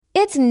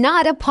It's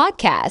not a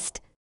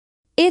podcast.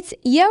 It's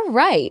Yeah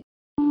Right.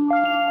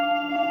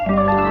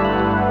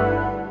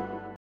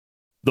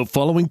 The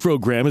following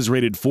program is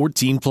rated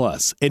 14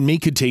 plus and may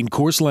contain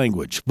coarse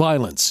language,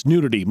 violence,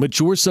 nudity,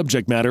 mature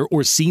subject matter,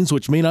 or scenes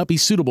which may not be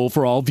suitable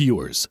for all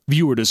viewers.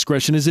 Viewer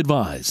discretion is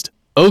advised.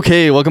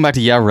 Okay, welcome back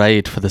to Yeah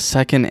Right for the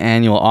second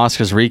annual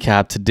Oscars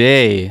recap.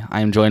 Today,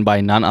 I am joined by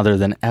none other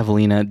than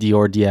Evelina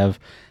Diordiev.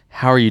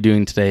 How are you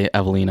doing today,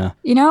 Evelina?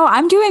 You know,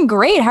 I'm doing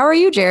great. How are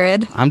you,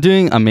 Jared? I'm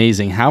doing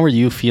amazing. How are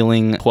you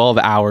feeling 12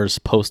 hours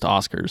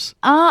post-Oscars?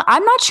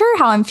 I'm not sure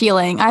how I'm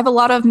feeling. I have a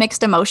lot of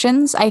mixed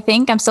emotions, I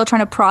think. I'm still trying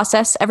to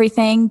process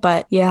everything,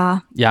 but yeah.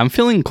 Yeah, I'm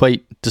feeling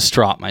quite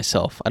distraught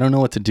myself. I don't know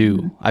what to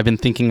do. I've been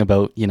thinking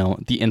about,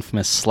 the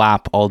infamous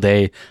slap all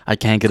day. I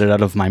can't get it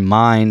out of my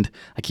mind.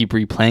 I keep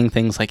replaying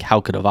things like,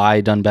 how could have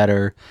I done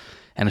better?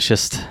 And it's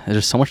just,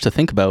 there's so much to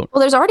think about.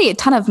 Well, there's already a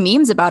ton of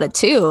memes about it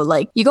too.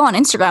 Like, you go on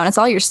Instagram and it's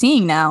all you're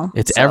seeing now.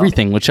 It's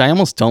everything, which I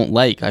almost don't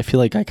like. I feel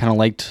like I kind of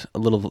liked a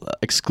little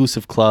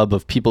exclusive club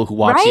of people who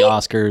watch the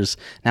Oscars.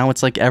 Now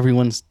it's like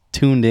everyone's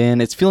tuned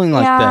in. It's feeling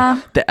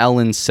like the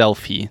Ellen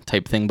selfie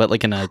type thing, but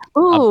like in a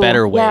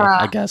better way,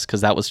 I guess,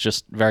 because that was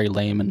just very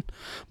lame and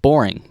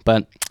boring.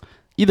 But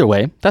either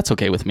way, that's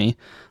okay with me.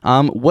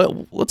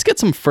 Let's get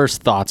some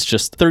first thoughts,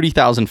 just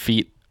 30,000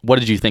 feet. What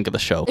did you think of the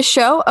show? The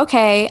show?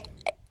 Okay.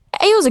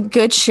 It was a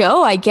good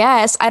show, I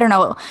guess. I don't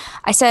know.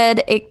 I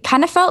said it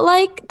kind of felt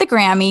like the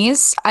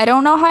Grammys. I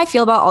don't know how I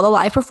feel about all the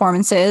live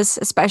performances,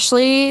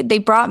 especially they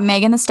brought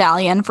Megan Thee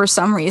Stallion for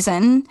some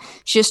reason.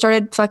 She just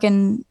started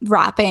fucking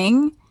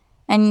rapping.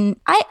 And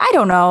I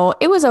don't know.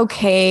 It was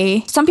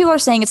okay. Some people are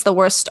saying it's the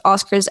worst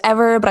Oscars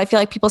ever, but I feel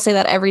like people say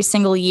that every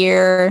single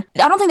year.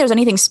 I don't think there's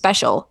anything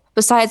special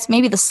besides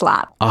maybe the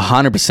slap.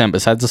 100%.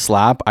 Besides the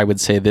slap, I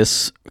would say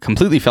this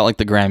completely felt like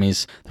the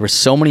Grammys. There were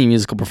so many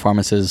musical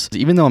performances.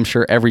 Even though I'm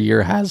sure every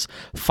year has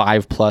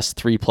 5+,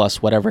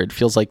 3+, whatever, it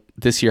feels like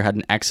this year had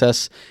an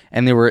excess,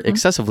 and they were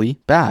excessively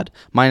bad.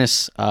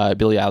 Minus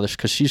Billie Eilish,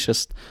 because she's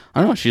just,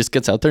 I don't know, she just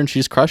gets out there and she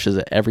just crushes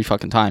it every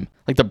fucking time.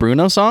 Like the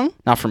Bruno song,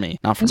 not for me.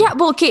 Yeah,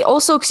 well, okay,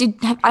 also, because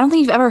I don't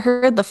think you've ever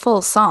heard the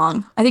full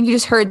song. I think you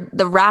just heard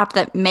the rap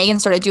that Megan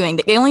started doing.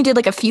 They only did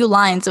like a few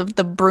lines of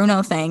the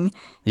Bruno thing.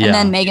 And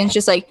then Megan's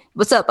just like,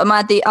 what's up? I'm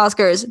at the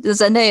Oscars. The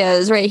Zendaya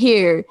is right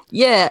here.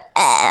 Yeah.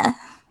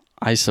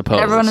 I suppose.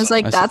 And everyone was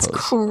like, that's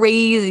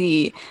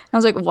crazy. And I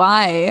was like,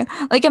 why?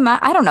 Like,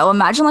 I don't know.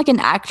 Imagine like an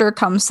actor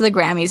comes to the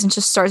Grammys and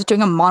just starts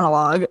doing a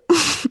monologue.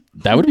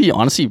 That would be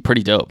honestly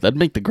pretty dope. That'd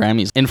make the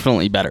Grammys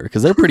infinitely better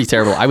because they're pretty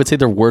terrible. I would say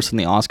they're worse than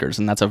the Oscars,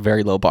 and that's a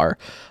very low bar.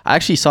 I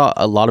actually saw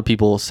a lot of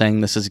people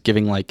saying this is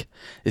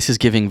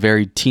giving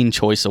very Teen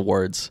Choice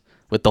Awards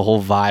with the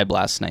whole vibe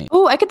last night.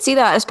 Oh, I could see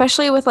that,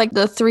 especially with like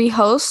the three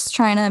hosts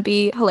trying to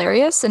be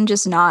hilarious and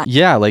just not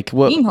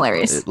being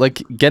hilarious.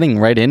 Like getting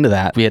right into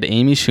that, we had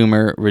Amy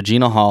Schumer,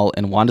 Regina Hall,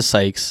 and Wanda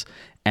Sykes.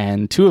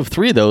 And 2 of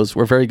 3 of those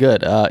were very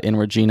good in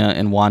Regina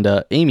and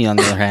Wanda. Amy, on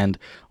the other hand,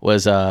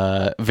 was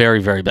very,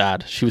 very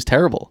bad. She was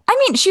terrible.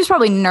 I mean, she was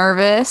probably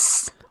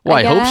nervous. Well,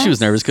 I hope she was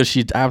nervous because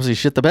she absolutely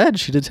shit the bed.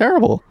 She did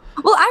terrible.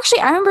 Well,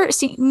 actually, I remember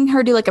seeing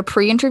her do like a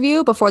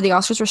pre-interview before the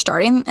Oscars were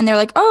starting, and they're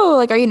like, "Oh,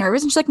 like, are you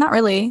nervous?" And she's like, "Not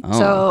really."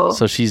 So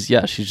she's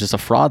just a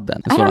fraud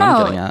then. That's I don't what know.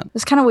 I'm getting at.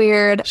 It's kind of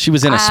weird. She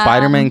was in a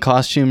Spider-Man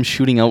costume,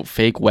 shooting out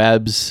fake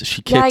webs.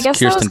 She kicked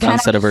Kirsten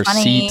Dunst out of her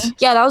seat.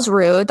 Yeah, that was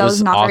rude. That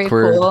was not awkward.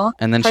 Very cool.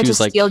 And then Tried she was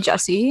to like, steal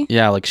Jesse.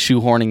 Yeah, like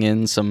shoehorning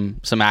in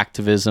some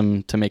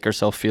activism to make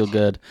herself feel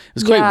good. It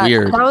was quite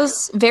weird. That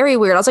was very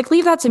weird. I was like,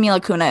 leave that to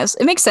Mila Kunis.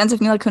 It makes sense if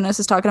Mila Kunis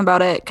is talking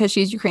about it because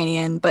she's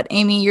Ukrainian. But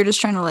Amy, you're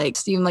just trying to like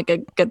seem like a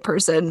good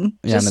person.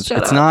 Yeah, and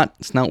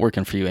it's not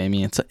working for you,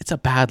 Amy. It's a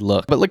bad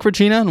look. But like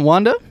Regina and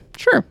Wanda,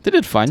 sure, they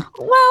did fine.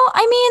 Well,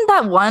 I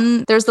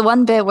mean, there's the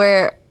one bit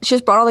where she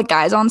just brought all the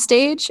guys on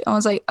stage. I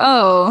was like,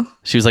 oh.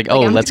 She was like,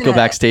 let's go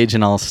backstage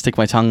and I'll stick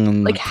my tongue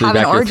and like have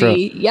an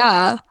orgy.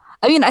 Yeah.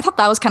 I mean, I thought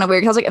that was kind of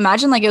weird because I was like,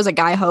 imagine like it was a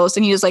guy host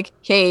and he was like,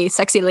 hey,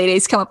 sexy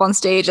ladies, come up on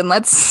stage and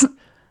let's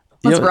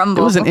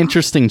rumble. It was an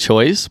interesting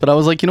choice, but I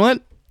was like, you know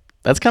what?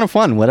 That's kind of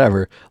fun,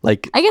 whatever.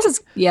 Like, I guess it's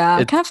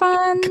kind of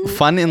fun.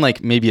 Fun in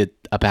like maybe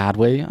a bad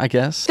way, I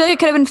guess. I feel like it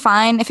could have been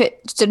fine if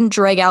it didn't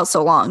drag out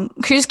so long.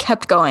 She just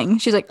kept going.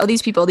 She's like, oh,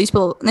 these people. And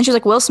then she's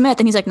like, Will Smith.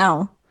 And he's like,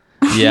 no.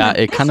 Yeah,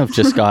 it kind of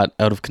just got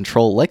out of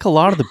control. Like a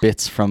lot of the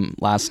bits from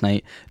last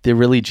night, they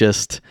really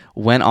just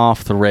went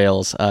off the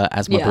rails,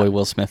 as my boy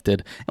Will Smith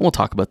did. And we'll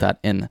talk about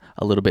that in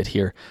a little bit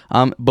here.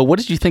 But what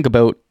did you think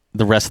about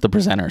the rest of the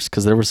presenters?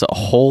 Because there was a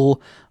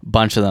whole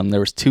bunch of them.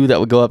 There was 2 that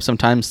would go up,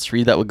 sometimes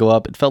 3 that would go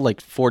up. It felt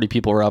like 40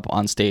 people were up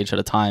on stage at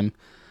a time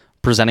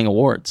presenting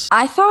awards.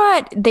 I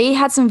thought they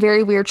had some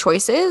very weird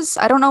choices.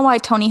 I don't know why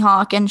Tony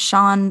Hawk and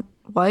Shaun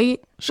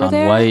White were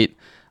there.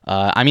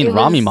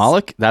 Rami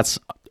Malek, that's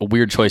a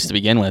weird choice to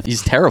begin with.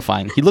 He's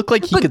terrifying. He looked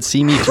like he could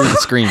see me through the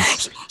screen.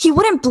 He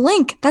wouldn't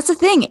blink. That's the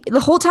thing.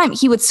 The whole time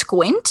he would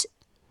squint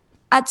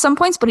at some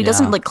points, but he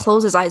doesn't like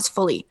close his eyes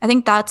fully. I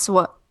think that's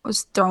what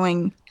was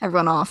throwing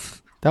everyone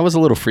off. That was a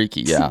little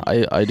freaky. Yeah,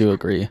 I do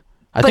agree.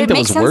 I think that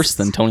was worse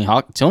than Tony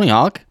Hawk. Tony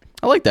Hawk,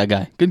 I like that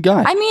guy. Good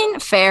guy. I mean,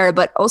 fair,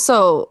 but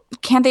also,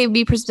 can't they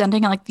be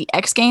presenting at like the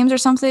X Games or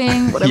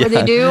something? Whatever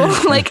they do.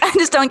 Like, I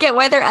just don't get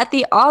why they're at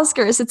the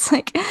Oscars. It's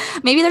like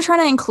maybe they're trying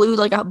to include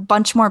like a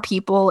bunch more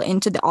people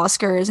into the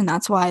Oscars, and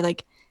that's why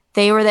like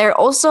they were there.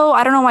 Also,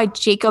 I don't know why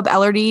Jacob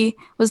Elordi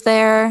was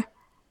there.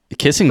 The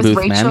kissing booth,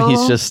 Rachel.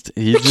 Man.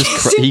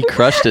 He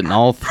crushed it in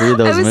all 3 of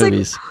those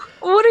movies.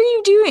 Like, what are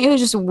you doing? It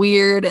was just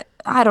weird.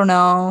 I don't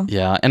know.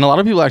 Yeah, and a lot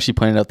of people actually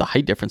pointed out the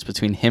height difference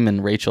between him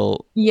and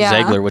Rachel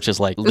Zegler, which is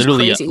like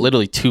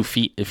literally 2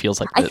 feet. It feels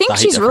like. I think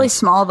she's really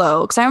small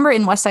though, because I remember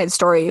in West Side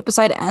Story,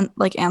 beside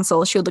like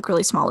Ansel, she would look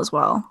really small as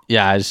well.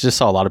 Yeah, I just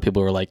saw a lot of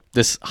people who were like,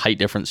 this height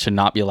difference should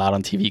not be allowed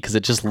on TV because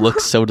it just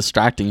looks so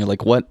distracting. You're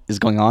like, what is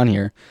going on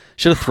here?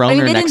 Should have thrown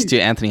her next to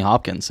Anthony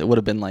Hopkins. It would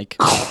have been like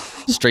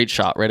straight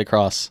shot right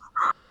across.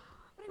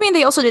 I mean,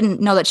 they also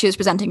didn't know that she was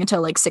presenting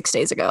until like 6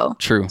 days ago.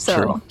 True.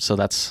 So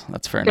that's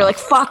fair enough. You're like,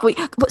 fuck.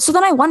 So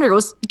then I wondered,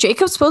 was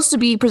Jacob supposed to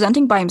be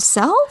presenting by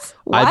himself?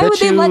 Why would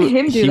they let him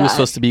do that? He was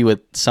supposed to be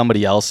with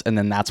somebody else, and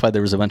then that's why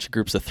there was a bunch of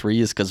groups of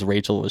 3 is because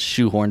Rachel was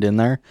shoehorned in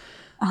there,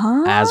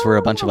 as were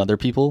a bunch of other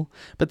people.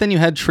 But then you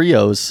had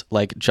trios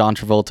like John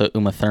Travolta,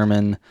 Uma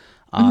Thurman,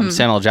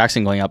 Samuel L.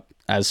 Jackson going up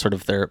as sort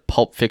of their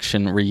Pulp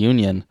Fiction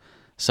reunion.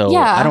 So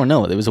I don't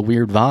know. It was a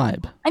weird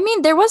vibe. I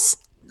mean,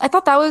 I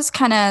thought that was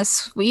kind of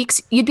sweet.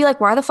 You'd be like,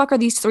 why the fuck are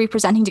these 3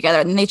 presenting together?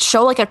 And they'd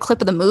show like a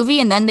clip of the movie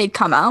and then they'd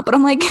come out. But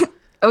I'm like,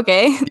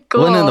 okay,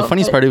 cool. Well, and then the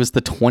funniest part, it was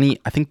the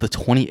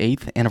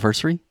 28th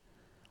anniversary.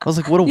 I was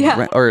like,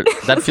 or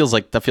that feels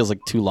like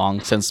too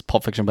long since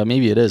Pulp Fiction, but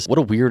maybe it is. What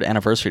a weird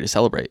anniversary to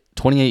celebrate.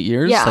 28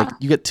 years? Yeah. Like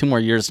you get 2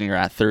 more years and you're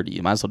at 30.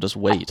 You might as well just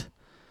wait.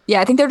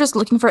 Yeah, I think they're just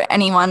looking for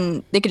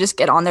anyone they could just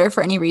get on there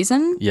for any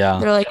reason. Yeah.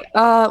 They're like,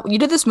 you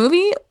did this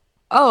movie?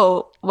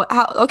 Oh,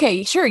 how?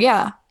 Okay, sure,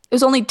 yeah. It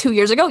was only 2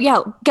 years ago.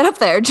 Yeah, get up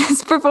there.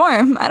 Just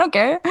perform. I don't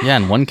care. Yeah,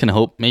 and one can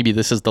hope maybe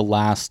this is the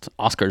last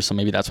Oscars, so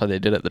maybe that's why they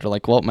did it. They're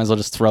like, well, might as well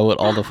just throw it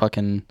all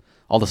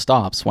the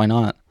stops. Why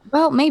not?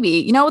 Well, maybe.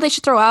 You know what they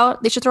should throw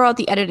out? They should throw out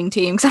the editing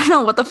team because I don't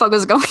know what the fuck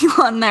was going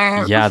on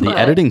there. Yeah, the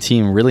editing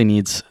team really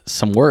needs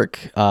some work.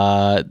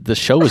 The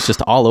show is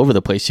just all over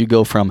the place. You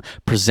go from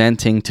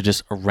presenting to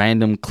just a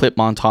random clip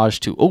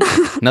montage to,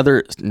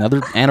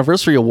 another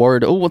anniversary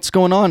award. Oh, what's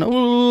going on?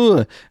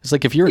 Oh, it's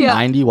like if you're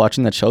 90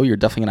 watching that show, you're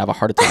definitely going to have a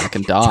heart attack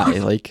and die.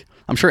 Like,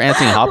 I'm sure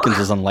Anthony Hopkins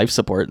is on life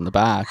support in the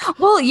back.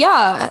 Well,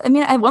 yeah. I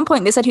mean, at one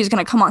point they said he was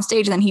going to come on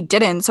stage and then he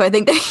didn't. So I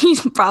think that he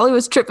probably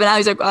was tripping out.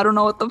 He's like, I don't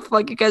know what the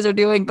fuck you guys are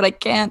doing, but I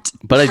can't.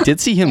 But I did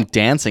see him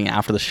dancing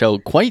after the show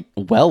quite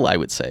well, I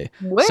would say.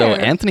 Where? So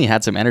Anthony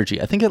had some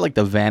energy. I think at like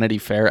the Vanity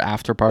Fair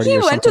after party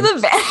or something. He went to the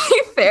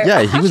Vanity Fair.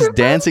 Yeah, he was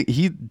dancing.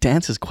 He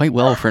dances quite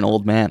well for an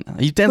old man.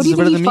 He dances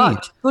better than me.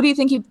 Who do you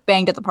think he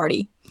banged at the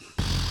party?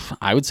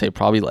 I would say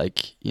probably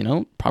like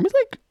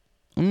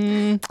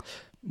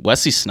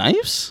Wesley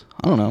Snipes?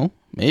 I don't know.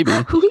 Maybe.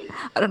 I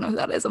don't know who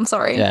that is. I'm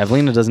sorry. Yeah,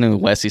 Evelina doesn't know who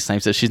Wesley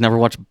Snipes is. She's never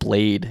watched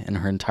Blade in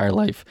her entire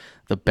life.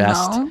 The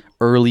best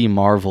early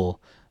Marvel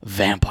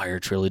vampire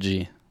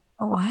trilogy.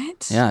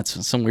 What? Yeah,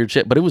 it's some weird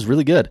shit, but it was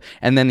really good.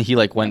 And then he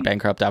like went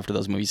bankrupt after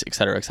those movies,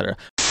 etc., etc.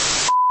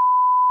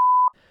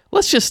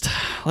 Let's just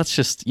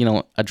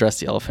address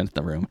the elephant in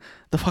the room.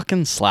 The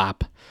fucking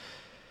slap.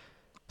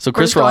 So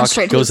Chris Rock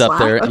goes up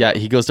there. Yeah,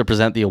 he goes to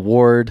present the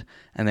award,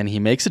 and then he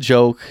makes a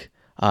joke.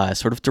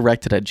 Sort of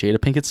directed at Jada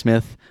Pinkett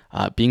Smith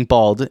being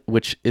bald,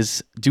 which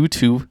is due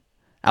to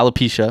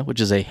alopecia, which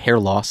is a hair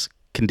loss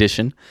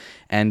condition.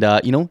 And,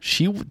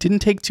 she didn't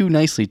take too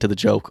nicely to the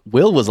joke.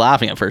 Will was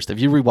laughing at first. If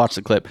you rewatch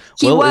the clip,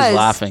 Will is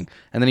laughing.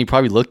 And then he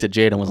probably looked at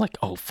Jada and was like,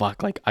 oh,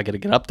 fuck, like, I got to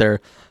get up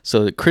there.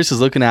 So Chris is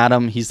looking at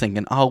him. He's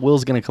thinking, oh,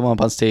 Will's going to come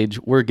up on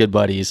stage. We're good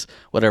buddies.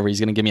 Whatever. He's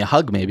going to give me a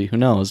hug, maybe. Who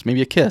knows?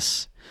 Maybe a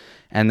kiss.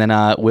 And then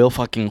Will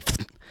fucking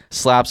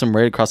slaps him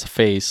right across the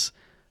face.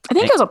 I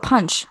think it was a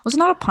punch. Was it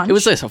not a punch? It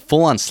was like a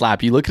full-on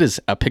slap. You look at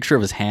a picture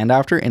of his hand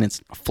after, and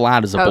it's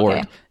flat as a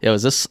board. It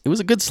was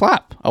a good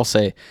slap, I'll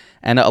say.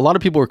 And a lot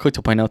of people were quick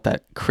to point out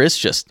that Chris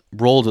just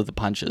rolled with the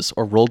punches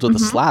or rolled with the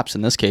slaps.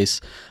 In this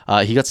case,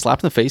 he got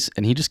slapped in the face,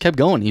 and he just kept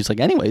going. He's like,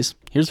 anyways,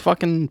 here's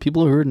fucking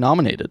people who are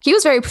nominated. He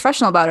was very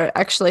professional about it,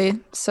 actually.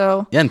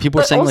 So yeah, and people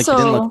were saying also, like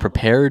he didn't look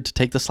prepared to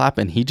take the slap,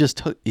 and he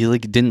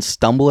didn't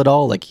stumble at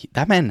all. Like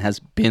that man has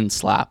been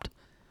slapped.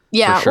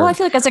 Yeah, sure. Well, I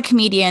feel like as a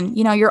comedian,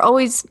 you're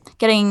always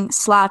getting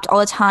slapped all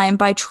the time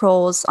by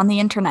trolls on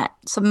the internet.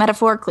 So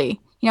metaphorically,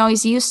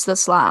 he's used to the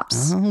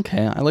slaps.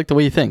 Okay, I like the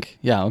way you think.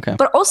 Yeah, okay.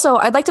 But also,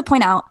 I'd like to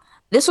point out,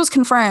 this was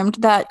confirmed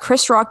that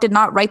Chris Rock did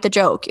not write the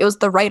joke. It was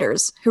the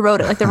writers who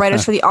wrote it. Like the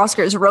writers for the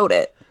Oscars wrote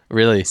it.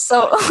 Really?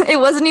 So it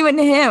wasn't even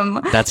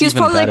him. That's he was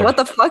even probably better. like,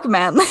 "What the fuck,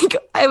 man? Like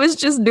I was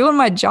just doing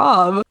my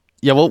job."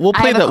 Yeah, we'll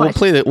play that.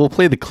 We'll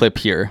play the clip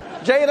here.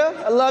 Jada,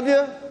 I love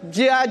you.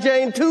 G.I.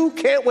 Jane 2,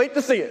 can't wait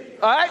to see it.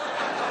 All right?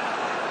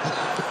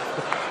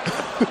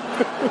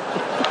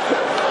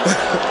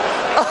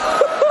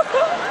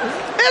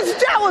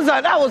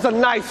 That was a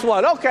nice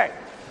one. Okay.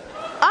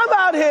 I'm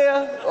out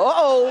here.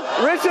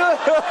 Richard.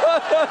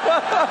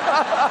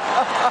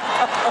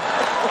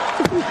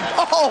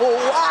 Oh,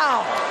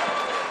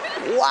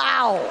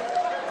 wow.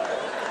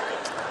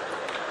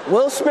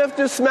 Will Smith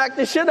just smacked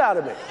the shit out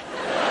of me.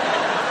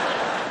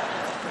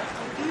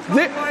 Keep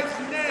my wife's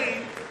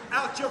name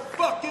out your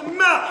fucking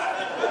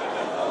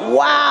mouth.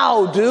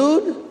 Wow,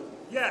 dude.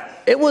 Yes.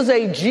 It was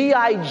a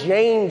G.I.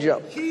 Jane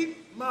joke.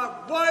 Keep my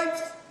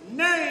wife's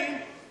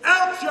name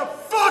out your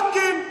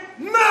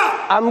fucking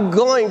mouth. I'm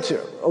going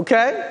to,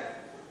 okay?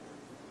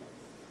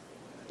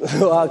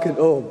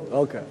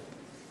 Okay.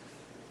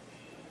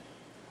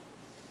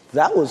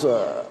 That was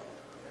a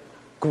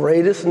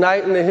greatest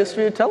night in the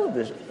history of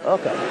television.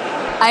 Okay.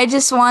 I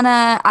just want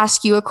to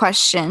ask you a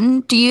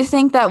question. Do you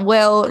think that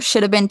Will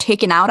should have been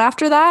taken out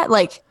after that?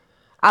 Like,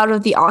 out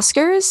of the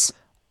Oscars?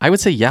 I would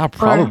say, yeah,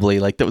 probably.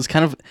 Like, that was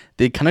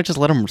they kind of just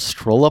let him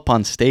stroll up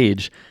on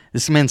stage.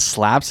 This man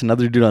slaps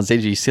another dude on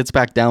stage. He sits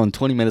back down.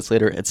 20 minutes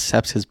later,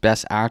 accepts his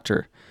best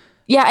actor.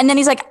 Yeah, and then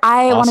he's like,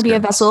 I want to be a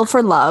vessel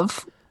for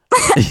love.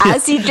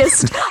 As he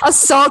just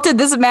assaulted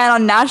this man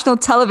on national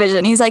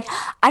television. He's like,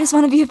 I just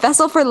want to be a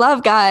vessel for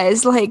love,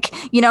 guys. Like,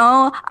 you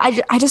know,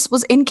 I just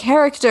was in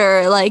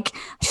character. Like,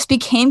 just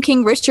became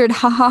King Richard.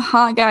 Ha ha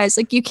ha, guys.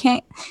 Like, you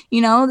can't,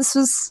 you know, this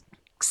was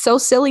so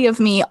silly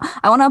of me.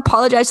 I want to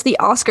apologize to the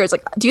Oscars.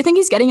 Like, do you think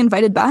he's getting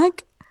invited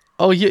back?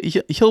 Oh,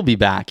 he'll be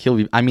back.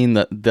 I mean,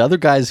 the other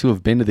guys who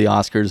have been to the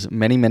Oscars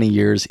many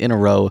years in a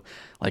row,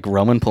 like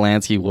Roman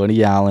Polanski,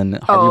 Woody Allen,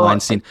 Harvey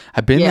Weinstein,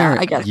 have been there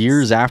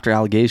years after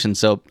allegations.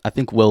 So I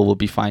think Will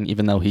be fine,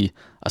 even though he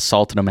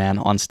assaulted a man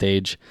on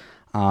stage.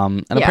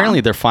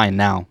 Apparently they're fine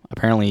now.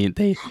 Apparently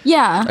they,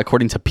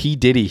 according to P.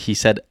 Diddy, he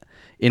said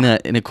in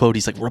a quote,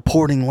 he's like,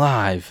 reporting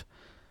live,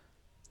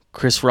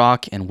 Chris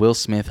Rock and Will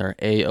Smith are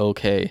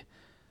A-OK.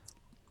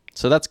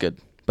 So that's good.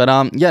 But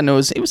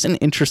it was an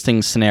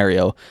interesting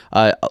scenario,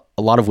 a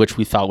lot of which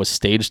we thought was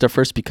staged at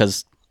first,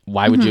 because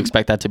why would you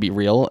expect that to be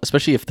real,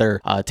 especially if they're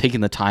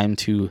taking the time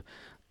to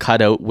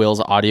cut out Will's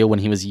audio when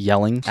he was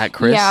yelling at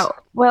Chris? Yeah,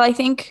 well, I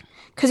think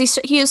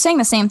because he was saying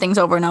the same things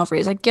over and over.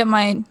 He's like, get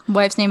my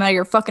wife's name out of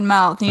your fucking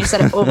mouth. And he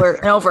said it over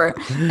and over.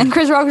 And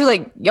Chris Rock was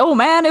like, yo,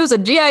 man, it was a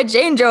G.I.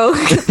 Jane joke.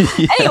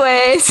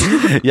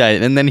 Anyways. Yeah,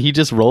 and then he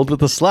just rolled with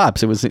the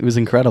slaps. It was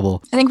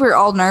incredible. I think we were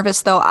all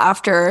nervous, though,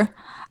 after.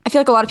 I feel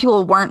like a lot of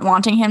people weren't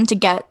wanting him to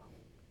get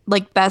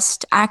like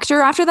best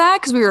actor after that,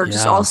 because we were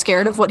just all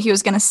scared of what he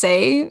was going to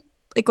say.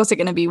 Like, was it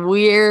going to be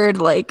weird?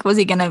 Like, was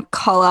he going to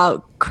call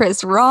out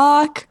Chris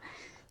Rock?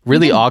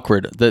 Really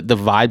awkward. The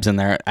vibes in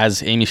there,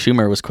 as Amy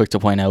Schumer was quick to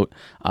point out,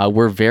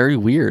 were very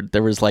weird.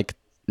 There was like,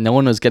 no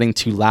one was getting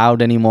too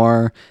loud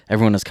anymore.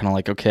 Everyone was kind of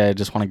like, okay, I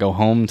just want to go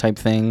home type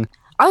thing.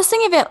 I was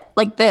thinking of it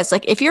like this,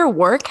 like if your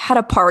work had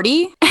a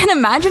party and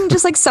imagine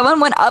just like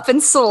someone went up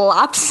and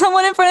slapped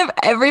someone in front of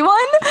everyone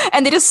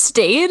and they just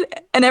stayed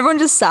and everyone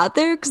just sat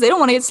there because they don't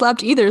want to get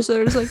slapped either. So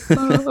they're just like,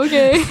 oh,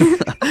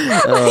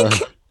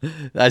 okay.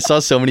 I saw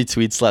so many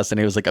tweets last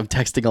night. It was like, I'm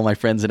texting all my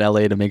friends in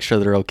LA to make sure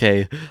they're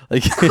okay.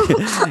 Like,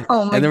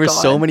 oh my and there were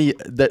God. so many.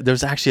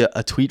 There's actually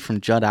a tweet from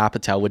Judd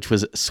Apatow, which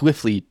was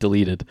swiftly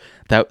deleted,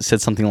 that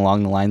said something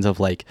along the lines of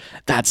like,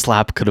 that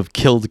slap could have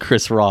killed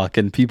Chris Rock,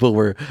 and people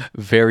were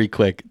very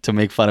quick to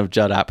make fun of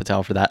Judd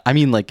Apatow for that. I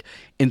mean, like,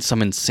 in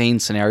some insane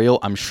scenario,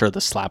 I'm sure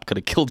the slap could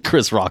have killed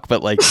Chris Rock,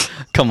 but like,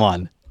 come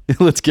on.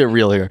 Let's get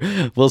real here.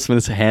 Will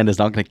Smith's hand is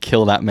not going to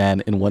kill that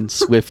man in one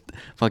swift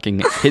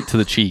fucking hit to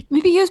the cheek.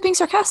 Maybe he was being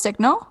sarcastic,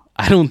 no?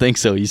 I don't think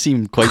so. He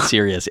seemed quite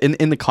serious.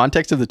 In the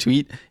context of the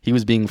tweet, he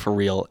was being for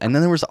real. And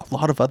then there was a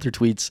lot of other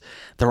tweets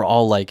that were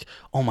all like,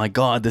 oh my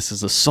God, this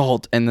is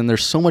assault. And then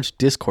there's so much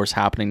discourse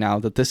happening now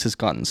that this has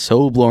gotten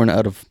so blown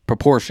out of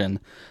proportion,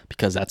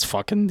 because that's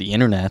fucking the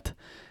internet.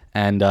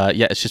 And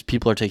it's just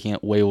people are taking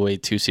it way, way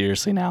too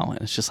seriously now.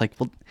 And it's just like,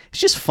 well, it's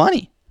just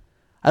funny.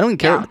 I don't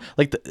care. Yeah.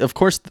 Like, of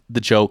course, the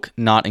joke,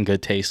 not in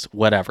good taste,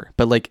 whatever.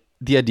 But like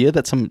the idea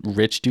that some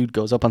rich dude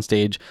goes up on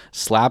stage,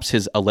 slaps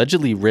his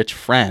allegedly rich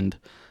friend,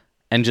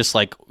 and just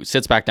like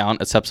sits back down,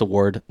 accepts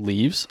award,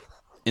 leaves.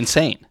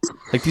 Insane.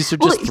 Like, these are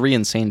just three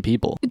insane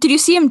people. Did you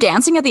see him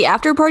dancing at the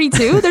after party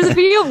too? There's a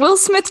video of Will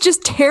Smith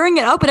just tearing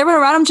it up and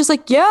everyone around him just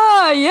like,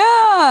 yeah.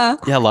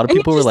 Yeah, a lot of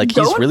people were like,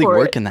 he's really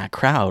working that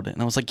crowd.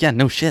 And I was like, yeah,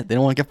 no shit. They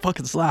don't want to get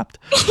fucking slapped.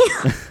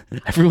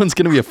 Everyone's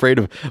going to be afraid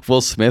of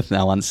Will Smith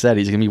now on set.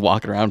 He's going to be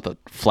walking around with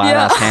a flat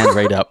ass hand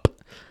right up,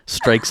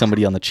 strike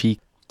somebody on the cheek.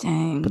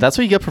 Dang. But that's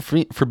what you get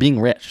for being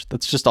rich.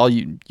 That's just all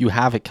you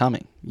have it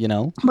coming, you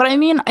know? But I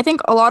mean, I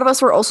think a lot of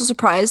us were also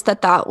surprised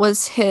that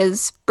was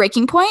his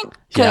breaking point.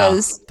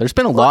 Because there's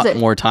been a lot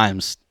more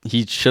times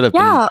he should have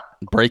been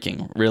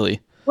breaking, really.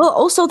 Well,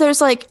 also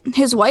there's like,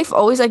 his wife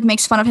always like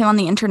makes fun of him on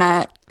the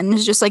internet and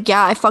is just like,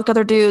 yeah, I fucked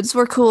other dudes.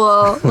 We're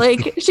cool.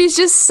 Like, she's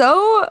just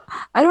so,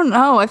 I don't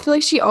know. I feel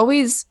like she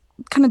always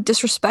kind of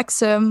disrespects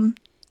him.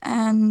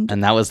 And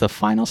that was the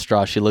final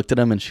straw. She looked at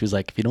him and she was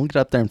like, if you don't get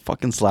up there and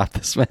fucking slap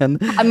this man,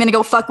 I'm going to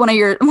go fuck one of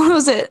your, what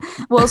was it?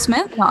 Will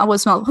Smith? No, Will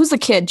Smith. Who's the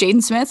kid?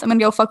 Jaden Smith? I'm going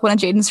to go fuck one of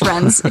Jaden's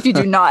friends if you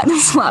do not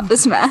slap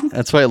this man.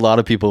 That's why a lot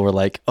of people were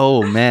like,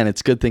 oh man,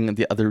 it's a good thing that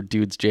the other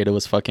dudes Jada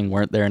was fucking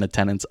weren't there in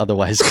attendance.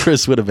 Otherwise,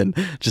 Chris would have been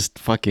just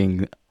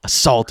fucking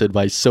assaulted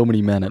by so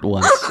many men at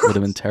once. Would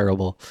have been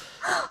terrible.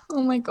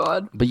 Oh my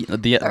God.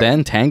 But the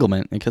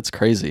entanglement, it gets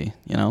crazy,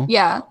 you know?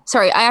 Yeah.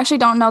 Sorry, I actually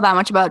don't know that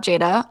much about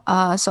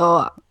Jada.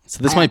 So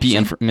this might be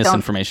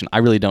misinformation. I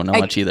really don't know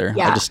much either.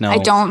 Yeah, I just know. I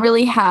don't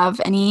really have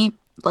any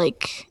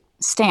like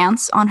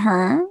stance on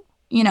her.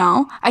 You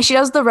know, she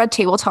does the Red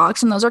Table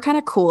Talks, and those are kind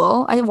of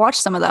cool. I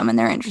watched some of them, and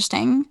they're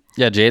interesting.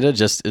 Yeah, Jada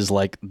just is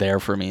like there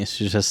for me.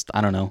 She's just,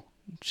 I don't know.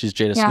 She's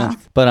Jada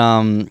Smith.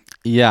 But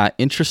yeah,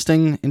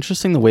 interesting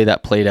the way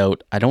that played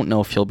out. I don't know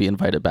if he'll be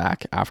invited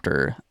back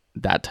after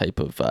that type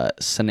of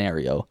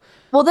scenario.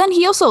 Well, then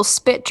he also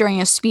spit during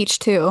his speech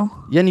too.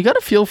 Yeah, and you got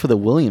to feel for the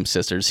Williams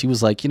sisters. He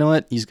was like, you know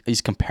what?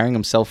 He's comparing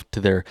himself to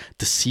their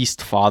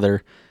deceased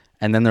father,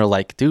 and then they're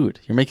like, dude,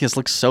 you're making us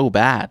look so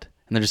bad,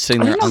 and they're just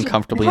sitting there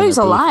uncomfortably. I thought he's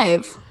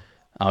alive.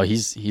 Oh,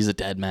 he's a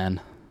dead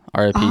man.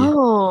 R.I.P.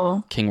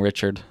 Oh, King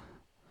Richard.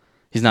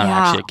 He's not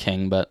actually a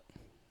king, but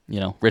you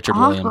know, Richard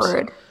Williams.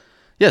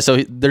 Yeah, so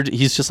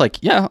he's just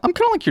like, yeah, I'm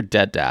kind of like your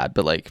dead dad,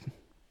 but like,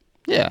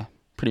 yeah,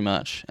 pretty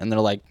much. And they're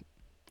like,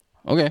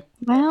 okay,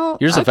 well,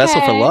 you're just a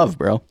vessel for love,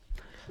 bro.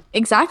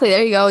 Exactly.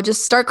 There you go.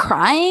 Just start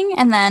crying,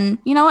 and then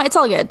you know what? It's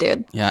all good,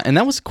 dude. Yeah, and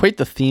that was quite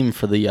the theme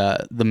for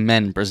the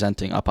men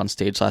presenting up on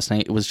stage last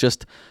night. It was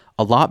just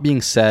a lot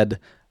being said,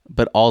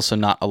 but also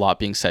not a lot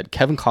being said.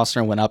 Kevin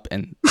Costner went up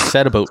and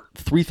said about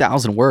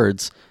 3,000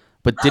 words,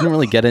 but didn't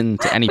really get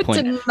into any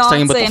point. He's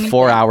talking about the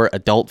 4-hour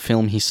adult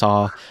film he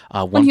saw,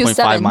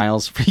 1.5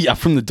 miles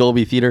from the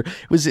Dolby Theater.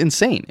 It was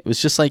insane. It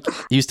was just like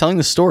he was telling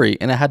the story,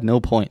 and it had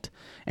no point.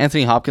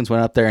 Anthony Hopkins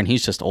went up there, and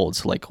he's just old,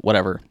 so like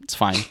whatever, it's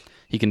fine.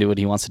 He can do what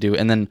he wants to do.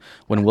 And then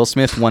when Will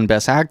Smith won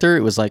Best Actor,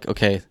 it was like,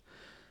 okay,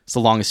 it's the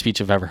longest speech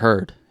I've ever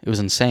heard. It was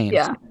insane.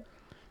 Yeah.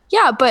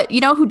 Yeah, but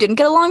you know who didn't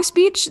get a long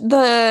speech?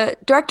 The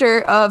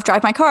director of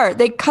Drive My Car.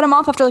 They cut him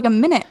off after like a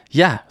minute.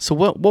 Yeah. So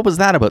what was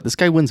that about? This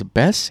guy wins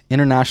Best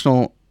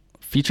International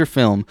Feature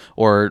Film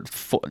or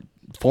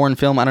Foreign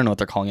Film. I don't know what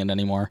they're calling it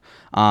anymore.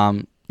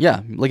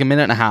 Yeah, like a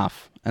minute and a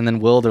half. And then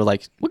they're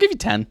like, we'll give you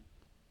 10.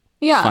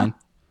 Yeah. It's fine.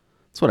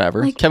 It's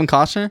whatever. Like, Kevin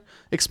Costner,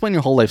 explain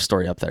your whole life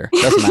story up there.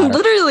 Doesn't matter.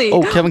 Literally.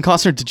 Oh, Kevin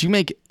Costner, did you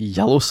make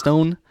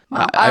Yellowstone?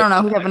 Well, I don't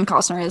know who Kevin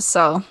Costner is,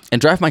 so.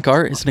 And Drive My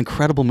Car is an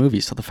incredible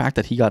movie. So the fact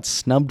that he got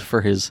snubbed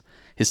for his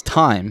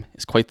time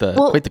is quite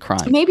the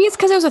crime. Maybe it's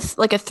because it was a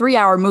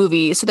 3-hour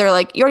movie, so they're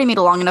like, you already made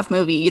a long enough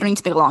movie. You don't need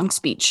to make a long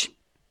speech.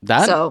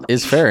 That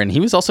is fair, and he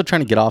was also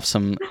trying to get off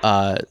some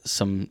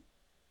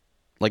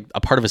like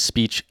a part of his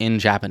speech in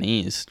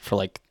Japanese for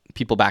like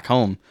people back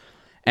home.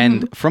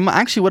 And from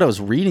actually what I was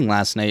reading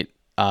last night,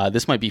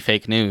 this might be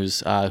fake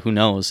news, who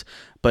knows?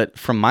 But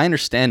from my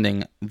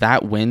understanding,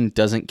 that win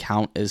doesn't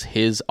count as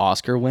his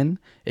Oscar win.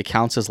 It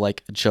counts as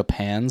like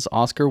Japan's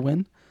Oscar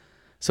win.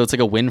 So it's like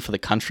a win for the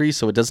country.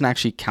 So it doesn't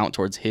actually count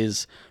towards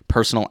his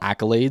personal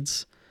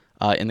accolades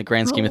in the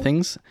grand scheme of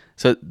things.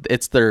 So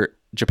it's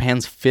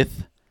Japan's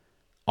 5th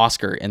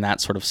Oscar in that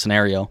sort of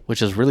scenario,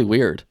 which is really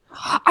weird.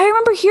 I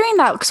remember hearing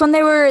that because when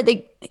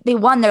they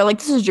won, they're like,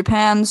 this is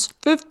Japan's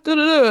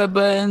 5th,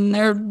 but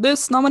they're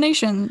this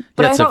nomination.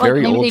 But yeah, it's I thought a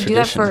very like maybe old they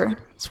tradition. do that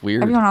for it's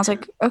weird. everyone. I was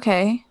like,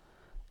 okay.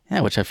 Yeah,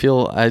 which I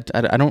feel I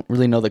don't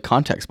really know the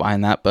context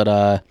behind that,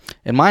 but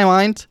in my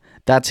mind,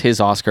 that's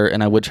his Oscar,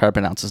 and I would try to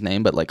pronounce his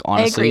name, but like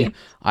honestly,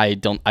 I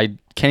can't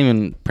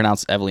even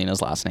pronounce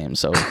Evelina's last name,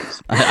 so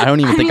I don't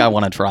even think I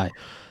want to try.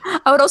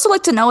 I would also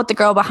like to know what the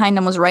girl behind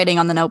him was writing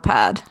on the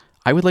notepad.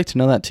 I would like to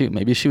know that too.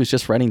 Maybe she was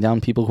just writing down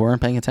people who weren't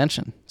paying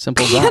attention.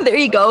 Simple as that. Yeah, there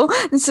you go.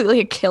 It's like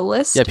a kill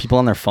list. Yeah, people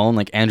on their phone,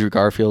 like Andrew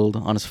Garfield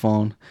on his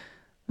phone.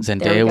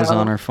 Zendaya was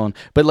on her phone.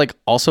 But like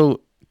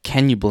also,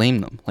 can you blame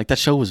them? Like that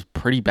show was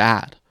pretty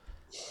bad.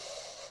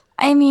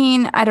 I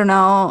mean, I don't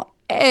know.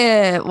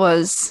 It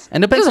was.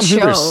 And depends on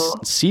who they're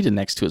seated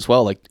next to as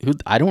well. Like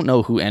I don't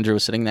know who Andrew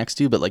was sitting next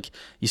to, but like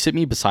you sit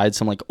me beside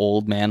some like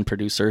old man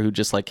producer who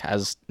just like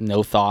has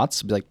no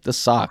thoughts. Be like, this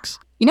sucks.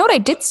 You know what I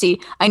did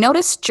see? I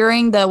noticed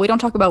during the We Don't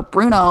Talk About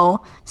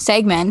Bruno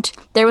segment,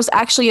 there was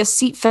actually a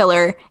seat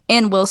filler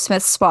in Will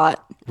Smith's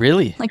spot.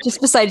 Really? Like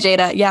just beside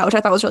Jada. Yeah, which I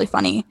thought was really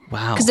funny.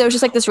 Wow. Because there was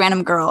just like this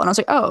random girl, and I was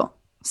like, oh,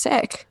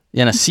 sick.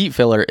 Yeah, and a seat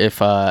filler,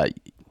 if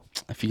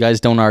you guys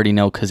don't already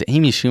know, because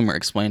Amy Schumer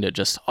explained it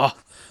just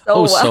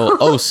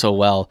so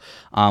well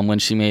when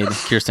she made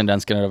Kirsten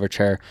Dunst get out of her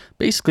chair.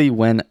 Basically,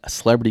 when a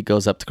celebrity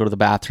goes up to go to the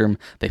bathroom,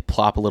 they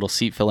plop a little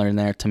seat filler in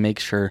there to make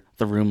sure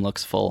the room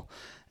looks full.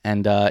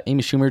 And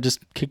Amy Schumer just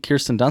kicked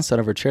Kirsten Dunst out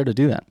of her chair to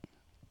do that.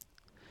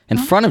 In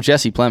front of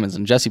Jesse Plemons.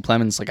 And Jesse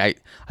Plemons, like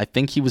I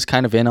think he was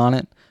kind of in on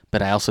it,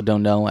 but I also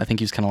don't know. I think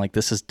he was kind of like,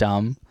 this is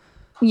dumb.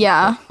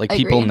 Yeah. Like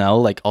people know,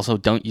 like also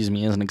don't use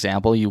me as an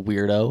example, you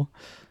weirdo.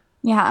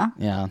 Yeah.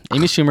 Yeah.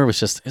 Amy Schumer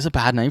it was a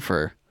bad night for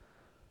her.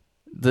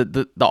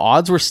 The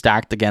odds were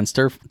stacked against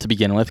her to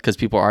begin with because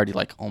people are already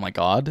like, oh my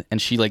God.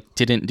 And she like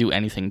didn't do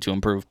anything to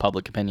improve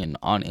public opinion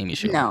on Amy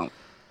Schumer. No.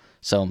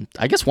 So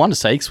I guess Wanda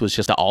Sykes was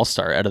just the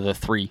all-star out of the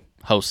 3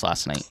 hosts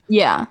last night.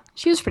 Yeah,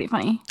 she was pretty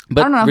funny.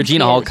 But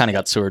Regina Hall kind of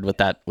got sewered with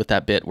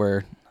that bit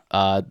where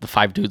the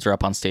 5 dudes are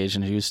up on stage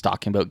and she was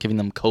talking about giving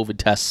them COVID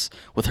tests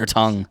with her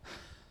tongue.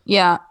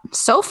 Yeah.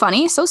 So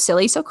funny, so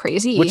silly, so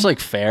crazy. Which, like,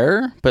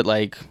 fair, but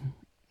like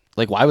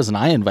why wasn't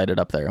I invited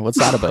up there? What's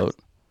that about?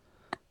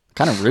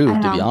 Kind of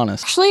rude, to be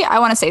honest. Actually, I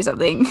want to say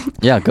something.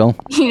 Yeah, go.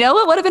 You know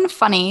what would have been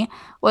funny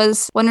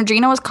was when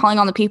Regina was calling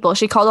on the people,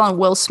 she called on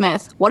Will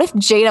Smith. What if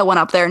Jada went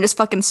up there and just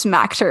fucking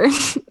smacked her?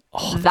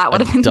 That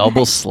would have been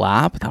double nice.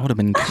 slap. That would have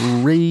been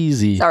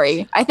crazy.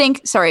 Sorry.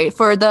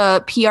 For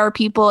the PR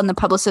people and the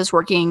publicists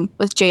working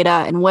with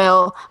Jada and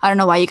Will, I don't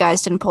know why you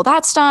guys didn't pull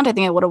that stunt. I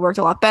think it would have worked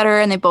a lot better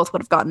and they both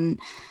would have gotten,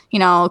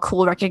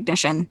 cool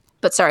recognition.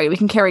 But sorry, we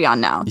can carry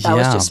on now. That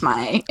was just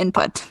my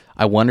input.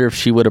 I wonder if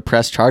she would have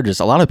pressed charges.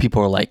 A lot of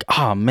people are like,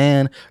 oh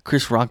man,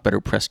 Chris Rock better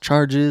press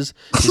charges.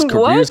 His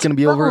career is going to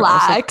be over.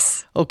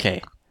 Relax. Like,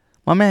 okay,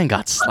 my man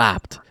got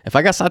slapped. If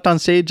I got slapped on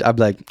stage, I'd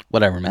be like,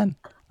 whatever, man.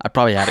 I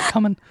probably had it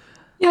coming.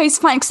 Yeah, he's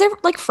fine because they're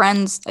like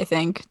friends, I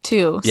think,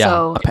 too. Yeah,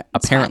 so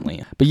apparently.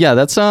 Fine. But yeah,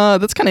 that's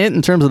kind of it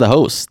in terms of the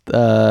host.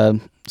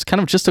 It's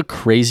kind of just a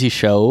crazy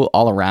show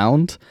all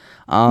around.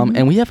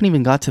 And we haven't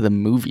even got to the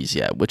movies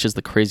yet, which is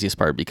the craziest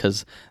part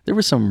because there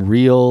were some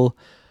real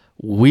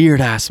weird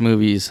ass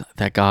movies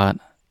that got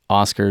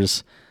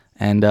Oscars,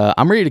 and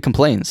I'm ready to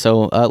complain.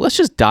 So let's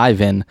just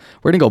dive in.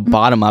 We're gonna go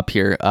bottom up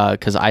here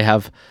because I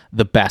have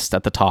the best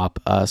at the top.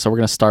 So we're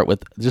gonna start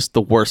with just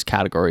the worst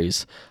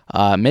categories: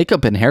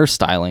 makeup and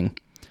hairstyling.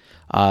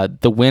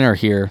 The winner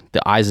here,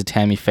 The Eyes of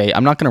Tammy Faye.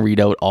 I'm not gonna read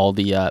out all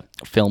the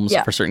films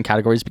for certain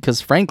categories because,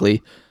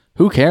 frankly,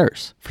 who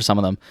cares for some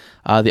of them?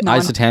 The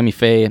Eyes of Tammy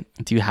Faye.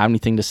 Do you have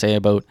anything to say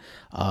about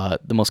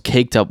the most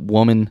caked up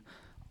woman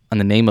in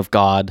the name of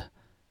God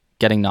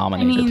getting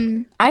nominated? I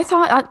mean,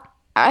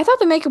 I thought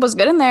the makeup was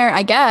good in there,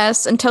 I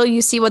guess, until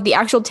you see what the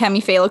actual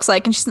Tammy Faye looks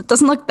like, and she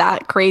doesn't look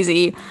that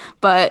crazy.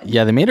 But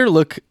yeah, they made her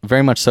look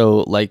very much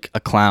so like a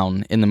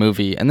clown in the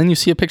movie, and then you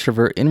see a picture of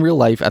her in real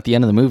life at the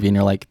end of the movie, and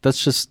you're like,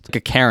 that's just like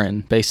a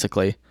Karen,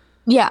 basically.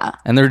 Yeah.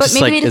 And they're just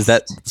like, is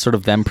that sort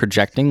of them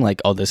projecting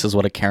like, oh, this is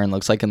what a Karen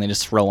looks like, and they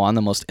just throw on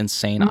the most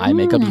insane eye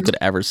makeup you could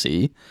ever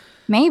see?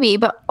 Maybe,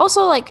 but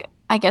also like,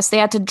 I guess they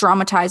had to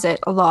dramatize it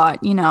a lot,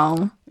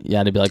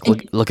 Yeah, to be like,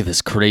 look at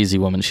this crazy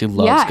woman. She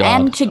loves God.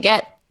 And to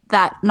get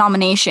that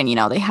nomination,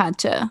 they had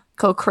to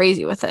go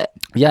crazy with it.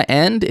 Yeah,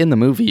 and in the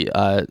movie,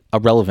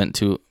 irrelevant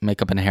to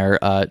makeup and hair,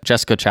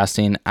 Jessica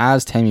Chastain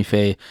as Tammy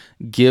Faye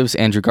gives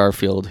Andrew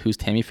Garfield, who's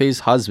Tammy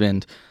Faye's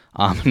husband,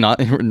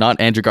 not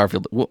Andrew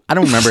Garfield. Well, I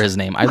don't remember his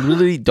name. I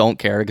really don't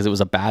care because it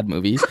was a bad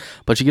movie.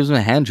 But she gives him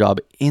a hand job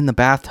in the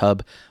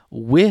bathtub,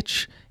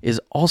 which is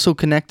also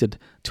connected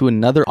to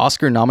another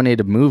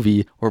Oscar-nominated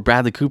movie where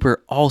Bradley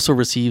Cooper also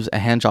receives a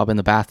hand job in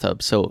the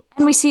bathtub.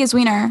 And we see his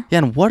wiener. Yeah,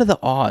 and what are the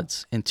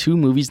odds in two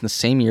movies in the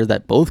same year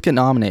that both get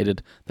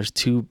nominated, there's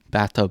two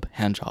bathtub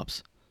hand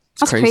jobs?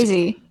 That's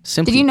crazy.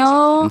 Simply Did you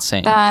know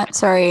insane. that,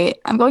 sorry,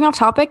 I'm going off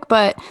topic,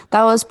 but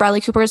that was Bradley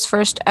Cooper's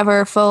first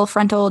ever full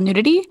frontal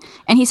nudity.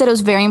 And he said it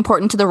was very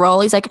important to the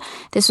role. He's like,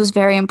 this was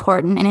very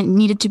important and it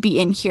needed to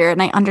be in here.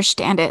 And I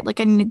understand it. Like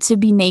I needed to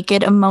be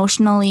naked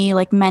emotionally,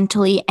 like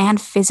mentally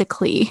and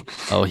physically.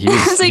 Oh, he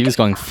was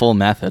going full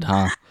method,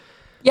 huh?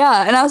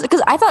 Yeah. And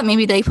because I thought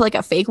maybe they put like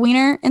a fake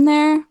wiener in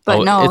there,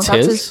 but no, it's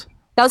his?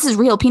 That was his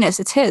real penis.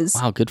 It's his.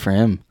 Wow, good for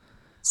him.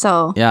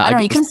 So yeah, I don't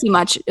know. You couldn't see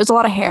much. It was a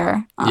lot of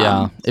hair.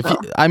 Yeah.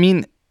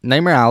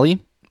 Nightmare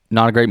Alley,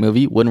 not a great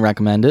movie. Wouldn't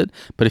recommend it.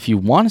 But if you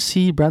want to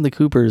see Bradley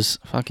Cooper's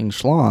fucking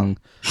schlong,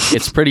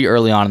 it's pretty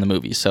early on in the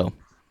movie. So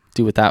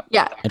do with that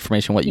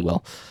information what you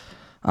will.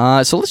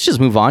 So let's just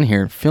move on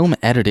here. Film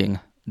editing.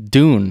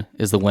 Dune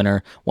is the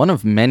winner. One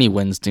of many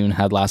wins Dune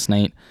had last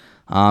night.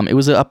 It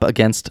was up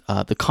against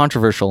the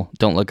controversial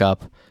Don't Look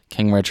Up,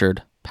 King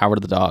Richard, Power to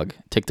the Dog,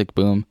 Tick Tick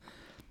Boom.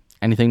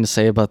 Anything to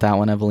say about that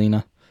one,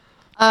 Evelina?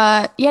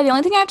 Yeah, the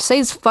only thing I have to say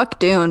is fuck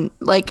Dune.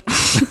 Like,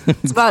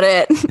 that's about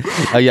it.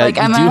 Oh yeah, like,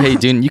 you hate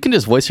Dune. You can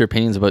just voice your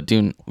opinions about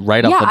Dune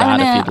right off the bat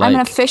if you'd like. I'm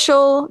an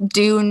official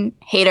Dune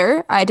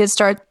hater. I did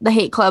start the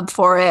hate club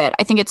for it.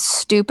 I think it's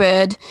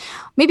stupid.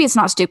 Maybe it's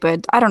not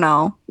stupid. I don't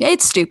know.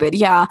 It's stupid,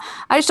 yeah.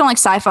 I just don't like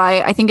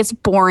sci-fi. I think it's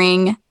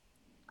boring.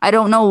 I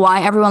don't know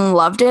why everyone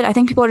loved it. I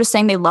think people are just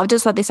saying they loved it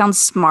so that they sound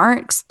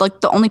smart.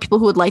 Like, the only people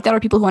who would like that are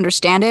people who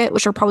understand it,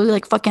 which are probably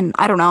like fucking,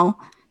 I don't know,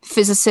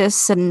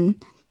 physicists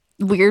and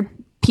weird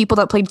people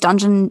that play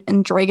Dungeons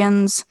and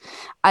Dragons.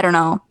 I don't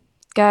know.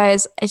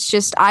 Guys, it's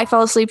just, I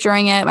fell asleep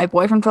during it. My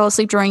boyfriend fell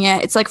asleep during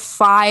it. It's like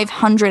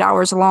 500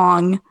 hours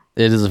long.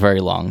 It is very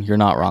long. You're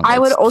not wrong. I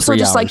would also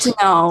just like to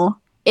know,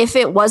 if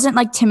it wasn't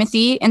like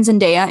Timothy and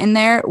Zendaya in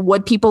there,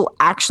 would people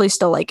actually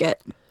still like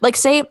it? Like,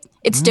 say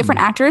it's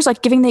different actors,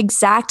 like giving the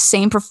exact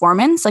same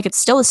performance. Like, it's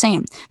still the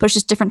same, but it's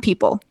just different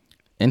people.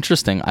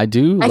 Interesting. I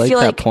do like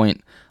that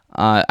point.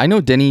 I know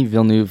Denis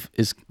Villeneuve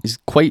is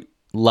quite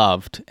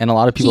loved, and a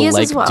lot of people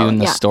like doing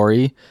the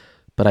story,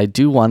 but I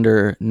do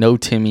wonder, no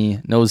Timmy,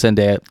 no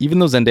Zendaya, even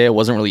though Zendaya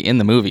wasn't really in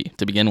the movie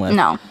to begin with.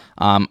 No.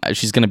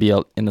 She's going to be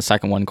in the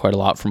second one quite a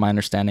lot from my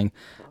understanding.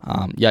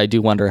 Yeah, I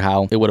do wonder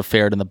how it would have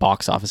fared in the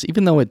box office,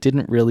 even though it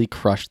didn't really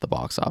crush the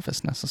box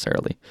office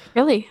necessarily.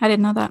 Really? I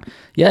didn't know that.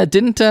 Yeah,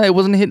 it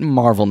wasn't hitting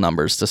Marvel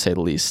numbers, to say the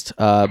least.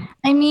 I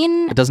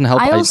mean, it doesn't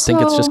help. I think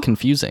it's just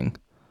confusing.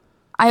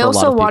 I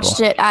also watched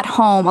it at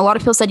home. A lot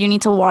of people said you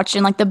need to watch it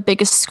in like the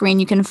biggest screen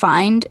you can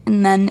find,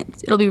 and then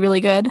it'll be really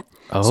good.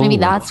 Oh, so maybe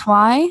that's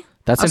why.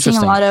 That's interesting.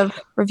 I've seen a lot of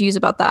reviews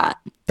about that.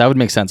 That would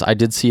make sense. I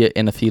did see it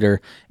in a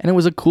theater, and it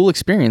was a cool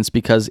experience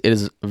because it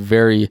is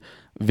very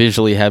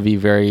visually heavy.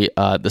 Very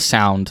the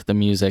sound, the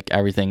music,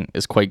 everything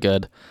is quite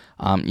good.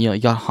 You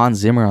got Hans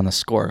Zimmer on the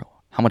score.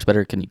 How much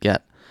better can you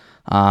get?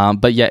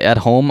 But yeah, at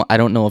home, I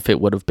don't know if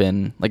it would have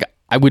been like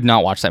I would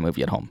not watch that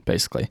movie at home.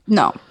 Basically,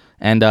 no.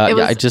 And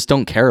I just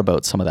don't care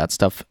about some of that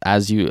stuff.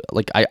 As you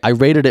like, I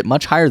rated it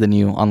much higher than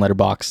you on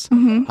Letterboxd.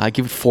 Mm-hmm. I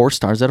give it 4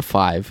 stars out of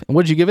 5. And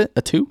what did you give it?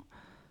 A 2?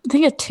 I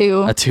think a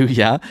 2. A 2,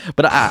 yeah.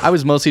 But I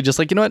was mostly just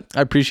like, you know what?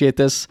 I appreciate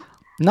this.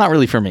 Not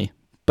really for me,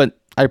 but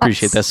I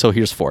appreciate this. So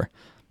here's 4.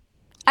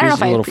 I don't know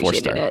if I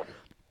appreciated it.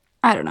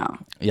 I don't know.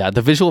 Yeah,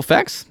 the visual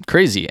effects,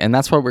 crazy, and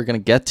that's what we're gonna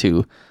get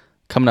to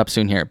coming up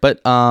soon here.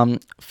 But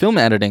film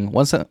editing.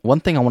 One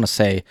thing I want to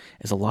say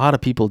is a lot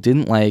of people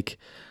didn't like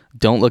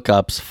Don't Look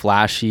Up's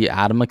flashy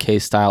Adam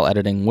McKay style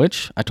editing,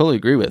 which I totally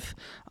agree with.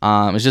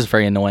 It's just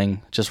very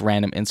annoying, just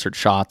random insert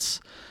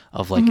shots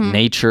of like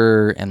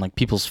nature and like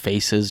people's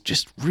faces,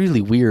 just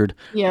really weird,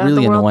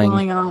 really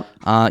annoying.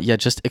 Yeah,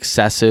 just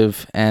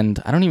excessive, and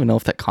I don't even know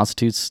if that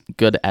constitutes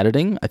good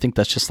editing. I think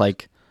that's just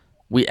like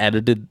we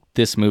edited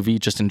this movie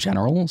just in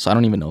general, so I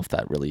don't even know if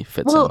that really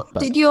fits in.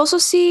 But. Did you also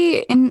see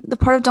in the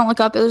part of Don't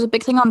Look Up, there was a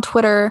big thing on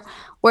Twitter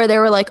where they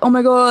were like, oh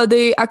my god,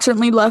 they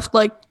accidentally left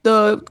like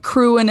the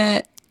crew in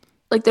it.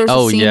 Like there's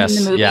a scene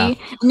in the movie,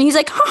 and he's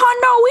like, "Haha,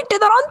 no, we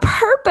did that on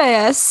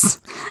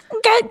purpose."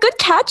 Good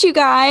catch, you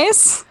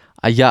guys.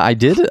 Yeah, I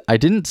did. I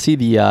didn't see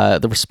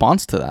the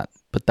response to that,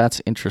 but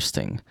that's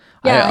interesting.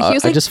 Yeah, he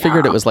was like, I just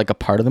figured it was like a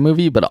part of the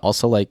movie, but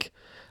also like,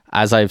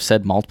 as I've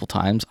said multiple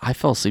times, I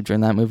fell asleep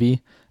during that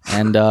movie,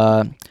 and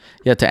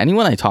yeah, to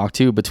anyone I talked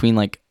to between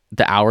like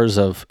the hours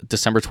of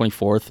December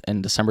 24th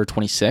and December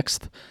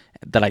 26th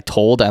that I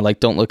told I like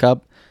Don't Look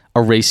Up.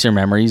 Erase your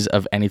memories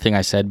of anything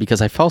I said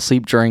because I fell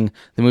asleep during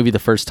the movie the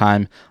first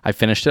time I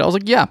finished it. I was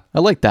like, yeah, I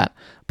like that.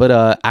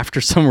 But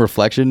after some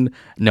reflection,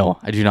 no,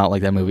 I do not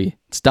like that movie.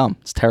 It's dumb.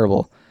 It's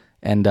terrible.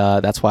 And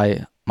that's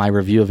why my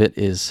review of it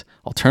is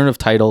alternative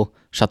title,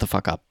 Shut the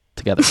Fuck Up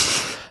Together.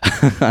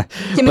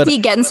 Timothy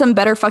getting some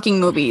better fucking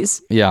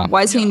movies. Yeah.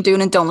 Why is he in Dune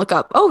and Don't Look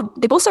Up? Oh,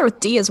 they both start with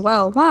D as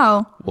well.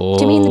 Wow. Whoa.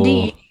 Timmy and the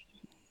D.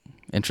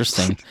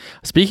 Interesting.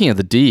 Speaking of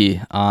the D,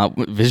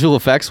 visual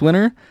effects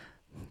winner,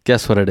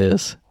 guess what it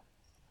is?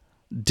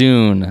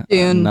 Dune.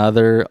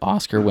 Another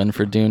Oscar win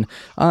for Dune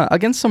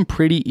against some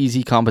pretty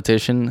easy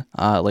competition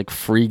like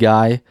Free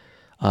Guy,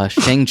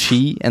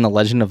 Shang-Chi and the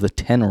Legend of the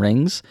Ten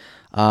Rings,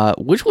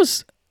 which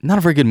was not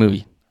a very good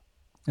movie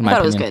in my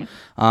opinion. It was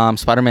good.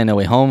 Spider-Man No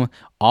Way Home,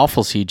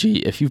 awful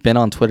CG. If you've been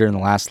on Twitter in the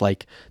last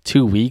like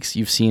 2 weeks,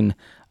 you've seen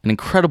an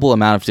incredible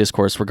amount of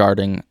discourse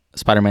regarding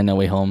Spider-Man No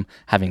Way Home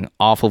having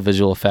awful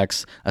visual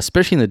effects,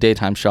 especially in the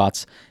daytime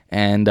shots,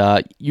 and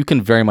you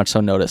can very much so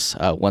notice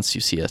once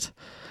you see it.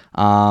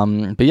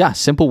 But yeah,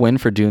 simple win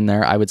for Dune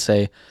there, I would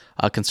say,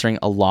 considering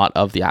a lot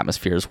of the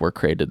atmospheres were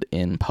created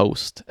in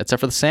post, except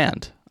for the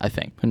sand, I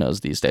think. Who knows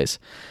these days?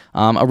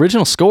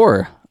 Original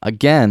score,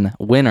 again,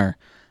 winner,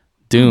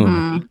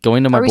 Dune,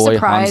 going to my boy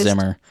Hans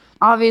Zimmer.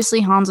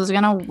 Obviously, Hans is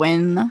going to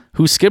win.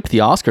 Who skipped the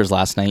Oscars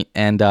last night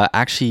and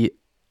actually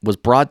was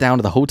brought down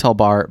to the hotel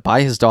bar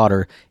by his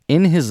daughter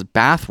in his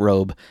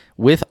bathrobe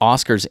with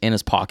Oscars in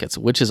his pockets,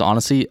 which is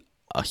honestly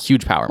a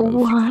huge power move.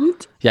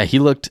 What? Yeah, he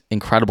looked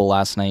incredible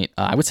last night.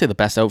 I would say the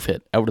best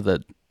outfit out of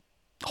the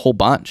whole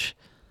bunch.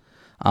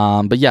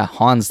 But yeah,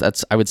 Hans,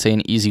 that's, I would say,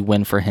 an easy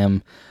win for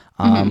him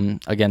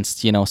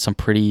against, some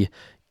pretty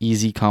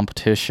easy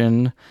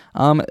competition.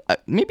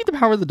 Maybe The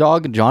Power of the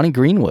Dog, Johnny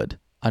Greenwood,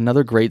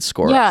 another great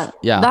score. Yeah,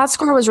 that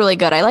score was really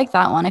good. I like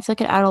that one. I feel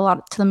like it added a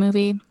lot to the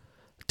movie.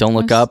 Don't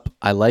Look Up.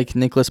 I like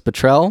Nicholas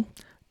Bottrell.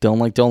 Don't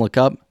Look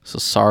Up. So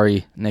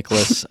sorry,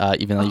 Nicholas.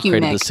 Even though you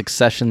created the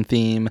Succession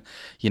theme,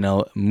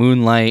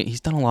 Moonlight.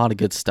 He's done a lot of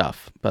good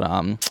stuff. But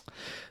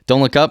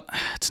Don't Look Up.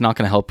 It's not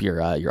going to help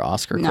your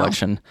Oscar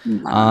collection.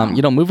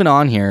 No. Moving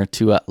on here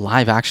to a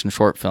live action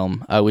short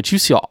film, which you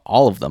see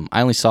all of them.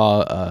 I only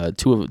saw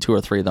two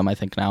or three of them, I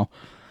think now.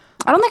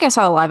 I don't think I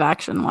saw the live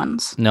action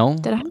ones. No?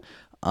 Did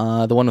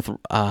I? The one with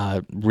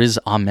Riz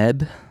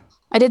Ahmed.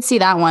 I did see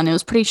that one. It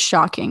was pretty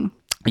shocking.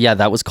 Yeah,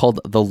 that was called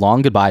The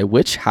Long Goodbye,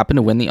 which happened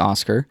to win the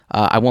Oscar.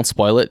 I won't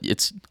spoil it.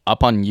 It's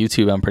up on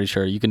YouTube, I'm pretty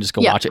sure. You can just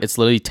go watch it. It's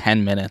literally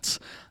 10 minutes.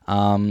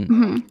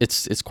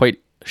 It's quite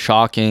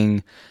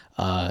shocking,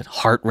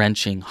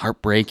 heart-wrenching,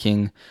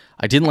 heartbreaking.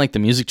 I didn't like the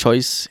music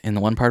choice in the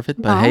one part of it,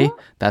 but hey,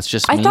 that's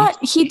just me. I thought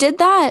he did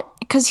that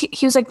because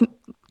he was like,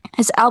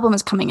 his album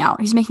is coming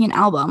out. He's making an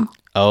album.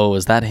 Oh,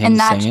 is that him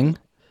singing?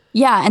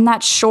 Yeah, and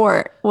that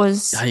short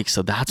was yikes.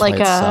 So that's like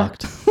why it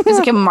sucked. It was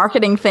like a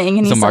marketing thing,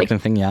 and it's a marketing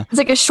thing. Yeah, it's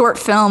like a short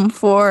film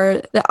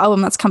for the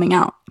album that's coming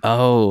out.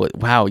 Oh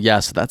wow, yeah.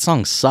 So that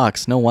song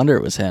sucks. No wonder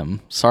it was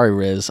him. Sorry,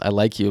 Riz. I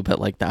like you, but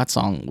like that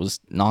song was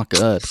not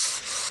good.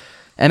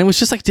 And it was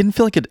just like, didn't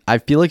feel like it. I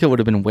feel like it would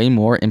have been way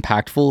more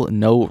impactful.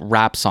 No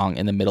rap song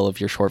in the middle of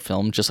your short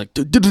film. Just like,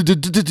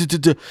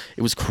 it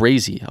was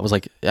crazy. I was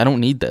like, I don't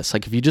need this.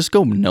 Like, if you just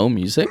go no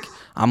music,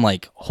 I'm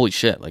like, holy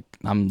shit. Like,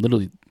 I'm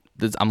like,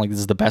 this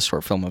is the best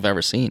short film I've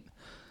ever seen.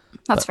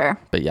 That's fair.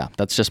 But yeah,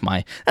 that's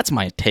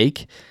my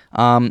take.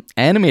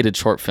 Animated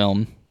short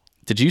film.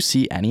 Did you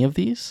see any of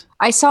these?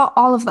 I saw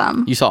all of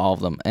them. You saw all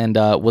of them. And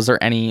was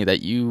there any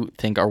that you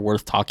think are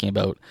worth talking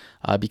about?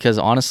 Because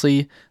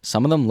honestly,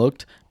 some of them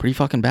looked pretty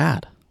fucking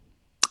bad.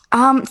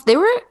 Some of them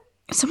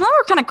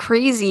were kind of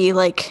crazy.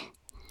 Like,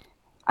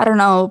 I don't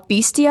know,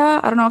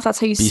 Bestia. I don't know if that's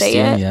how you say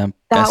it. Yeah,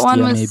 that Bestia,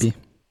 one was maybe.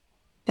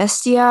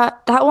 Bestia.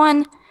 That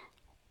one,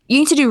 you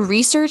need to do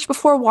research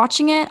before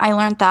watching it. I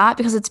learned that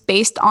because it's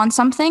based on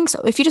something. So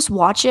if you just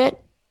watch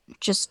it,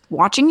 just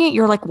watching it,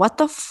 you're like, what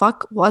the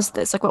fuck was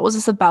this? Like, what was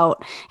this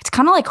about? It's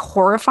kind of like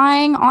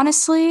horrifying,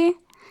 honestly.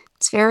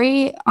 It's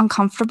very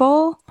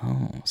uncomfortable.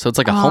 Oh, so it's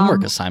like a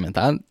homework assignment.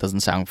 That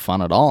doesn't sound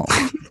fun at all.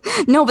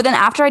 No, but then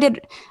after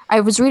I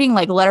was reading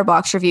like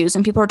Letterboxd reviews,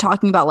 and people were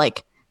talking about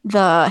like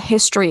the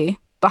history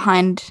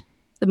behind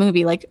the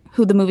movie, like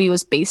who the movie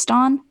was based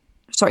on.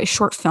 Sorry,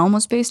 short film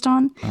was based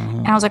on.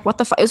 And I was like, what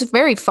the fuck? It was a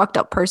very fucked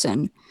up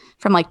person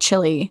from like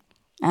Chile.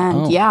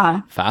 And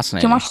yeah.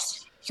 Fascinating. You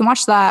can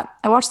watch that.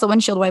 I watched The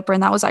Windshield Wiper,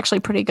 and that was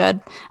actually pretty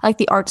good. I like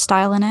the art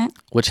style in it.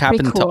 Which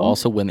happened to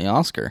also win the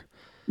Oscar.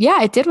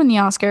 Yeah, it did win the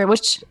Oscar,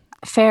 which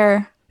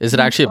fair. Is it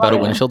actually about a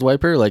windshield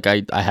wiper? Like,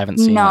 I haven't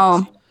seen it.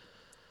 No.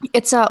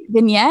 It's a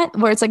vignette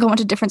where it's like a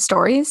bunch of different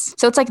stories.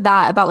 So it's like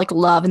that about like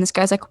love. And this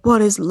guy's like,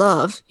 what is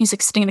love? He's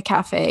like sitting in a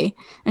cafe. And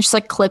it's just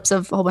like clips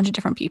of a whole bunch of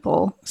different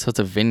people. So it's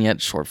a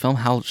vignette short film?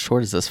 How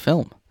short is this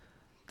film?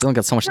 You don't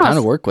got so much time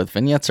to work with.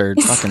 Vignettes are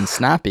fucking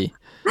snappy.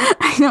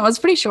 I know, it's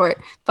pretty short.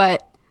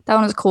 But that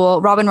one was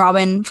cool.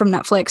 Robin from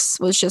Netflix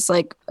was just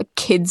like a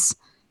kid's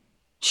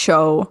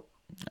show.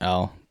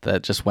 Oh,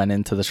 that just went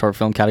into the short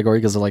film category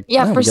because they're like,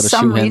 yeah, for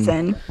some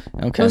reason.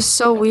 Okay. It was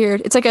so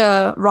weird. It's like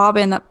a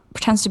Robin that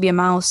pretends to be a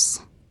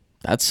mouse.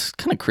 That's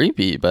kind of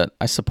creepy, but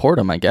I support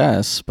him, I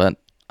guess. But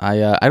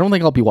I don't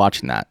think I'll be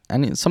watching that. I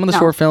mean, some of the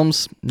short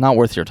films, not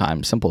worth your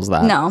time. Simple as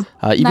that. No.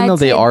 Even though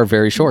they are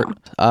very short.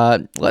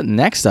 No.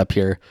 Next up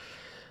here,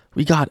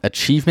 we got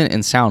achievement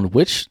in sound,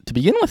 which to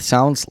begin with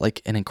sounds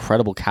like an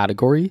incredible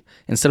category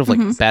instead of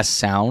like best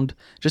sound,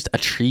 just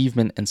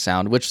achievement in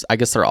sound, which I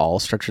guess they're all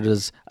structured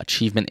as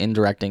achievement in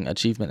directing,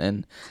 achievement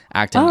in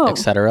acting,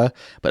 etc.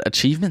 But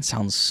achievement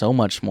sounds so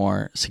much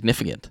more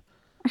significant.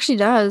 Actually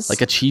does.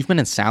 Like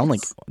achievement in sound,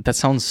 like that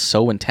sounds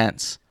so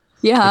intense.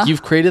 Yeah. Like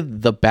you've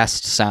created the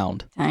best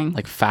sound. Dang.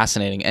 Like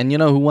fascinating. And you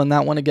know who won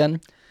that one again?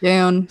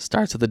 Dune.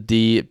 Starts with a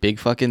D, big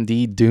fucking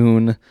D,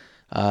 Dune.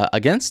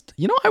 Against,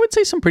 I would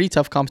say some pretty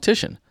tough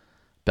competition.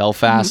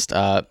 Belfast,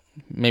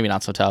 maybe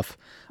not so tough.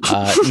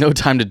 No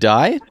Time to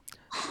Die,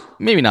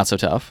 maybe not so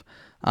tough.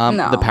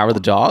 No. The Power of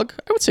the Dog,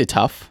 I would say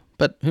tough,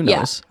 but who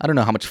knows? I don't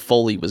know how much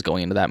Foley was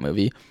going into that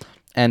movie.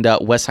 And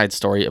West Side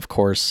Story, of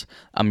course,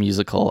 a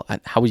musical.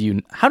 How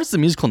does the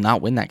musical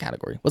not win that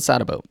category? What's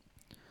that about?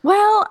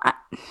 Well,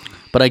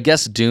 but I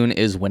guess Dune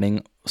is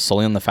winning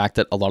solely on the fact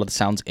that a lot of the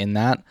sounds in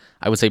that,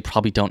 I would say,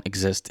 probably don't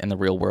exist in the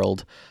real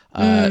world.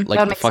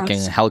 Like the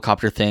fucking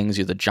helicopter things,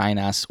 the giant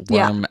ass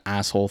worm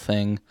asshole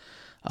thing,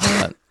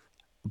 a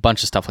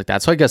bunch of stuff like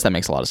that. So I guess that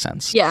makes a lot of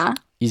sense. Yeah.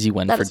 Easy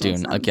win for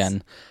Dune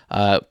again.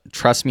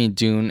 Trust me,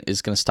 Dune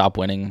is going to stop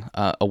winning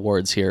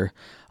awards here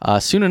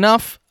soon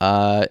enough.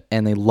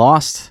 And they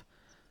lost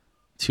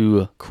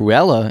to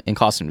Cruella in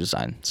costume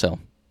design. So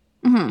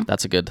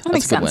that's a good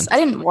win. I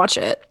didn't watch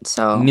it,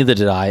 so neither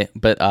did I.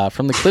 But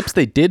from the clips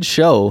they did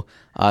show,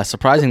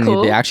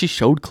 surprisingly, they actually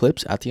showed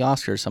clips at the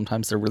Oscars.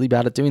 Sometimes they're really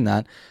bad at doing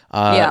that.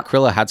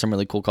 Cruella had some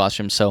really cool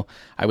costumes, so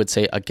I would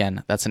say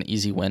again that's an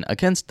easy win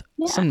against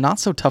some not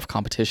so tough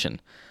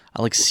competition.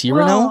 Like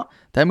Cyrano,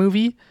 that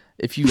movie.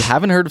 If you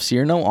haven't heard of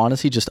Cyrano,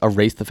 honestly, just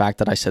erase the fact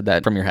that I said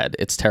that from your head.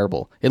 It's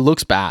terrible. It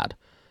looks bad.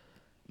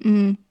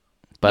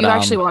 But you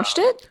actually watched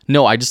it?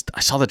 No, I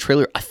saw the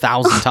trailer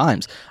 1,000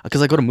 times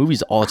because I go to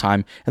movies all the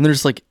time, and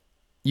there's like,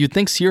 you'd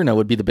think Cyrano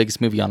would be the biggest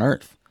movie on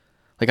earth.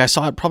 Like I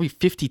saw it probably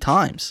 50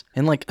 times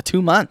in like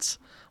 2 months.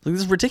 Like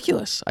this is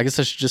ridiculous. I guess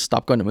I should just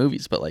stop going to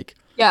movies. But like,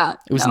 it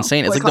was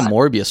insane. It's like the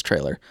Morbius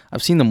trailer.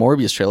 I've seen the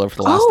Morbius trailer for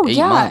the last 8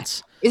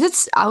 months. Is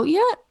it out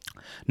yet?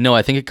 No,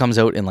 I think it comes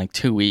out in like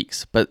 2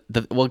 weeks. But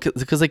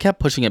because they kept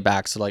pushing it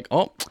back, so like,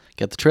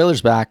 get the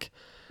trailers back.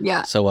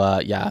 Yeah. So,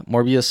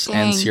 Morbius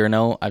and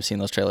Cyrano, I've seen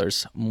those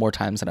trailers more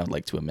times than I would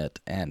like to admit.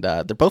 And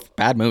they're both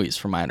bad movies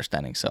from my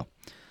understanding, so.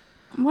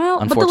 Well,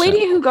 but the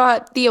lady who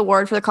got the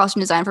award for the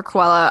costume design for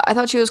Cruella, I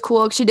thought she was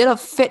cool. She did a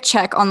fit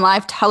check on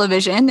live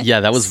television. Yeah,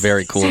 that was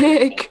very cool.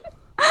 Sick.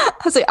 I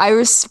was like, I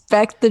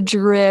respect the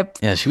drip.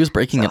 Yeah, she was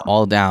breaking it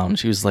all down.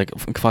 She was like,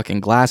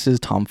 fucking glasses,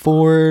 Tom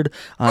Ford,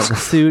 the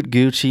suit,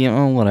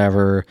 Gucci,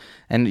 whatever.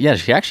 And yeah,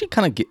 she actually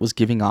kind of was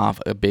giving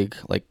off a big,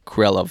 like,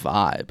 Cruella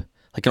vibe.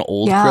 Like an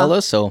old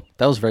Cruella, so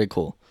that was very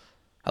cool.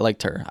 I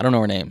liked her. I don't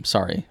know her name.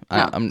 Sorry.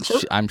 No,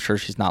 I'm sure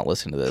she's not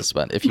listening to this,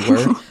 but if you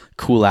were,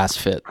 cool ass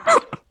fit.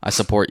 I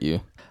support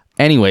you.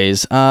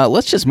 Anyways,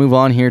 let's just move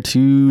on here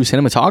to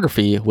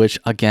cinematography, which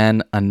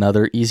again,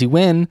 another easy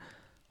win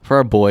for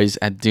our boys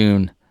at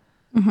Dune.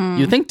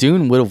 You'd think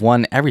Dune would have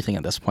won everything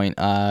at this point.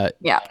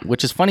 Yeah.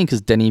 Which is funny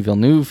because Denis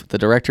Villeneuve, the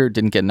director,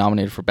 didn't get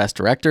nominated for Best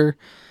Director.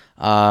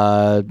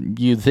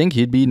 You'd think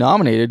he'd be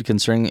nominated,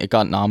 considering it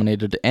got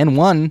nominated and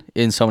won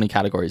in so many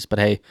categories. But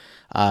hey,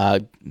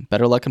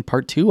 better luck in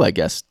part 2, I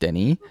guess,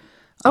 Denis.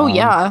 Oh,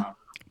 yeah.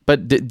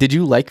 But did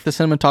you like the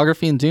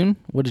cinematography in Dune?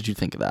 What did you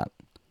think of that?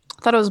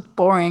 I thought it was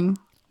boring.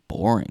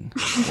 Boring.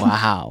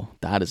 Wow,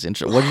 that is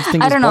interesting. What did you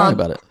think was boring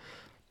about it?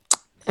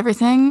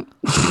 Everything.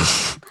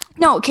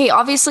 No, okay,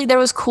 obviously there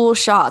was cool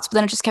shots, but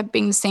then it just kept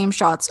being the same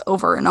shots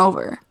over and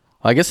over.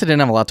 Well, I guess it didn't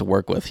have a lot to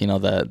work with,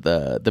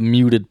 the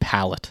muted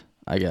palette,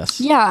 I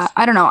guess. Yeah,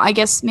 I don't know. I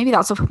guess maybe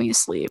that's what put me to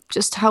sleep.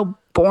 Just how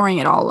boring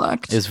it all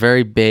looked. It's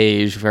very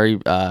beige, very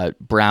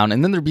brown,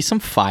 and then there'd be some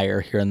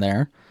fire here and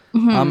there.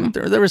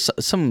 There was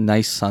some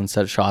nice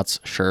sunset shots,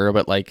 sure,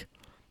 but like,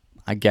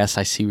 I guess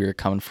I see where you're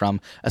coming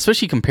from,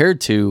 especially compared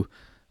to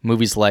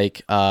movies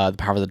like The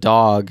Power of the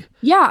Dog.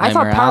 Yeah, I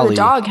thought Nightmare Power of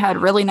the Alley. Dog had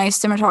really nice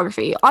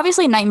cinematography.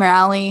 Obviously, Nightmare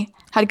Alley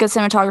had good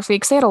cinematography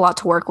because they had a lot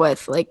to work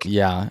with. Like,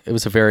 Yeah, it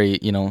was a very,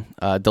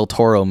 Del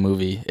Toro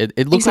movie.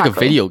 It looks like a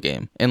Exactly. video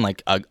game in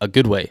like a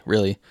good way,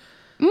 really.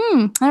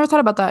 I never thought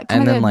about that.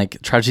 And Kinda then good.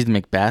 like Tragedy of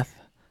Macbeth,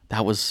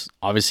 that was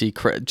obviously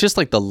just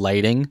like the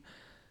lighting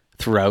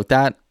throughout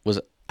that was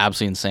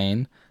absolutely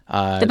insane.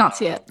 Did not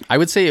see it. I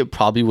would say it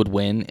probably would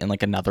win in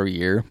like another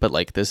year, but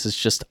like this is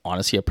just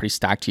honestly a pretty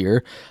stacked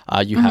year.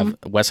 You have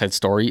West Side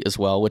Story as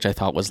well, which I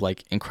thought was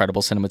like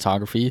incredible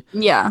cinematography.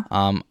 Yeah.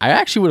 I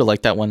actually would have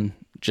liked that one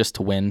just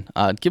to win.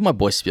 Give my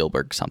boy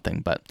Spielberg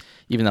something, but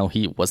even though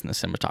he wasn't a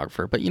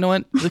cinematographer, but you know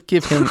what?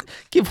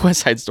 Give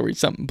West Side Story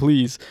something,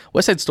 please.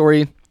 West Side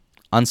Story,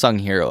 unsung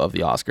hero of the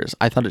Oscars.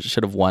 I thought it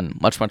should have won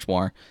much, much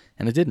more,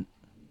 and it didn't.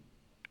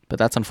 But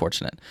that's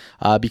unfortunate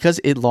because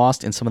it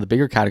lost in some of the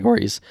bigger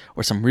categories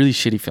where some really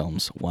shitty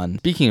films won.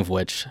 Speaking of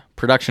which,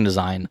 production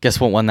design.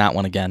 Guess what won that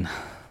one again?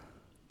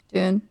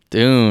 Dune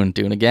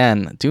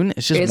again. Dune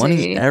is just winning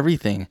Crazy.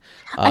 everything.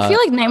 I feel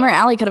like Nightmare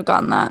Alley could have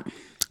gotten that.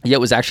 Yeah,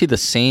 it was actually the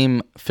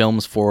same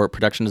films for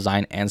production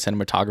design and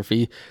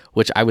cinematography,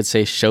 which I would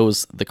say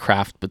shows the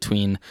craft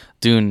between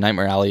Dune,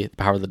 Nightmare Alley, The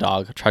Power of the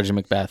Dog, Tragedy of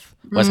Macbeth,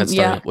 West Side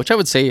Story, yeah. which I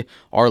would say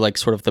are like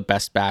sort of the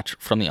best batch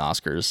from the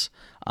Oscars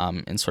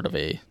in sort of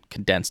a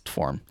condensed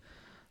form.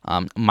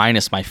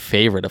 Minus my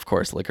favorite, of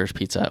course, Licorice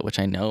Pizza, which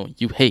I know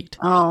you hate.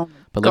 Oh,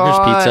 But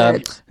God.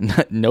 Licorice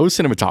Pizza, no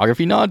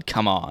cinematography nod?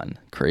 Come on.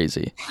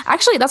 Crazy.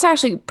 Actually, that's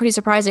actually pretty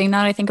surprising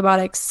now that I think about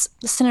it. 'Cause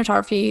the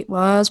cinematography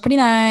was pretty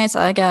nice,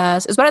 I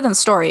guess. It's better than the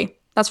story,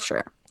 that's for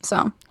sure.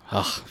 So,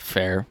 Ugh,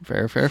 fair.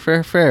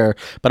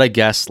 But I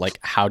guess, like,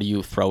 how do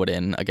you throw it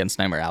in against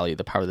Nightmare Alley,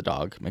 The Power of the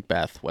Dog,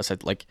 Macbeth, West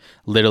Side? Like,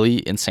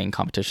 literally insane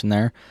competition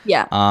there.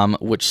 yeah.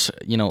 Which,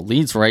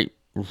 leads right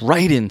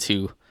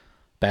into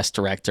Best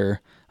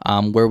Director,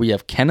 where we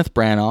have Kenneth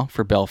Branagh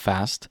for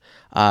Belfast,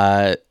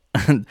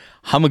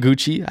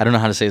 Hamaguchi, I don't know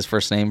how to say his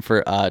first name,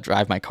 for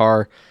Drive My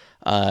Car,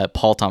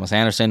 Paul Thomas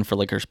Anderson for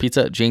Licorice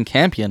Pizza, Jane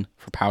Campion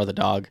for Power of the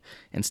Dog,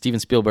 and Steven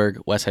Spielberg,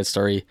 West Side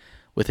Story,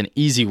 with an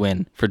easy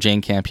win for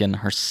Jane Campion,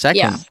 her second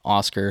Yeah.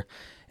 Oscar.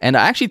 And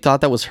I actually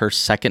thought that was her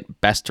second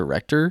Best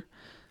Director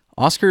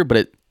Oscar, but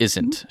it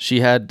isn't. She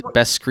had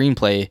Best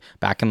Screenplay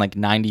back in like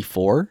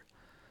 94.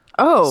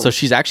 Oh, So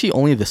she's actually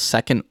only the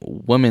second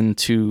woman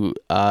to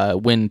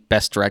win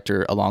Best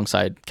Director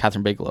alongside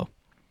Catherine Bigelow.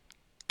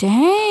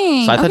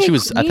 dang. So I thought Okay, she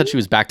was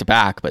great. back to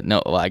back, but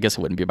no, well, I guess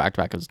it wouldn't be back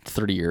to back. It was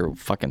 30-year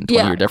fucking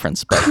 20-year Yeah.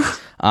 difference. But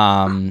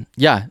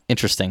yeah,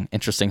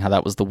 interesting how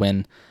that was the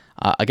win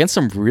against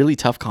some really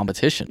tough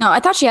competition. No, I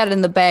thought she had it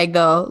in the bag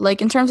though.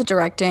 Like in terms of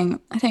directing,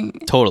 I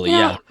think Totally,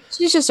 yeah.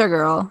 she's just a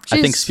girl. I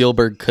think She's-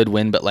 Spielberg could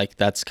win, but like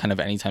that's kind of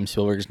anytime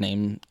Spielberg's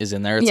name is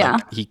in there, it's Yeah.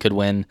 like he could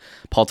win.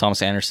 Paul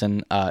Thomas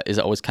Anderson is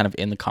always kind of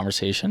in the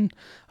conversation,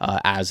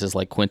 as is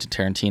like Quentin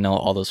Tarantino,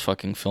 all those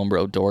fucking film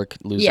bro dork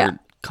loser Yeah.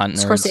 cunt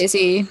nerds.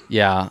 Scorsese.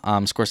 Yeah,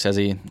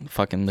 Scorsese,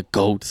 fucking the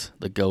goat,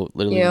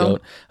 literally Ew. the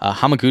goat.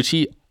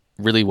 Hamaguchi,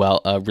 really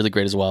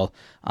great as well.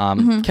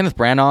 Kenneth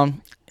Branagh,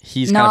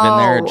 he's kind of in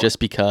there No. just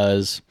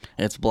because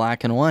it's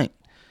black and white.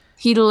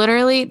 He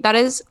literally, I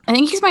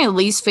think he's my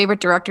least favorite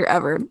director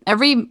ever.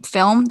 Every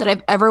film that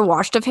I've ever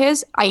watched of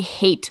his, I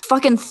hate.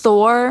 Fucking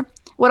Thor.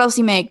 What else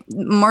he make?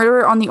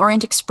 Murder on the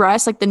Orient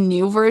Express, like the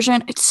new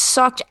version. It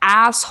sucked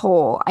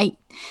asshole.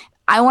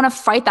 I want to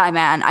fight that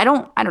man. I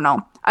don't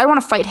know. I don't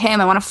want to fight him.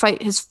 I want to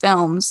fight his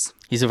films.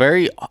 He's a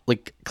very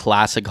like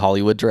classic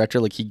Hollywood director.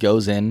 Like he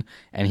goes in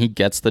and he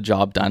gets the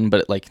job done,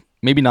 but like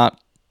maybe not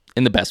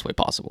in the best way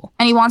possible.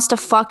 And he wants to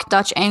fuck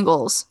Dutch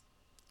angles.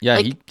 Yeah,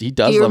 Like, he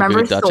does do you love a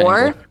remember good Dutch Thor?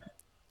 angle.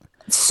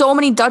 So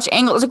many Dutch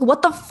angles. Like,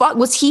 what the fuck?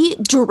 Was he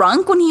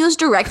drunk when he was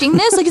directing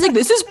this? Like, he's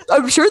like,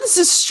 I'm sure this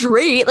is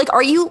straight. Like,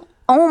 are you?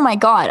 Oh my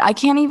God. I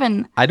can't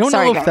even. I don't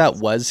Sorry, know if guys. that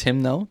was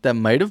him though. That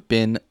might have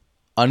been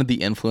under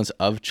the influence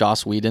of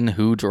Joss Whedon,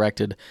 who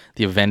directed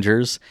the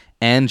Avengers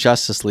and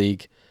Justice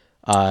League,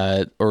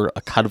 or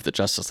a cut of the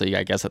Justice League,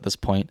 I guess, at this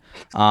point.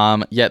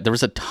 Yeah, there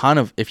was a ton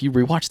of, if you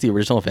rewatch the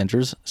original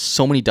Avengers,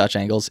 so many Dutch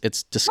angles,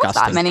 it's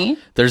disgusting. Not that many.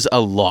 There's a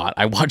lot.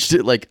 I watched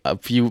it like a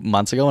few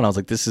months ago and I was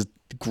like, this is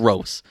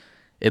gross.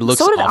 It looks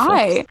so did awful.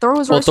 I. Thor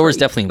was worse. Thor's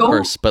definitely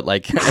worse, but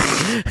like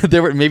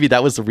maybe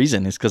that was the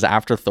reason, is because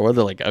after Thor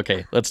they're like,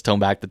 okay, let's tone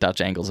back the Dutch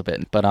angles a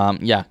bit.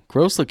 But yeah,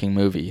 gross looking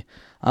movie.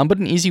 But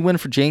an easy win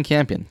for Jane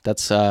Campion.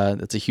 That's a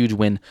huge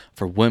win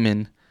for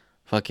women,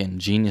 fucking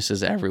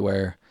geniuses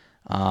everywhere.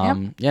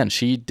 Yeah, and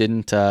she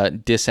didn't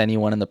diss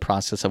anyone in the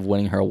process of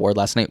winning her award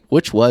last night,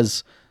 which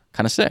was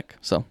kind of sick.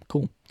 So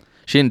cool.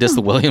 She didn't diss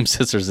the Williams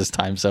sisters this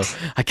time, so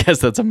I guess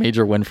that's a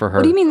major win for her.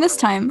 What do you mean this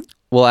time?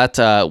 Well, at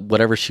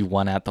whatever she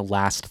won at, the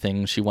last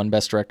thing she won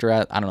Best Director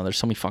at, I don't know, there's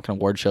so many fucking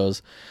award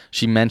shows.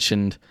 She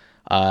mentioned,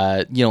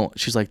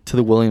 she's like, to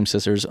the Williams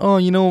sisters, oh,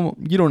 you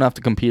don't have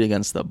to compete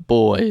against the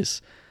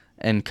boys.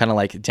 And kind of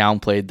like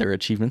downplayed their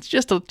achievements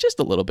just a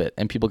little bit,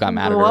 and people got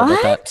mad at her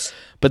about that.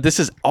 But this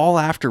is all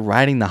after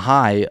riding the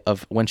high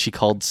of when she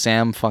called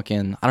Sam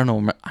fucking, I don't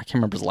know, I can't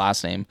remember his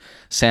last name,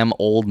 Sam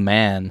Old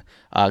Man,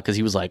 because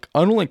he was like,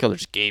 I don't like how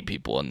there's gay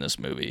people in this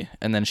movie.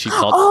 And then she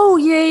called, oh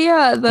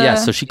yeah,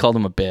 so she called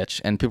him a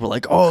bitch, and people were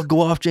like, oh,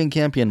 go off Jane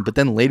Campion. But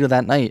then later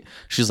that night,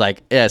 she's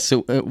like, yeah,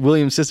 so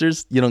Williams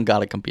sisters, you don't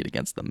gotta compete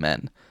against the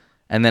men.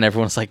 And then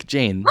everyone's like,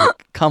 Jane,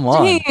 like, come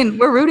on. Jane,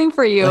 we're rooting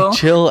for you. Like,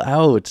 chill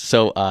out.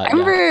 So I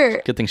remember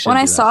good thing she when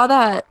I didn't do that. saw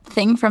that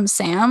thing from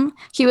Sam,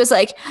 he was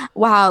like,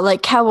 wow,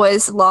 like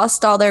Cowboys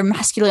lost all their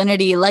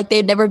masculinity. Like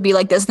they'd never be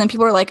like this. And then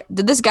people were like,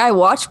 did this guy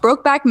watch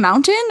Brokeback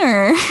Mountain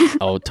or?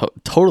 Oh,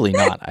 totally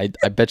not. I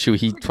bet you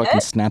he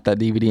fucking snapped that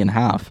DVD in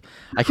half.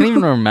 I can't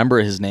even remember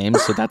his name.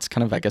 So that's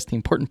kind of, I guess, the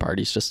important part.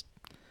 He's just.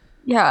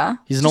 Yeah.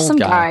 He's an old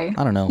guy.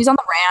 I don't know. He's on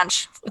the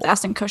ranch with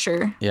Ashton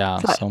Kutcher. Yeah.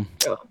 So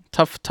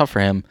tough for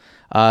him.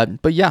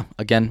 But yeah,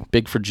 again,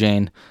 big for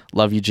Jane.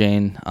 Love you,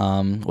 Jane.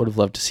 Would have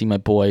loved to see my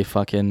boy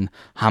fucking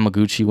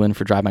Hamaguchi win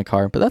for Drive My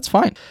Car, but that's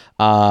fine.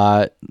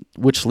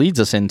 Which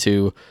leads us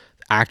into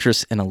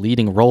actress in a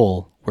leading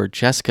role, where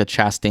Jessica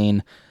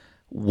Chastain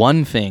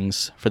won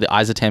things for The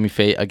Eyes of Tammy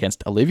Faye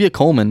against Olivia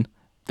Colman.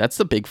 That's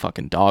the big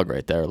fucking dog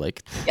right there.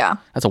 Like, yeah,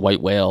 that's a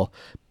white whale.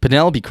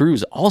 Penelope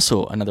Cruz,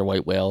 also another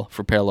white whale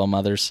for Parallel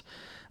Mothers.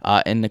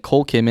 And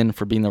Nicole Kidman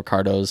for Being the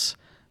Ricardos,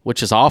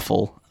 which is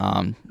awful,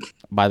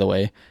 by the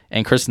way,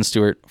 and Kristen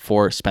Stewart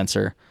for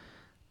Spencer.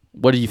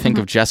 What do you think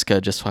of Jessica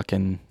just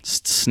fucking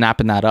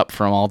snapping that up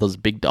from all those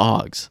big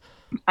dogs?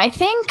 I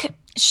think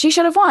she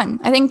should have won.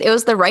 I think it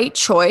was the right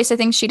choice. I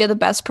think she did the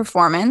best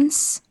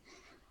performance.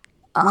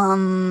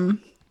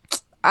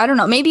 I don't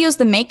know. Maybe it was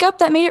the makeup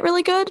that made it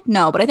really good.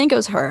 No, but I think it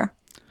was her.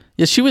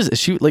 Yeah,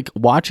 she like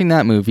watching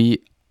that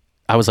movie.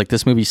 I was like,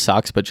 this movie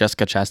sucks, but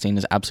Jessica Chastain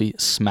is absolutely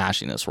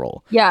smashing this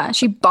role. Yeah,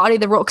 she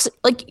bodied the role. 'Cause,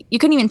 like, you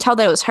couldn't even tell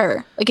that it was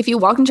her. Like, if you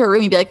walked into a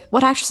room, you'd be like,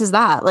 what actress is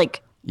that?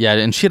 Like, yeah,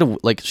 and she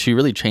had she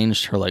really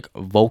changed her like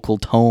vocal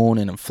tone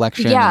and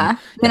inflection. Yeah,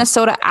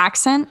 Minnesota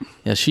accent.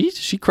 Yeah,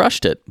 she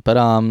crushed it. But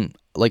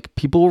like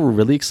people were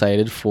really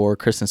excited for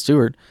Kristen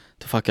Stewart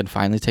to fucking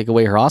finally take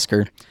away her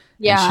Oscar.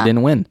 Yeah, and she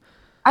didn't win.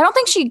 I don't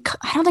think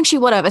she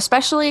would have.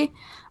 Especially,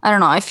 I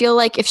don't know. I feel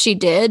like if she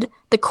did,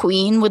 the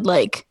Queen would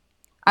like,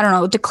 I don't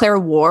know, declare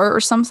war or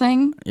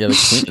something. Yeah,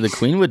 the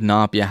queen would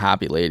not be a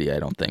happy lady, I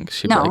don't think.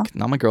 She'd be like,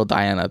 not my girl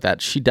Diana,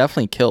 that she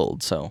definitely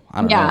killed, so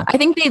I don't know. Yeah, I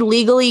think they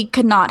legally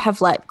could not have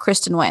let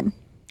Kristen win.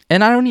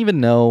 And I don't even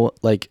know,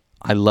 like,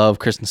 I love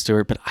Kristen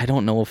Stewart, but I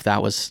don't know if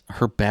that was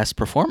her best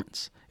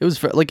performance. It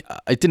was, like,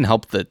 it didn't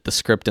help the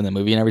script in the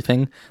movie and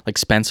everything. Like,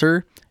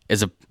 Spencer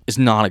is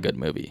not a good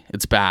movie.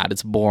 It's bad.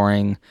 It's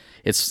boring.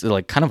 It's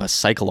like kind of a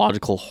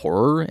psychological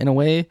horror in a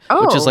way,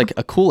 which is like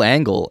a cool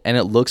angle, and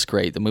it looks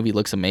great. The movie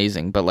looks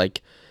amazing, but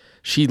like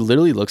she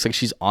literally looks like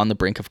she's on the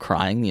brink of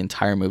crying the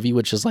entire movie,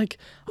 which is like,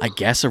 I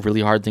guess, a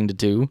really hard thing to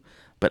do.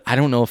 But I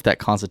don't know if that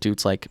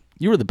constitutes like,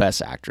 you were the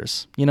best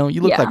actress. You know,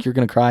 you look like you're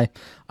going to cry.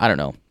 I don't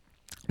know.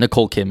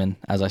 Nicole Kidman,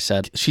 as I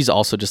said, she's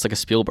also just like a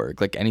Spielberg.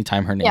 Like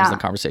anytime her name's in the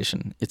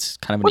conversation, it's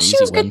kind of an easy win.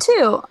 She was good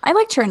too. I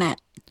liked her in it.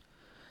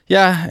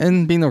 Yeah,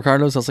 and Being the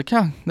Ricardos, I was like,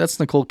 yeah, that's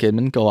Nicole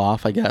Kidman. Go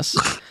off, I guess.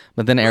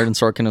 But then Aaron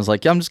Sorkin was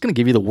like, yeah, I'm just going to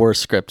give you the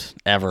worst script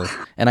ever,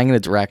 and I'm going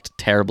to direct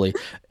terribly.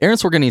 Aaron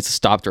Sorkin needs to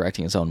stop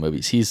directing his own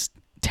movies. He's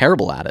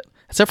terrible at it,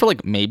 except for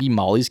like maybe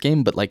Molly's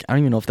Game, but like I don't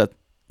even know if that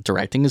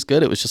directing is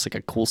good. It was just like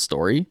a cool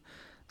story.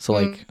 So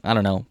like, I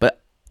don't know. But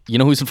you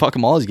know who's in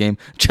fucking Molly's Game?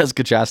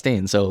 Jessica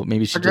Chastain. So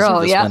maybe she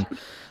deserves this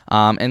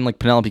one. And like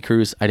Penelope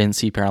Cruz, I didn't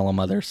see Parallel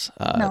Mothers,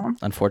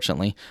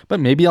 unfortunately.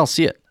 But maybe I'll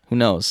see it. Who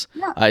knows?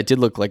 Yeah. It did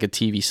look like a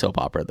TV soap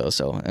opera, though,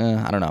 so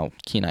I don't know how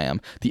keen I am.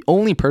 The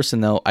only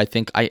person, though, I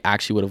think I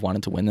actually would have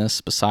wanted to win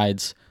this,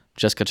 besides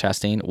Jessica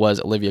Chastain,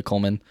 was Olivia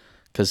Colman,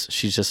 because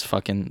she's just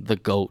fucking the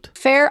GOAT.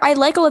 Fair. I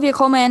like Olivia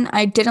Colman.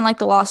 I didn't like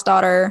The Lost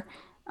Daughter.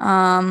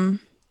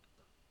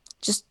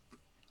 Just,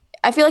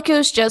 I feel like it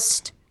was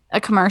just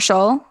a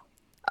commercial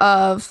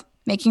of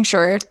making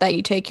sure that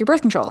you take your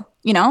birth control,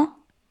 you know?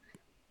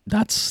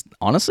 That's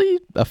honestly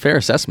a fair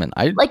assessment.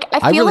 I feel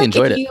really like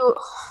enjoyed it.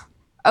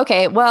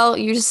 Okay, well,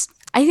 you just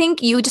I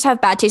think you just have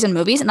bad taste in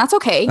movies, and that's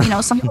okay. You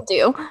know, some people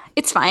do.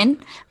 It's fine.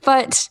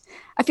 But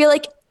I feel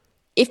like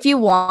if you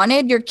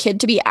wanted your kid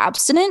to be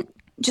abstinent,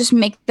 just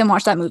make them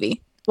watch that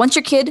movie. Once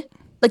your kid,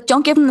 like,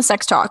 don't give them the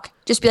sex talk.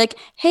 Just be like,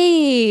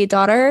 hey,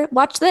 daughter,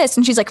 watch this.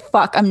 And she's like,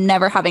 fuck, I'm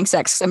never having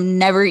sex. I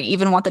never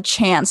even want the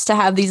chance to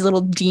have these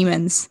little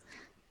demons.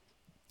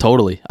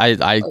 Totally.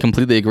 I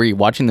completely agree.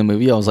 Watching the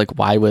movie, I was like,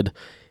 why would...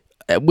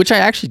 Which I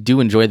actually do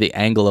enjoy the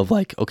angle of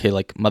like, okay,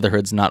 like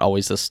motherhood's not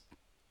always this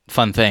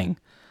fun thing.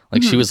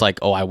 Like she was like,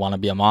 oh, I want to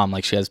be a mom.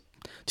 Like she has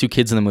 2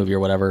 kids in the movie or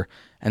whatever.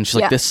 And she's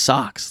like, this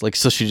sucks. Like,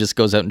 so she just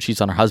goes out and cheats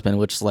on her husband,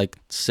 which is like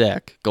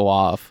sick. Go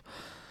off.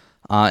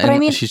 And I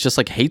mean, she's just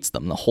like hates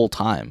them the whole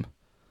time.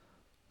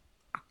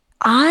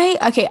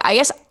 I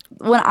guess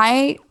when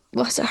I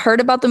heard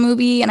about the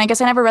movie, and I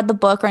guess I never read the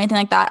book or anything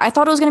like that, I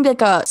thought it was going to be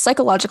like a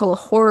psychological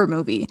horror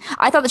movie.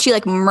 I thought that she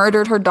like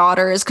murdered her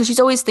daughters because she's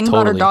always thinking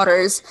about her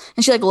daughters,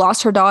 and she like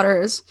lost her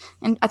daughters.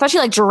 And I thought she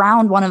like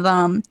drowned one of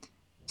them.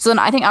 So then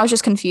I think I was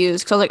just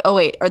confused because I was like, oh,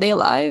 wait, are they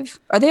alive?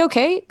 Are they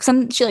okay? Because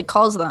then she like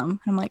calls them. And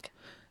I'm like,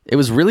 it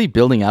was really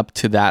building up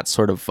to that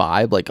sort of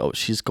vibe. Like, oh,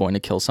 she's going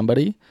to kill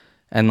somebody.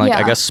 And like,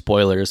 I guess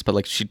spoilers, but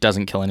like she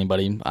doesn't kill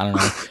anybody. I don't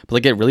know. But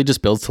like, it really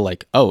just builds to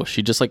like, oh,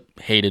 she just like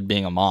hated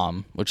being a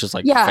mom, which is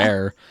like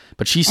fair.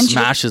 But she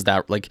smashes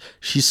that. Like,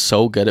 she's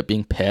so good at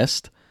being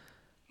pissed.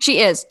 She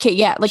is. Okay,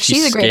 yeah. Like,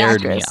 she's a great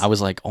actress. Me. I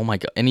was like, oh my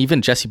God. And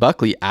even Jessie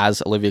Buckley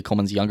as Olivia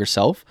Colman's younger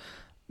self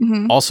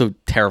also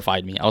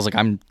terrified me. I was like,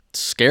 I'm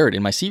scared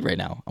in my seat right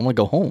now. I want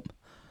to go home.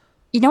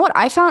 You know what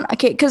I found?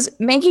 Okay, because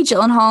Maggie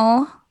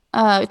Gyllenhaal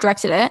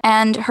directed it,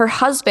 and her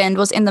husband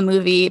was in the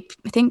movie.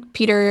 I think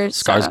Peter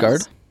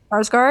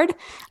Skarsgård.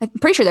 I'm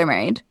pretty sure they're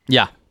married.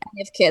 Yeah, and they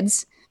have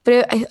kids.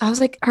 But I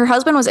was like, her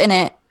husband was in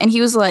it, and he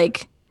was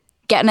like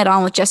getting it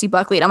on with Jessie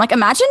Buckley. And I'm like,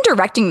 imagine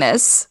directing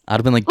this. I'd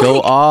have been like, go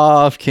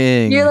off,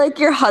 King. You're like,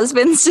 your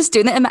husband's just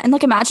doing it. And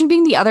like, imagine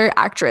being the other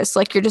actress.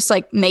 Like, you're just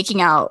like making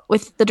out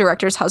with the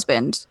director's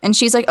husband. And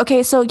she's like,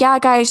 okay, so yeah,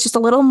 guys, just a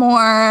little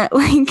more.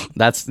 Like,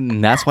 that's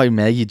why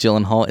Maggie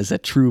Gyllenhaal is a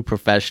true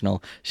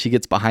professional. She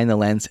gets behind the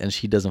lens and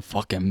she doesn't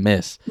fucking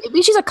miss.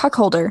 Maybe she's a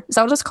cuckolder. Is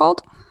that what it's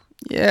called?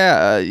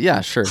 Yeah,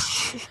 sure.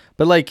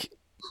 But like,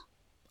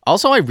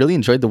 also, I really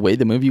enjoyed the way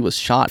the movie was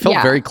shot. It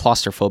felt very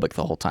claustrophobic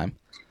the whole time.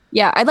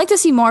 Yeah, I'd like to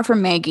see more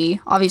from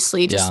Maggie,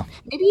 obviously. Just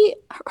maybe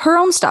her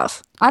own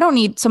stuff. I don't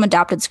need some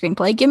adapted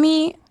screenplay. Give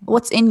me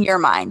what's in your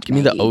mind, Give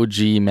me the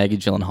OG Maggie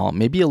Gyllenhaal.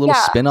 Maybe a little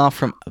spin-off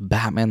from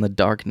Batman The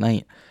Dark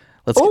Knight.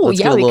 We could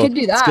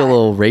do that. Let's get a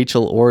little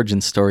Rachel origin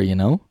story, you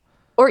know?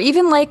 Or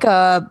even like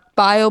a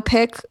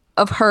biopic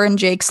of her and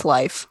Jake's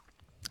life.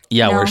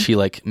 Yeah, where she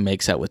like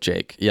makes out with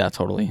Jake. Yeah,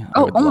 totally.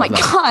 Oh my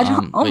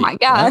God. My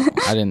God.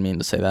 What? I didn't mean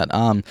to say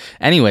that.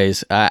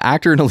 Anyways,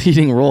 actor in a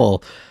leading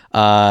role.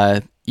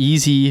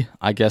 Easy,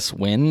 I guess,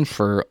 win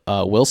for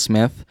Will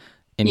Smith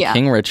in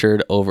King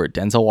Richard over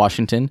Denzel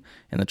Washington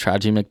in The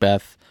Tragedy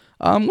Macbeth,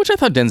 which I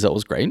thought Denzel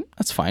was great.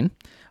 That's fine.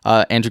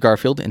 Andrew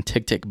Garfield in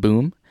Tick, Tick,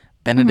 Boom.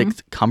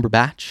 Benedict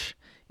Cumberbatch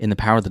in The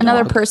Power of the Dog.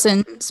 Another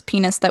person's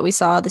penis that we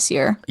saw this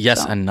year.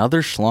 Yes,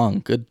 another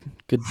schlong.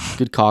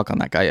 Good cock on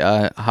that guy.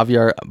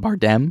 Javier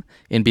Bardem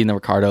in Being the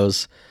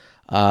Ricardos.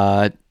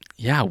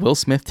 Will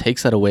Smith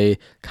takes that away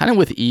kind of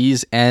with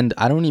ease, and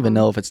I don't even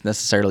know if it's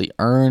necessarily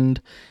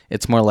earned.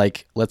 It's more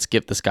like, let's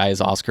give this guy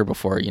his Oscar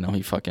before,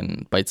 he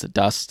fucking bites the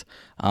dust,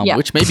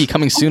 which may be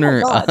coming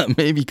sooner,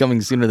 maybe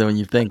coming sooner than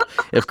you think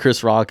if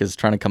Chris Rock is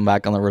trying to come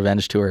back on the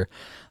revenge tour.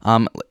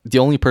 The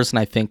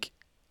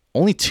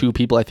only 2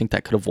 people I think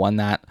that could have won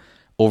that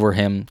over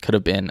him could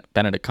have been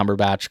Benedict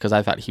Cumberbatch, because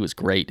I thought he was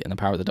great in The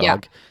Power of the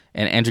Dog,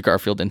 and Andrew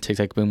Garfield in Tick,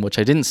 Tick, Boom, which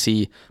I didn't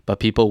see, but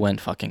people went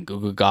fucking goo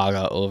goo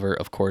gaga over,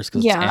 of course,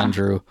 because it's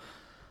Andrew.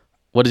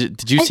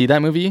 Did you see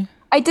that movie?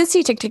 I did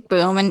see Tick, Tick,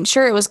 Boom, and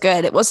sure, it was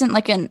good. It wasn't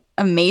like an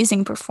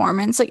amazing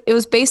performance. Like, it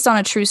was based on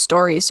a true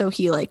story, so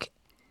he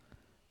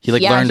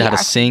learned how to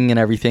sing and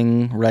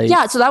everything, right?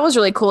 Yeah, so that was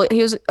really cool.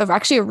 He was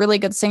actually a really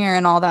good singer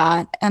and all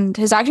that, and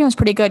his acting was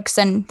pretty good, because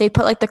then they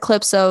put like the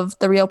clips of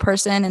the real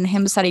person and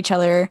him beside each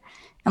other,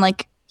 and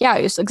like,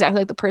 it was exactly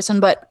like the person,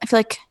 but I feel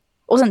like it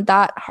wasn't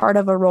that hard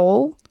of a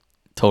role.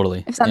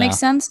 Totally. If that makes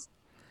sense.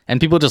 And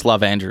people just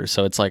love Andrew,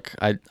 so it's like,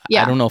 I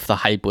don't know if the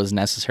hype was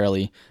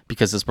necessarily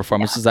because his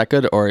performance is that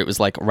good, or it was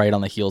like right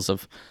on the heels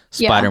of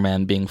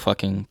Spider-Man being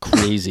fucking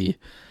crazy.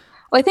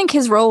 Well, I think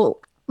his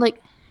role,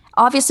 like,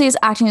 obviously his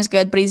acting is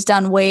good, but he's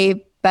done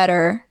way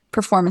better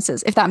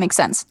performances, if that makes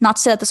sense. Not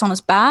to say that this one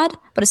was bad,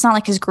 but it's not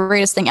like his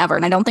greatest thing ever,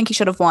 and I don't think he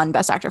should have won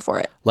Best Actor for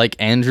it. Like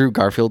Andrew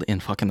Garfield in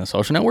fucking The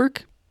Social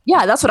Network?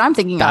 Yeah, that's what I'm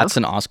thinking That's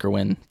an Oscar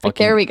win. Like,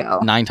 there we go.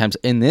 9 times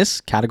in this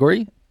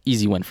category.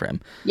 Easy win for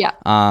him. Yeah.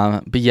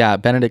 But yeah,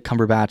 Benedict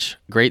Cumberbatch,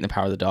 great in The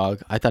Power of the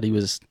Dog. I thought he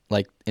was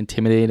like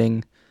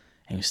intimidating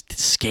and he was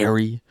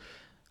scary.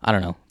 I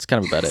don't know. It's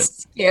kind of about it.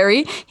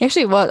 Scary. He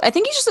actually was. I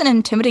think he's just an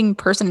intimidating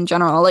person in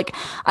general. Like,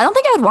 I don't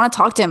think I would want to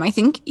talk to him. I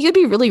think he would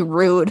be really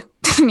rude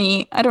to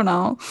me. I don't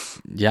know.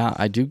 Yeah,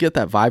 I do get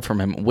that vibe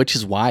from him, which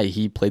is why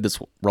he played this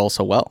role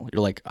so well.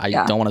 You're like, I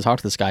don't want to talk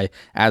to this guy,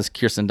 as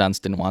Kirsten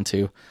Dunst didn't want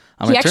to.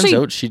 It turns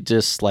out she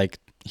just like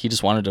he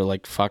just wanted to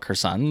like fuck her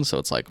son. So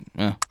it's like,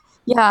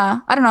 Yeah,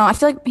 I don't know. I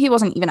feel like he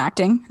wasn't even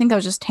acting. I think that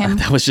was just him.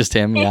 That was just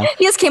him. Yeah.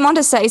 He just came on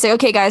to set. He's like,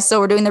 okay, guys, so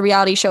we're doing the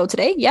reality show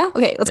today. Yeah.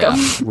 Okay, let's go.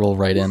 Roll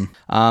right in.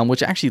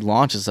 Which actually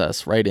launches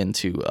us right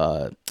into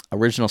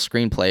original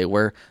screenplay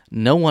where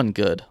no one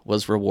good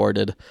was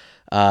rewarded.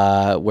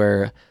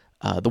 Where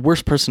The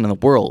Worst Person in the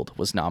World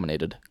was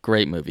nominated.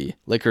 Great movie.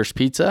 Licorice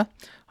Pizza.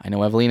 I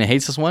know Evelina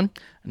hates this one.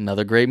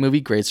 Another great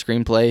movie. Great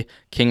screenplay.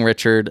 King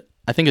Richard.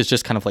 I think it's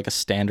just kind of like a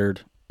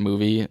standard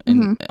movie.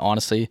 And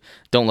honestly,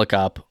 Don't Look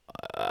Up.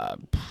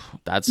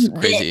 That's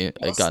crazy.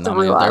 It got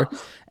nominated there.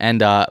 And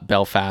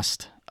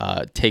Belfast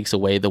takes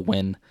away the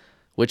win,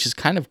 which is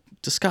kind of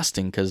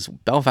disgusting because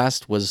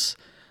Belfast was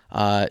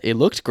it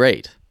looked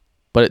great,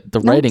 but the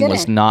writing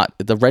was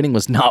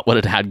not what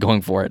it had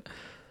going for it.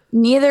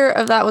 Neither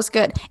of that was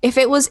good. If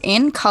it was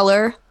in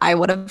color, I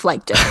would have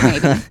liked it.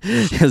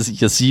 Maybe.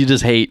 Yes, you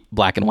just hate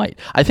black and white.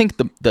 I think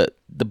the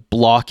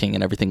blocking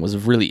and everything was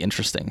really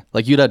interesting.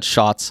 Like you'd had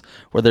shots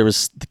where there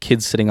was the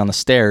kid sitting on the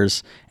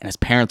stairs and his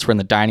parents were in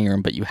the dining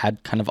room, but you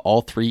had kind of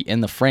all three in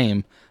the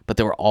frame, but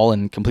they were all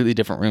in completely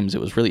different rooms.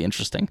 It was really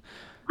interesting.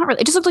 Not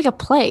really. It just looked like a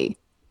play.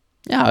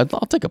 Yeah,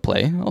 I'll take a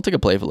play. I'll take a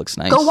play if it looks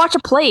nice. Go watch a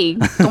play.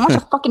 Don't watch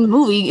a fucking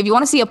movie. If you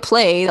want to see a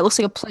play that looks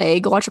like a play,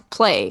 go watch a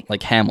play.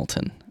 Like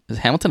Hamilton. Is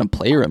Hamilton a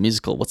play or a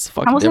musical? What's the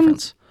fucking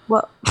difference?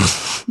 What?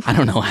 I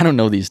don't know. I don't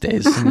know these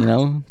days.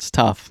 It's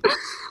tough.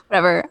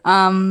 Whatever.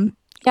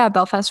 Yeah,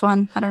 Belfast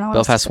won. I don't know.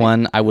 Belfast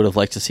won. I would have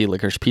liked to see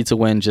Licorice Pizza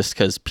win just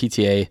because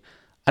PTA.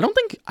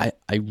 I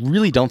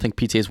really don't think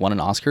PTA's won an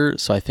Oscar.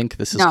 So I think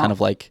this is kind of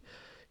like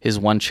his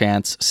one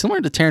chance.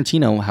 Similar to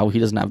Tarantino, how he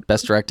doesn't have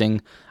best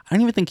directing. I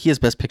don't even think he has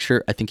best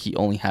picture. I think he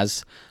only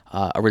has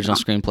original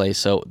screenplay.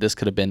 So this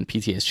could have been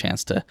PTA's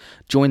chance to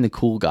join the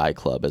cool guy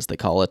club, as they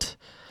call it.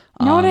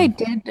 You know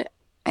what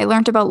I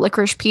learned about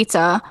Licorice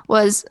Pizza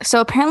was,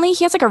 so apparently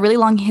he has like a really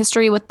long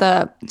history with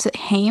is it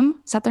Haim?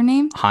 Is that their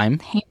name?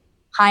 Haim?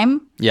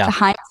 Haim? Yeah. The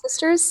Haim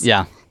sisters?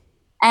 Yeah.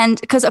 And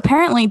because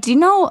apparently, do you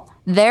know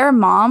their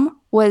mom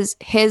was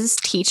his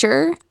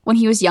teacher when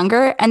he was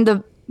younger? And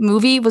the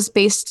movie was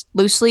based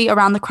loosely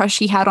around the crush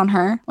he had on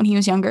her when he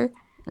was younger.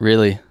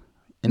 Really?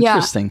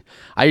 Interesting.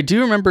 Yeah. I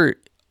do remember,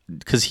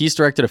 because he's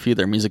directed a few of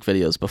their music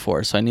videos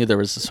before, so I knew there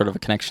was sort of a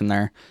connection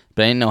there,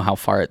 but I didn't know how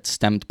far it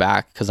stemmed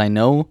back, because I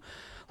know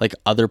like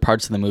other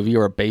parts of the movie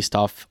were based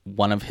off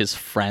one of his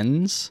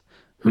friends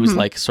who's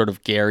like sort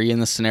of Gary in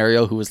the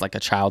scenario, who was like a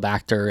child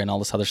actor and all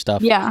this other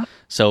stuff. Yeah.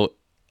 So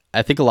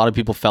I think a lot of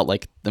people felt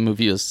like the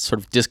movie was sort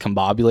of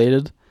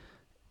discombobulated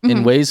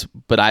in ways,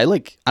 but I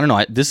don't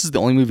know. This is the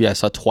only movie I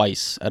saw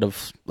twice out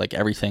of like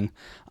everything.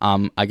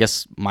 I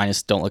guess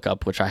minus Don't Look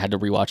Up, which I had to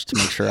rewatch to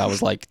make sure I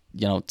was like,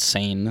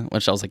 sane,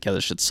 which I was like, yeah,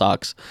 this shit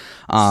sucks.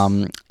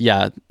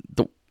 Yeah,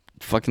 the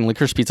fucking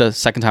Licorice Pizza,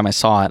 second time I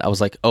saw it, I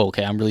was like, oh,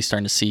 okay, I'm really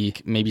starting to see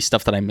maybe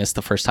stuff that I missed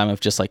the first time of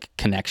just like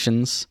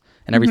connections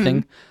and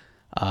everything.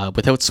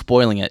 Without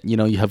spoiling it,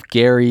 you have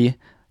Gary,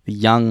 the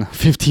young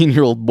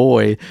 15-year-old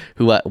boy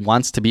who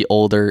wants to be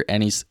older,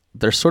 and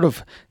there's sort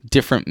of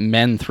different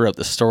men throughout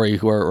the story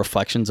who are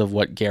reflections of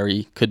what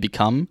Gary could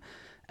become.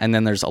 And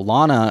then there's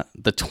Alana,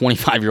 the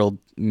 25-year-old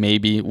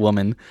maybe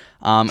woman,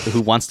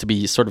 who wants to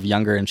be sort of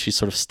younger, and she's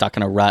sort of stuck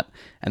in a rut.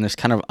 And there's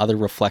kind of other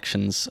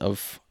reflections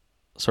of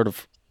sort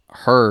of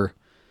her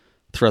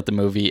throughout the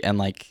movie, and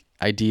like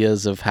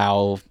ideas of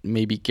how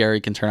maybe Gary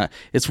can turn out.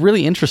 It's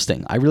really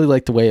interesting. I really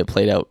like the way it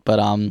played out, but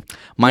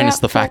minus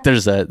the fact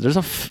there's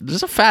a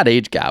fat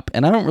age gap,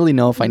 and I don't really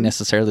know if I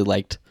necessarily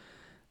liked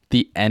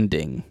the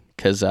ending.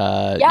 Because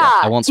I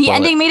won't spoil it. The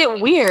ending made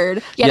it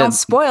weird. Yeah, don't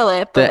spoil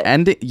it. But the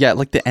ending,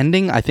 the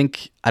ending.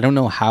 I don't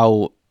know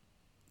how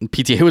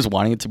PTA was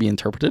wanting it to be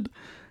interpreted.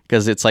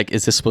 Because it's like,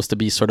 is this supposed to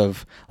be sort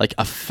of like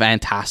a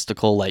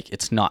fantastical, like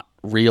it's not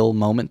real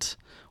moment,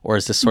 or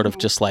is this sort of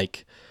just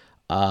like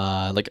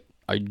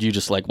are you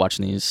just like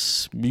watching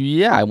these?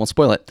 Yeah, I won't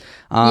spoil it.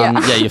 Yeah,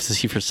 you have to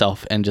see for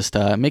yourself and just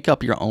make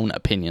up your own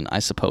opinion, I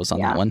suppose, on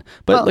that one.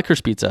 But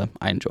Licorice Pizza,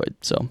 I enjoyed.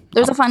 So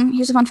here's a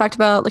fun fact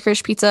about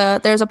Licorice Pizza.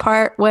 There's a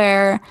part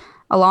where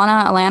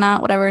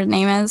Alana, whatever her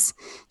name is,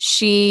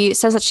 she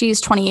says that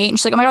she's 28, and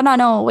she's like, oh my god,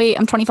 no, wait,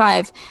 I'm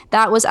 25.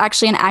 That was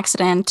actually an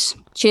accident.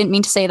 She didn't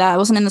mean to say that. It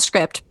wasn't in the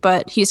script,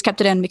 but he just kept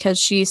it in because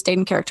she stayed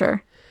in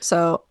character.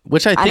 So,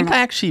 which I think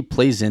actually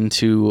plays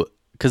into.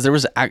 Because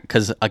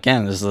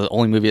again, this is the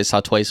only movie I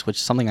saw twice, which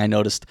is something I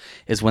noticed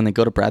is when they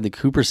go to Bradley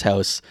Cooper's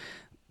house,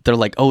 they're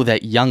like, oh,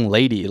 that young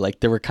lady.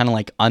 Like they were kind of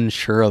like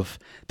unsure of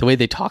the way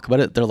they talk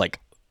about it. They're like,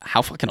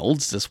 how fucking old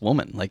is this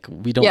woman? Like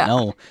we don't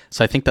know.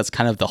 So I think that's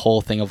kind of the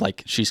whole thing of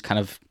like, she's kind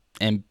of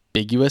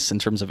ambiguous in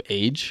terms of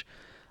age,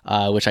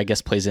 which I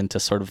guess plays into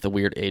sort of the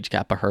weird age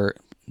gap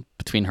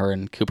between her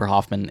and Cooper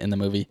Hoffman in the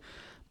movie.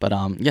 But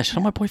shout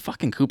out my boy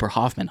fucking Cooper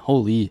Hoffman.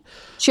 Holy.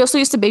 She also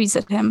used to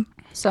babysit him.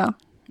 So.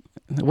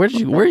 Where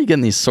are you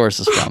getting these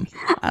sources from?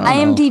 I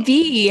don't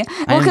IMDb.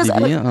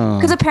 Well,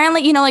 because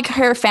apparently, like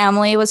her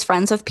family was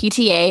friends with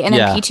PTA, and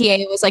then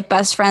PTA was like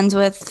best friends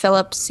with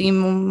Philip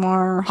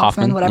Seymour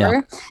Hoffman, whatever.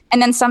 Yeah.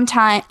 And then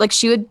sometime, like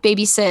she would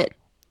babysit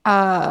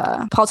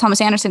Paul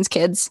Thomas Anderson's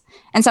kids,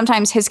 and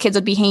sometimes his kids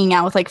would be hanging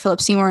out with like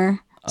Philip Seymour's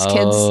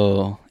kids.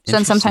 So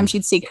then sometimes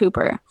she'd see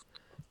Cooper.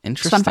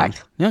 Interesting. Fun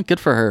fact. Yeah, good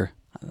for her.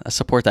 I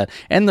support that.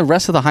 And the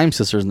rest of the Haim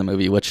sisters in the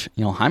movie, which,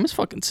 you know, Haim is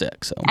fucking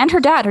sick. So. And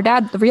her dad,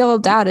 the real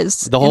dad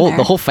is the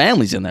whole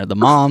family's in there. The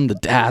mom, the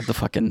dad, the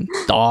fucking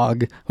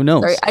dog. Who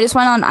knows? Sorry, I just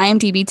went on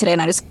IMDb today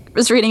and I just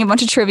was reading a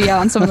bunch of trivia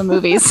on some of the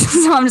movies.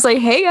 So I'm just like,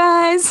 hey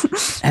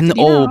guys. And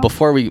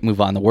before we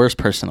move on, the worst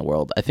person in the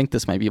world. I think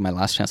this might be my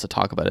last chance to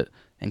talk about it.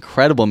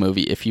 Incredible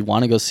movie. If you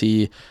want to go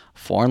see a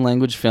foreign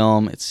language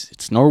film,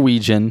 it's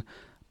Norwegian,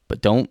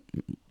 but don't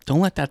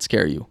let that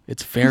scare you.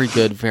 It's very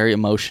good, very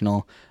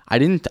emotional. I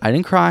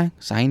didn't cry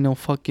because I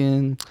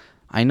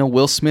know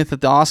Will Smith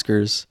at the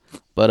Oscars,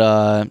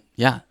 but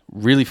yeah,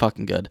 really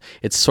fucking good.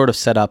 It's sort of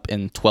set up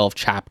in 12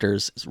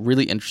 chapters. It's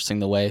really interesting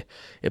the way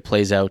it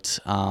plays out.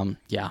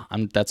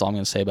 That's all I'm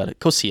gonna say about it.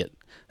 Go see it.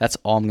 That's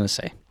all I'm gonna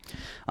say.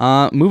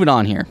 Moving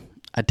on here.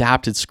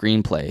 Adapted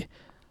screenplay.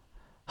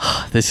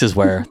 This is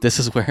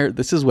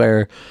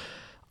where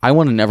I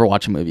want to never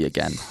watch a movie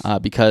again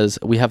because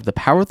we have The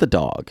Power of the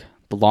Dog,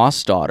 The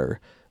Lost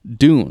Daughter,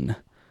 Dune,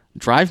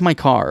 Drive My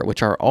Car,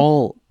 which are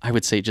all, I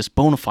would say, just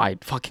bona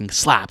fide fucking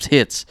slaps,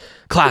 hits,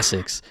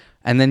 classics.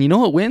 And then you know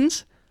what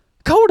wins?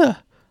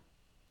 Coda.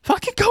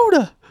 Fucking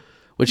Coda.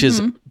 Which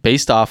is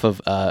based off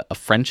of a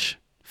French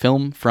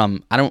film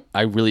from,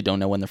 I really don't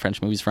know when the French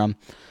movie's from.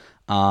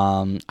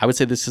 I would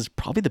say this is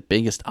probably the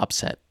biggest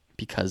upset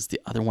because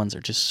the other ones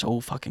are just so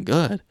fucking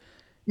good.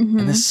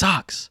 And this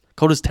sucks.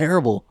 Coda's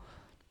terrible.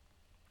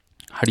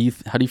 How do you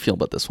feel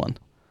about this one?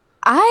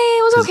 I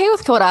was okay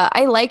with Coda.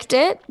 I liked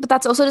it, but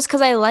that's also just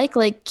because I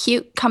like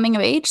cute coming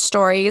of age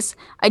stories.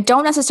 I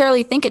don't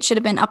necessarily think it should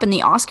have been up in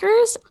the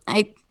Oscars.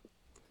 I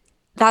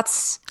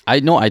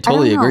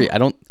totally agree. I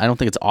don't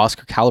think it's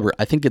Oscar caliber.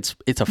 I think it's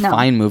a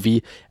fine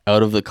movie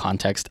out of the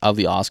context of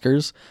the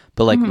Oscars.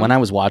 But when I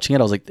was watching it,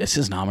 I was like, this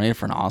is nominated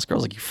for an Oscar. I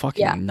was like, you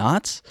fucking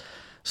nuts.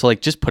 So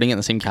just putting it in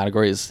the same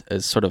category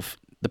as sort of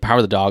The Power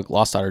of the Dog,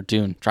 Lost Daughter,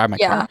 Dune, Drive My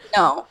Car.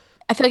 No.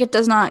 I feel like it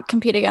does not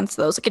compete against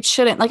those. It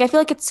shouldn't. I feel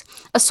like it's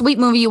a sweet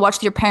movie you watch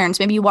with your parents.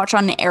 Maybe you watch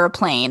on an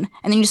airplane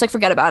and then you just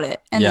forget about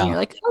it. And then you're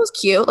like, that was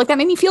cute. That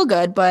made me feel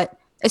good, but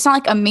it's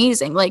not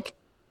amazing.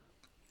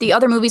 The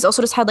other movies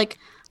also just had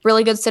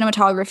really good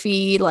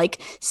cinematography,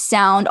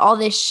 sound, all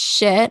this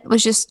shit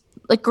was just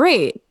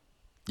great.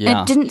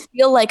 Yeah. And it didn't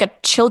feel like a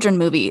children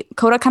movie.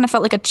 Coda kind of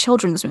felt like a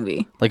children's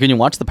movie. When you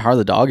watch The Power of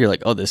the Dog, you're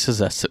like, oh, this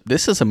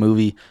is a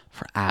movie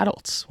for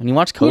adults. When you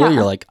watch Coda,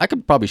 you're like, I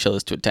could probably show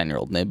this to a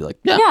 10-year-old and they'd be like,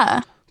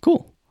 yeah,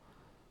 cool.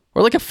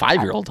 Or a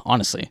 5-year-old,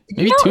 honestly.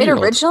 Maybe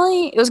 2-year-old.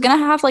 Originally, it was going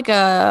to have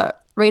a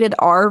rated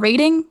R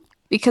rating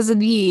because of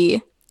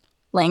the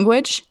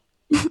language.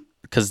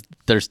 Because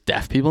there's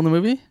deaf people in the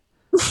movie?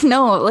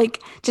 No,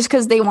 just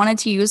because they wanted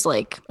to use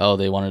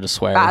they wanted to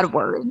swear bad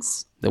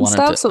words. They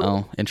wanted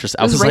to. Interesting.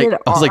 I was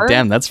like,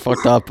 damn, that's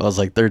fucked up. I was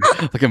like, they're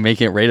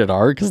making it rated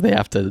R because they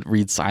have to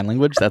read sign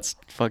language. That's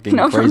fucking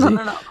crazy.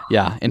 No.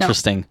 Yeah,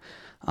 interesting.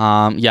 No.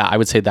 I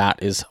would say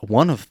that is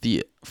one of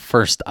the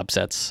first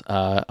upsets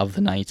of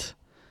the night,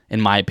 in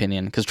my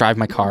opinion. Because Drive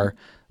My Car,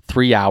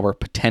 3-hour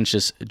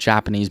pretentious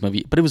Japanese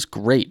movie, but it was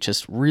great,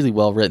 just really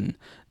well written.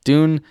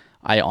 Dune,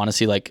 I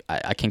honestly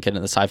I can't get into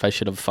the sci-fi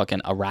shit of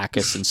fucking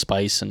Arrakis and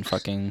spice and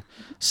fucking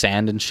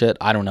sand and shit.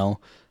 I don't know.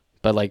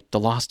 But The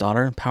Lost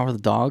Daughter, Power of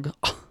the Dog,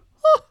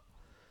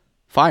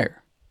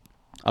 fire.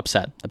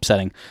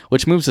 Upsetting.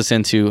 Which moves us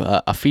into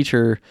a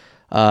feature,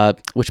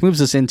 which moves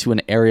us into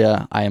an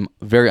area I am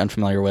very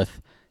unfamiliar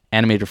with,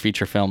 animated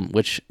feature film,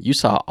 which you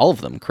saw all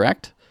of them,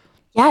 correct?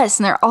 Yes,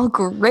 and they're all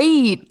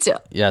great.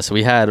 Yeah, so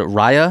we had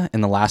Raya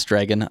and the Last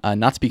Dragon,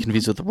 not to be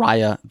confused with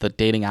Raya, the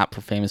dating app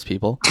for famous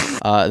people.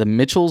 The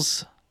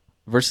Mitchells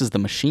versus the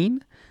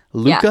Machine,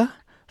 Luca,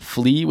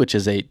 Flea, which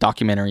is a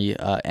documentary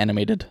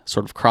animated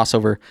sort of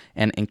crossover,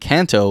 and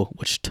Encanto,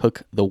 which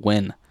took the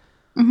win.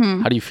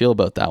 How do you feel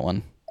about that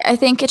one? I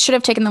think it should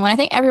have taken the win. I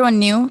think everyone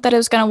knew that it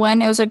was going to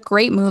win. It was a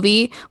great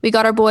movie. We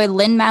got our boy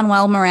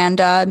Lin-Manuel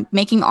Miranda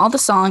making all the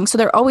songs, so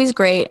they're always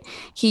great.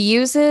 He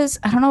uses,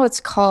 I don't know what it's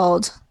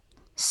called,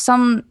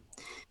 some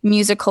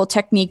musical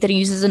technique that he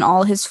uses in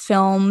all his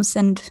films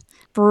and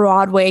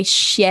Broadway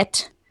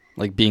shit.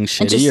 Like being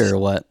shitty or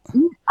what?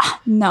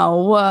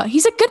 No,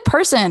 he's a good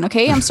person.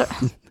 Okay, I'm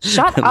sorry.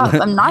 Shut up.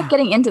 I'm not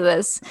getting into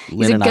this.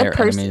 He's a good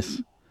person.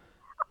 Enemies.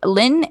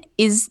 Lin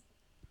is,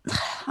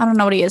 I don't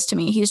know what he is to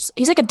me. He's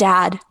like a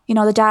dad.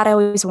 The dad I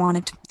always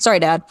wanted. Sorry,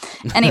 Dad.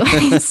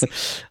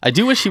 Anyways. I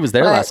do wish he was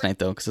there last night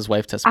though, because his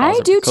wife tested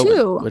positive. I do for COVID,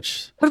 too.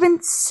 Which would have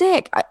been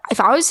sick. If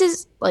I was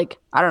his,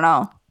 I don't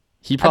know.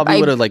 He probably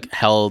would have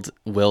held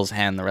Will's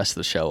hand the rest of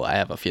the show. I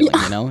have a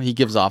feeling, he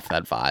gives off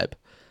that vibe.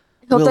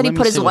 I hope that he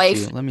put his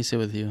wife. Let me sit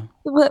with you.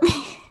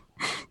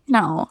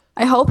 No,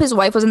 I hope his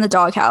wife was in the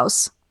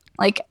doghouse.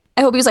 I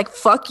hope he was like,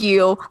 fuck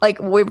you.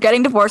 We're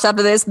getting divorced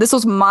after this. This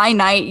was my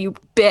night, you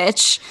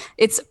bitch.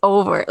 It's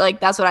over.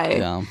 That's what I.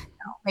 Yeah. No,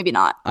 maybe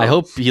not. I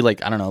hope he I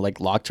don't know,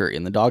 locked her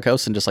in the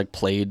doghouse and just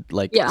played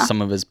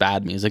some of his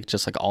bad music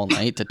just all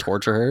night to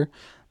torture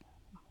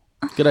her.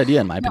 Good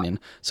idea, in my opinion.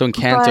 So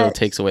Encanto But-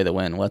 takes away the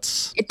win.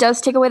 What's It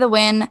does take away the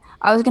win.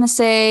 I was gonna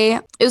say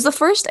it was the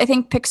first, I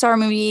think, Pixar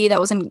movie that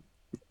was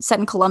set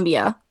in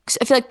Colombia. 'Cause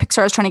I feel like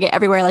Pixar is trying to get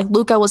everywhere. Like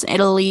Luca was in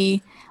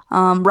Italy,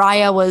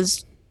 Raya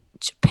was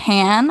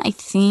Japan, I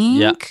think.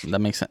 yeah, that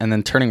makes sense. And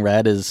then Turning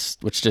Red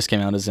which just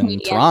came out, is in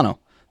Yeah. Toronto.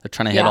 They're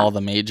trying to hit Yeah. all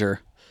the major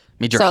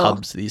So-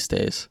 hubs these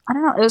days. I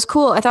don't know. It was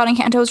cool. I thought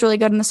Encanto was really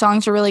good and the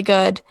songs were really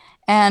good.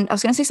 And I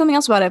was gonna say something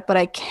else about it, but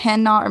I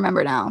cannot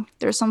remember now.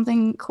 There's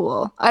something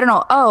cool. I don't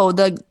know. Oh,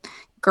 the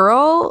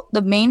girl,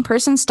 the main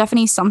person,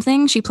 Stephanie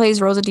something. She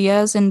plays Rosa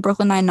Diaz in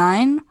Brooklyn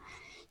Nine-Nine.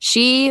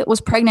 She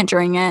was pregnant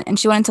during it, and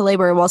she went into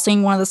labor while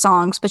singing one of the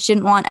songs, but she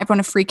didn't want everyone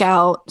to freak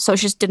out, so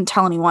she just didn't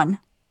tell anyone.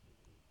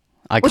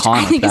 Which I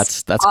Iconic. think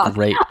is That's fucked.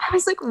 great. I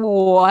was like,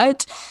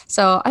 what?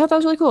 So I thought that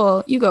was really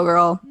cool. You go,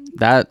 girl.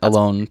 That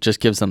alone just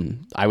gives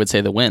them, I would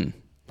say, the win.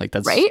 Like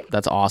that's Right?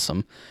 That's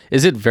awesome.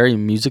 Is it very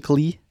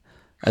musically?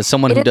 As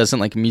someone It who is- doesn't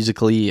like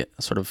musically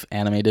sort of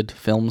animated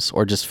films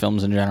or just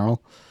films in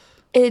general.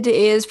 It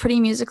is pretty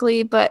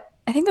musically, but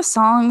I think the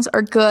songs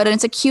are good and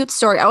it's a cute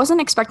story. I wasn't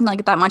expecting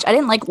like that much. I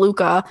didn't like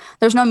Luca.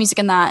 There's no music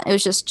in that. It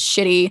was just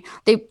shitty.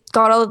 It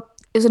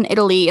was in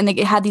Italy and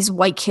they had these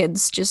white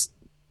kids just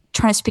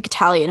trying to speak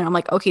Italian, and I'm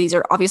like, okay, these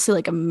are obviously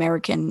like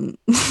American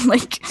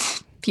like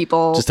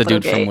people. Just a that are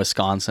dude from gay.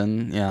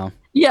 Wisconsin. Yeah.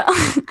 Yeah.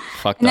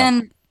 Fucked And up.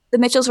 then The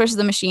Mitchells versus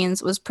the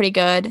Machines was pretty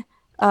good.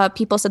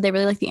 People said they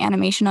really like the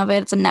animation of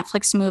it. It's a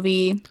Netflix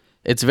movie.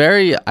 It's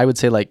very, I would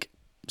say, like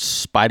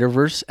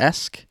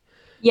Spider-Verse-esque.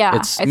 Yeah,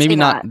 It's I'd maybe say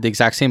not that. the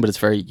exact same, but it's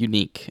very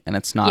unique, and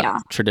it's not Yeah,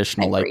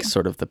 traditional I like agree.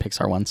 sort of the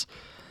Pixar ones,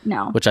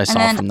 No. which I And saw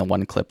then from the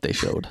one clip they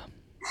showed.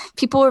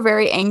 people were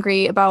very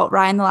angry about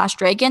Raya and the Last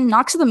Dragon,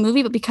 not because of the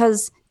movie, but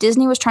because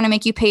Disney was trying to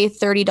make you pay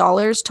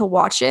 $30 to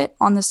watch it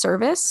on the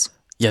service.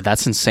 Yeah,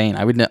 that's insane.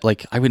 I would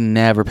I would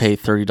never pay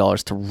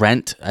 $30 to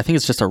rent. I think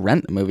it's just a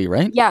rent movie,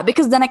 right? Yeah,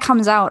 because then it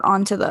comes out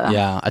onto the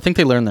Yeah, I think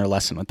they learned their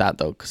lesson with that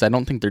though, because I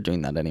don't think they're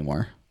doing that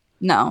anymore.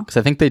 no. Because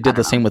I think they did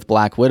the same with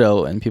Black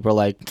Widow, and people are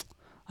like,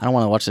 I don't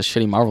want to watch this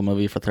shitty Marvel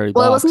movie for $30.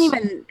 Well, it wasn't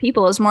even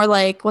people. It was more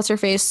like, what's her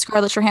face?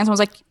 Scarlett Johansson was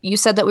like, you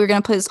said that we were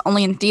going to put this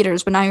only in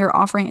theaters, but now you're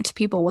offering it to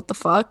people. What the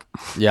fuck?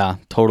 Yeah,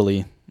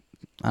 totally.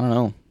 I don't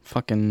know.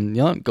 Fucking,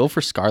 go for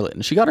Scarlett,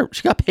 and she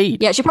got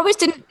paid. Yeah, she probably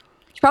just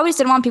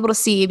didn't want people to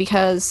see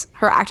because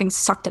her acting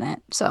sucked in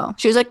it. So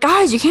she was like,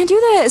 guys, you can't do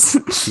this.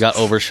 She got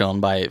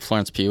overshown by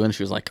Florence Pugh, and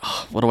she was like,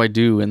 oh, what do I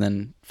do? And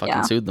then fucking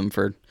Yeah. sued them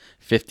for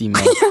 $50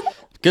 million.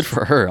 Good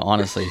for her,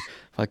 honestly.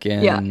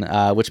 Fucking,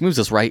 Yeah. Which moves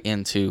us right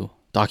into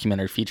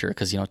documentary feature,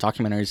 because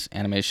documentaries,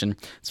 animation,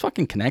 it's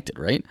fucking connected,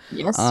 right?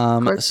 Yes,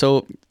 of course.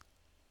 So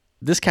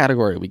this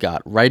category we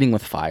got Writing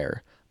with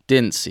Fire.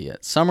 Didn't see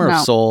it. Summer No.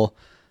 of Soul,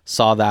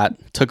 saw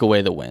that, took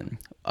away the win.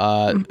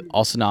 Mm-hmm.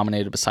 Also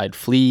nominated beside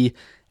Flea,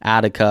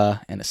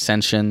 Attica, and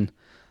Ascension.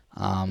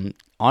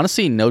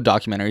 Honestly, no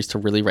documentaries to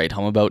really write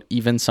home about.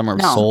 Even Summer of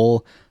No.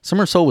 Soul.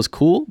 Summer of Soul was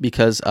cool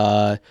because,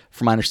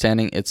 from my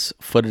understanding, it's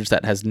footage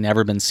that has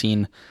never been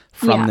seen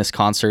from Yeah. this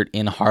concert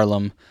in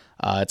Harlem.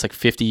 It's like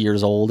 50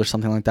 years old or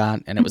something like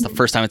that, and it was the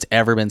first time it's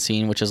ever been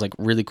seen, which is like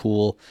really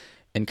cool,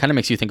 and kind of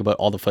makes you think about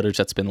all the footage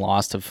that's been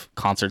lost of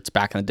concerts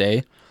back in the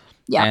day.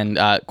 Yeah. And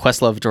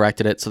Questlove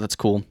directed it, so that's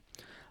cool.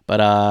 But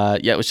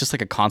yeah, it was just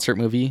like a concert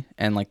movie,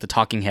 and like the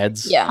Talking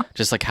Heads, Yeah.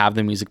 just like have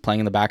the music playing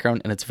in the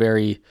background, and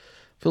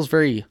feels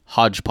very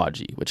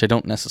hodgepodgey, which I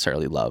don't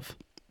necessarily love.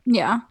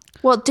 Yeah.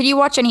 Well, did you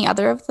watch any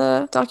other of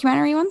the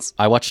documentary ones?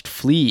 I watched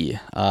Flea,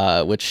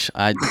 which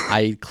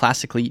I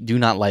classically do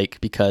not like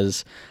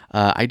because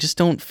I just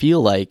don't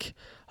feel like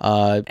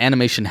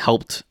animation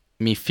helped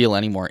me feel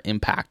any more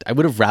impact. I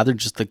would have rather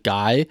just the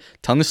guy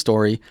telling the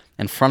story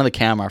in front of the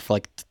camera for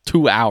like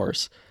 2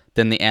 hours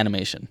than the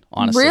animation,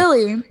 honestly.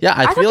 Really? Yeah,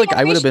 I thought feel the like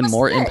I would have been animation was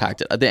more sick.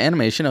 impacted. The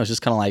animation, I was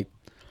just kind of like,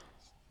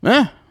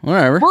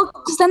 whatever. Well,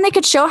 because then they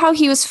could show how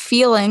he was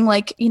feeling.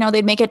 Like,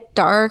 they'd make it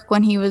dark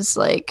when he was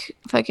like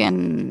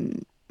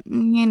fucking,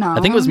 I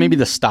think it was maybe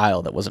the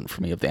style that wasn't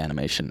for me of the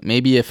animation.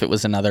 Maybe if it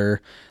was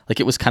another, like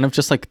it was kind of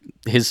just like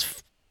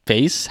his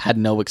face had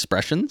no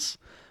expressions,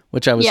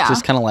 which I was Yeah.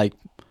 just kind of like,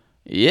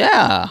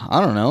 yeah, I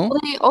don't know. Well,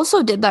 they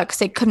also did that because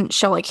they couldn't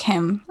show like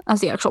him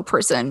as the actual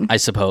person. I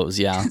suppose,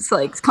 yeah. It's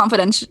like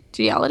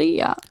confidentiality.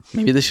 Yeah.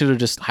 Maybe they should have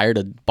just hired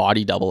a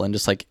body double and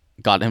just like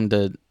got him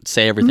to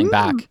say everything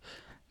back.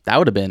 That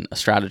would have been a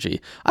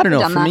strategy. I don't know.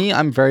 Done For that. me,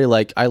 I'm very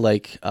like I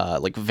like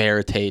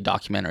verite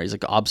documentaries,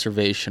 like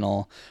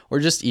observational, or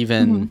just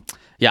even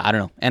yeah, I don't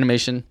know.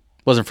 Animation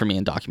wasn't for me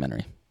in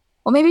documentary.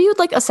 Well, maybe you'd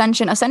like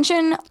Ascension.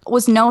 Ascension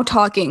was no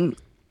talking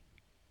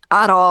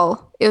at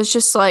all. It was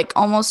just like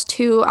almost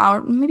 2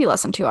 hours, maybe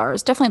less than 2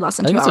 hours. Definitely less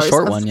than I 2 think hours. it's a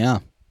short of- one, yeah.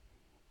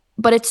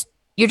 But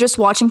you're just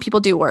watching people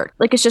do work.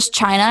 Like it's just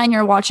China and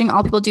you're watching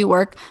all people do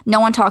work. No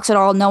one talks at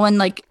all. No one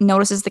like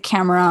notices the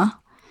camera.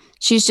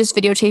 She's just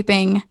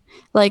videotaping.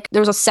 Like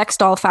there was a sex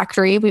doll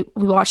factory. We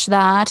watched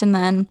that, and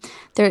then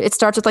it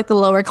starts with like the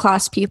lower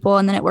class people,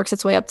 and then it works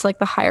its way up to like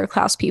the higher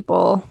class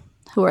people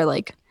who are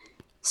like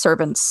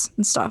servants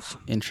and stuff.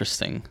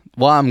 Interesting.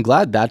 Well, I'm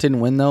glad that didn't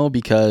win though,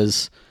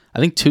 because I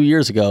think 2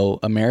 years ago,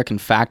 American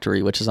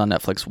Factory, which is on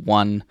Netflix,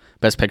 won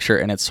Best Picture,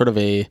 and it's sort of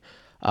a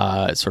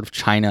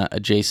China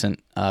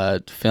adjacent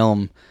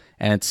film.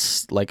 And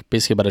it's like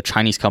basically about a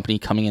Chinese company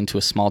coming into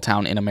a small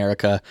town in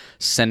America,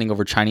 sending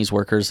over Chinese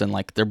workers, and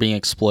like they're being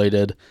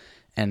exploited.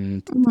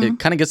 And it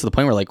kind of gets to the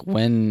point where like,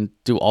 when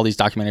do all these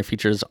documentary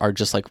features are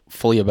just like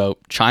fully about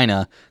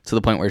China, to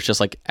the point where it's just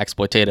like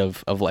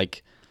exploitative of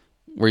like,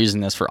 we're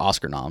using this for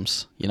Oscar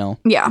noms, you know?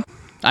 Yeah.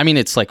 I mean,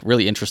 it's like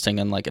really interesting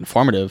and like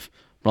informative,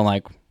 but I'm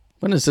like,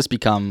 when does this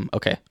become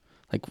okay?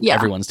 Like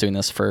everyone's doing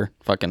this for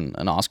fucking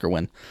an Oscar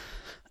win.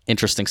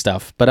 Interesting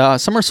stuff. But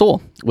Summer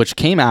Soul, which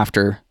came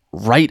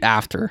right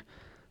after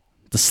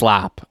the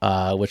slap,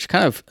 which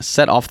kind of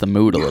set off the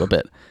mood a little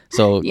bit.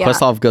 So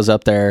Questlove goes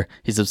up there,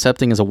 he's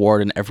accepting his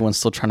award, and everyone's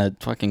still trying to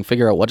fucking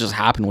figure out what just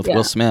happened with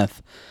Will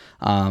Smith.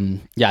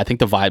 I think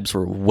the vibes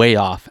were way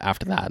off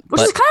after that.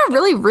 Which is kind of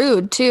really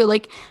rude too.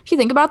 Like, if you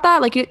think about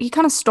that, like he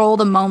kind of stole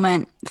the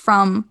moment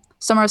from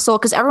Summer of Soul,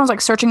 because everyone's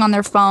like searching on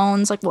their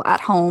phones, like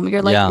at home.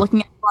 You're like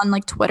looking on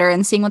like Twitter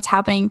and seeing what's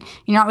happening.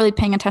 You're not really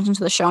paying attention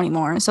to the show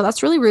anymore. So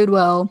that's really rude,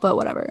 Will, but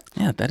whatever.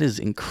 Yeah, that is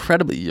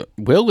incredibly.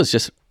 Will was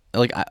just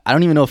like, I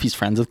don't even know if he's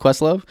friends with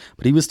Questlove,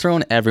 but he was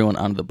throwing everyone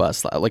under the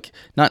bus. Like,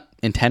 not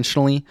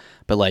intentionally,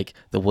 but like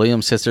the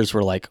Williams sisters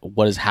were like,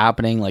 what is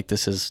happening? Like,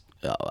 this is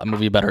a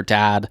movie about her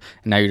dad,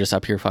 and now you're just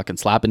up here fucking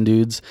slapping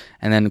dudes.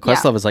 And then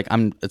Questlove is like,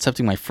 I'm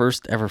accepting my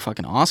first ever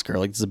fucking Oscar.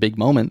 Like, this is a big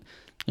moment.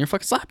 And you're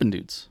fucking slapping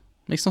dudes.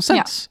 Makes no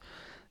sense.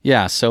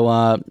 Yeah.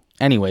 So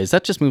anyways,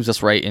 that just moves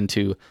us right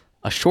into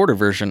a shorter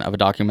version of a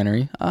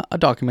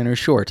documentary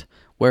short,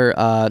 where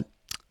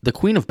the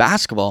Queen of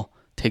Basketball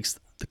takes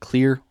the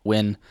clear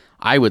win,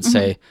 I would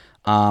say.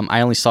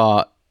 I only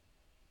saw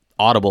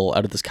Audible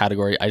out of this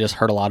category. I just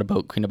heard a lot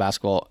about Queen of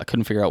Basketball. I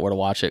couldn't figure out where to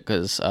watch it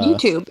because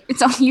YouTube.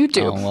 It's on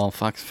YouTube. Oh, well,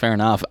 fuck, fair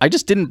enough. I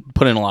just didn't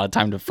put in a lot of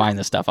time to find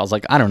this stuff. I was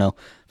like, I don't know.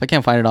 If I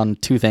can't find it on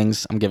two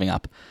things, I'm giving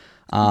up.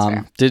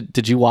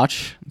 Did you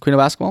watch Queen of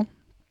Basketball?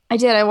 I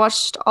did. I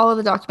watched all of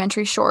the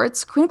documentary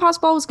shorts. Queen of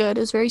Basketball was good.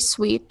 It was very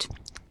sweet.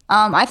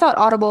 I thought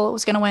Audible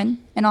was going to win,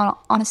 in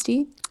all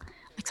honesty.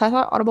 Because I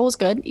thought Audible was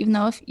good, even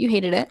though if you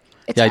hated it.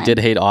 I did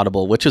hate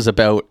Audible, which is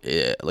about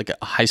like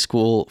a high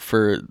school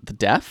for the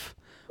deaf.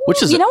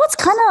 Which is, you know what's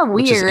kind of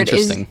weird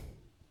is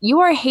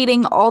you are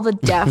hating all the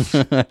deaf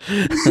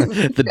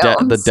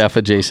the deaf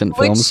adjacent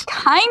films. Which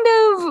kind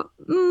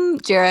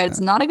of, Jared, it's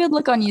not a good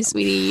look on you,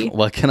 sweetie.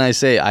 What can I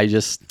say?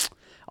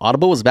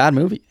 Audible was a bad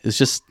movie.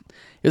 It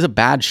was a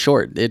bad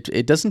short.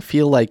 It doesn't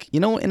feel like,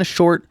 in a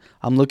short,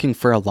 I'm looking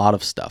for a lot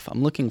of stuff.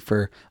 I'm looking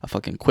for a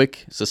fucking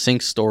quick,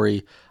 succinct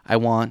story. I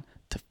want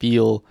to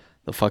feel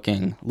the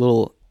fucking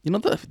little,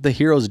 the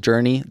hero's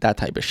journey, that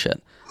type of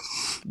shit.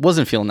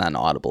 Wasn't feeling that in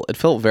Audible. It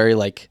felt very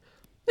like,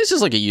 it's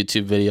just like a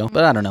YouTube video,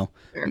 but I don't know.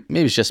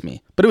 Maybe it's just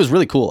me. But it was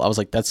really cool. I was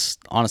like, that's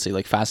honestly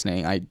like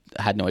fascinating. I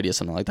had no idea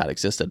something like that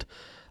existed.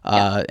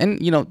 And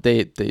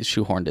they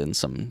shoehorned in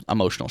some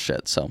emotional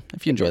shit. So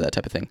if you enjoy that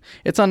type of thing,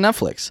 it's on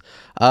Netflix.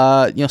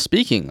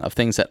 Speaking of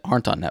things that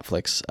aren't on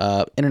Netflix,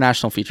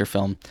 international feature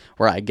film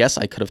where I guess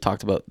I could have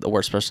talked about The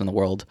Worst Person in the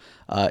World.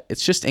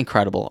 It's just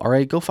incredible. All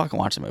right, go fucking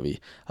watch the movie,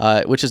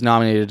 which is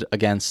nominated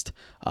against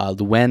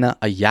Luena,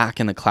 A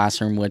Yak in the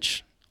Classroom,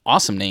 which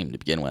awesome name to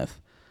begin with.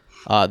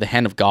 The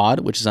Hand of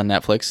God, which is on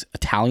Netflix,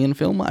 Italian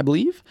film, I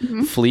believe.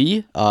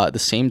 Flea, the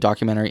same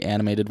documentary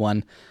animated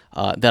one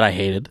that I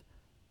hated.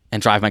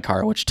 And Drive My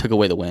Car, which took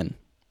away the win.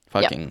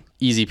 Fucking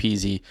easy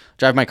peasy.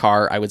 Drive My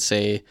Car, I would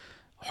say,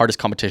 hardest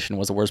competition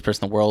was The Worst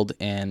Person in the World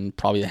and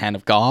probably The Hand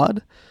of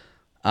God.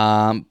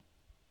 Drive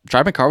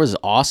My Car was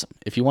awesome.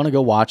 If you want to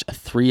go watch a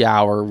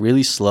 3-hour,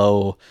 really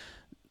slow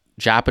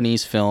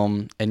Japanese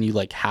film and you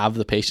like have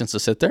the patience to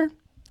sit there,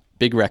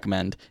 big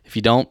recommend. If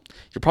you don't,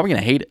 you're probably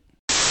going to hate it.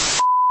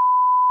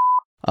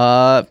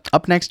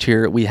 Up next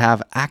here, we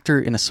have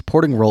actor in a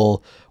supporting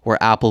role where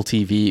Apple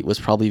TV was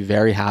probably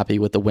very happy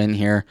with the win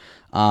here.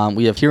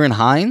 We have Ciarán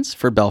Hinds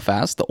for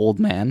Belfast, the old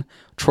man.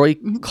 Troy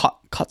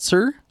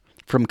Kotsur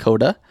from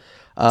Coda.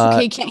 It's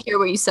okay, you can't hear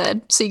what you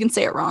said, so you can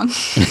say it wrong.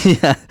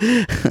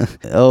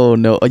 Oh,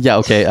 no. Yeah,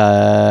 okay.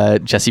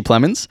 Jesse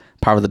Plemons,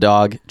 Power of the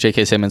Dog.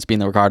 J.K. Simmons, Being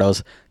the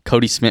Ricardos.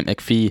 Cody Smith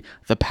McPhee,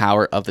 The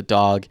Power of the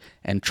Dog.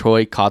 And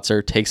Troy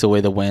Kotsur takes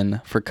away the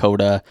win for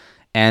Coda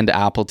and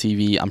Apple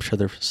TV. I'm sure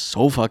they're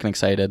so fucking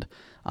excited.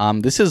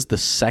 This is the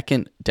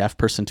second deaf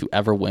person to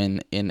ever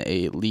win in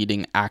a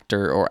leading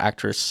actor or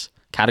actress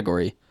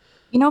category.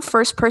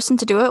 First person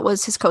to do it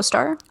was his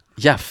co-star.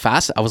 Yeah,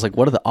 fast. I was like,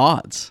 what are the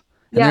odds?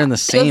 And they're in the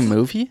same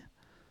movie?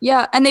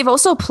 Yeah, and they've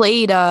also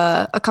played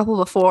a couple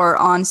before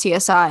on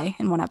CSI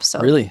in one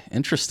episode. Really?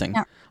 Interesting.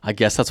 Yeah. I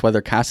guess that's why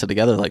they're casted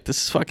together. Like,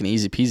 this is fucking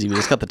easy peasy. We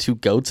just got the two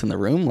goats in the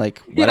room. Like,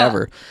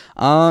 whatever.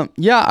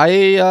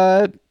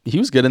 He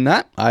was good in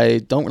that. I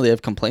don't really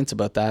have complaints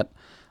about that.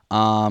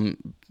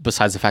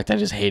 Besides the fact that I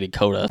just hated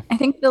Coda. I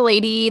think the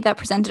lady that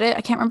presented it,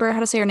 I can't remember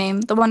how to say her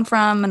name. The one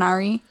from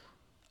Minari.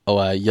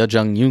 Oh, Ye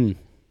Jung-yoon.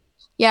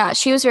 Yeah,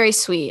 she was very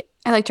sweet.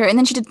 I liked her. And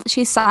then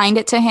she signed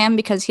it to him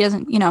because he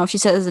doesn't, if she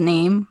says a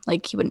name,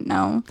 like he wouldn't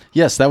know.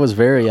 Yes, that was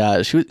very,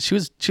 she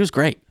was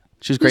great.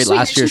 She was great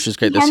last year. She was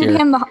great this year.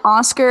 Handed him the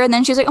Oscar, and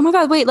then she's like, "Oh my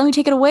God, wait, let me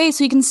take it away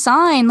so you can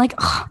sign." Like,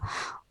 oh,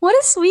 what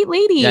a sweet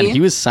lady. Yeah, and he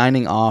was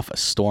signing off a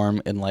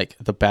storm in like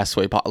the best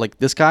way. Like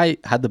this guy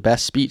had the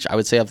best speech, I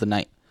would say, of the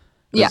night.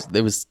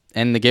 It was,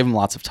 and they gave him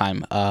lots of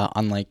time,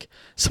 unlike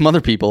some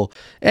other people.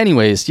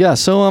 Anyways, yeah.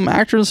 So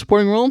actor in a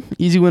supporting role,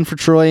 easy win for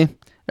Troy.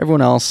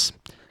 Everyone else,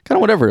 kind of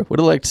whatever. Would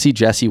have liked to see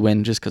Jesse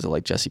win just because I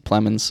like Jesse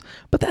Plemons,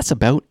 but that's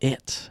about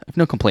it. I have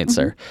no complaints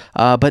there.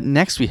 But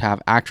next we have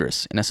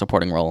actress in a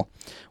supporting role,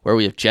 where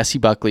we have Jessie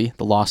Buckley,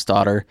 the lost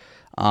daughter.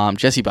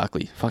 Jessie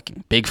Buckley,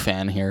 fucking big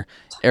fan here.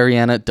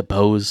 Ariana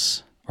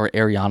DeBose,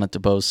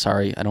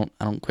 sorry. I don't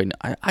quite know.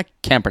 I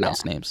can't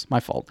pronounce names. My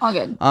fault. All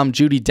good.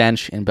 Judi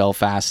Dench in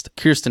Belfast,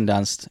 Kirsten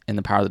Dunst in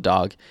The Power of the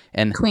Dog,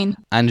 and Queen.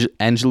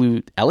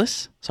 Angelou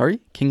Ellis,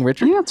 sorry, King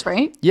Richard. I think that's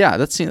right. Yeah,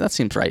 that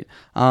seems right.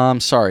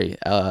 Sorry,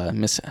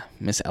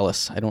 Miss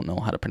Ellis. I don't know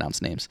how to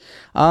pronounce names.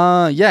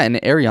 Yeah, and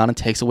Ariana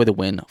takes away the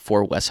win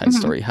for West Side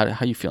Story.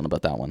 How you feeling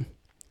about that one?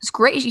 It's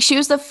great. She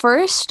was the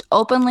first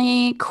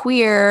openly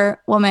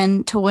queer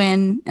woman to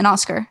win an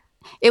Oscar.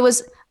 It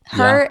was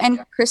her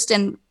and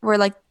Kristen were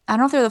like, I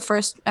don't know if they're the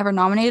first ever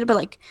nominated, but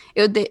like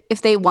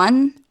if they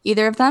won,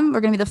 either of them were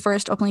going to be the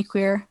first openly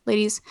queer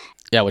ladies.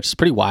 Yeah, which is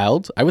pretty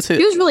wild. I would say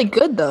she was really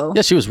good though.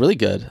 Yeah, she was really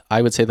good.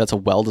 I would say that's a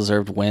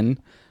well-deserved win.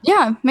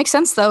 Yeah, makes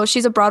sense though.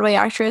 She's a Broadway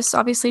actress.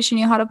 Obviously, she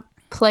knew how to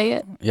play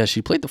it. Yeah,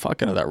 she played the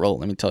fuck out of that role.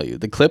 Let me tell you,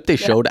 the clip they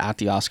showed at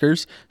the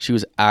Oscars, she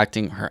was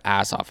acting her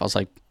ass off. I was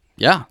like,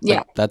 yeah,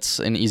 that's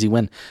an easy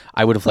win.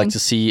 I would have liked to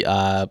see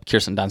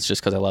Kirsten Dunst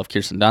just because I love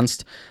Kirsten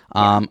Dunst.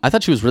 I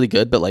thought she was really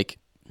good, but like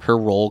her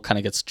role kind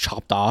of gets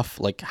chopped off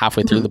like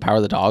halfway through The Power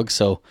of the Dog.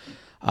 So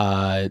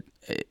I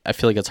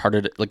feel like it's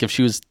harder to, like if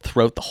she was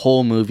throughout the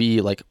whole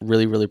movie, like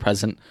really, really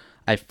present,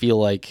 I feel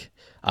like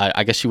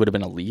I guess she would have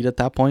been a lead at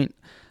that point.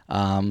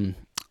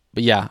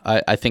 But yeah,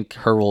 I think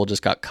her role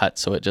just got cut.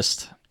 So it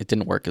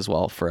didn't work as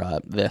well for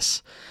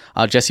this.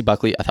 Jessie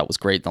Buckley, I thought was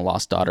great in The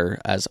Lost Daughter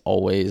as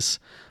always.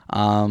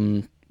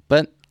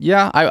 But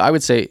yeah, I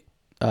would say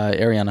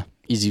Ariana,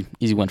 easy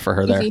win for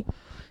her there.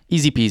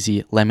 Easy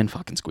peasy, lemon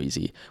fucking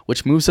squeezy,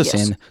 which moves us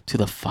in to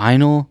the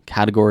final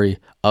category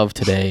of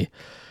today.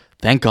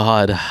 Thank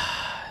God.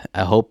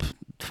 I hope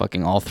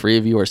fucking all three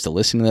of you are still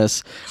listening to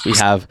this. We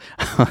have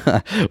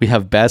we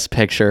have Best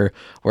Picture,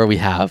 where we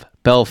have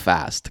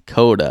Belfast,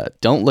 Coda,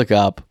 Don't Look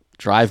Up,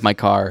 Drive My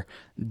Car,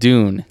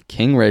 Dune,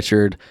 King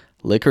Richard,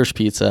 Licorice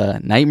Pizza,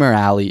 Nightmare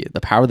Alley,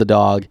 The Power of the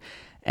Dog,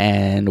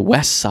 and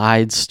West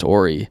Side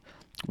Story,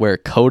 where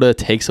Coda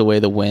takes away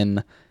the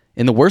win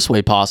in the worst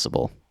way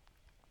possible.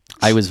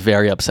 I was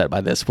very upset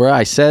by this, where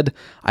I said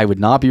I would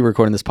not be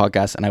recording this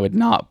podcast and I would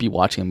not be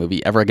watching a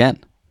movie ever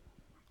again,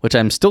 which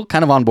I'm still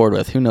kind of on board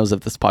with. Who knows if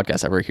this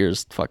podcast ever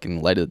hears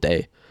fucking light of the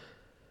day.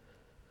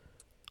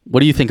 What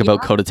do you think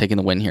about Coda taking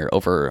the win here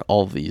over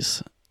all of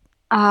these?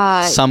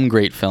 Some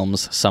great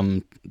films,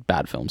 some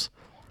bad films.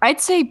 I'd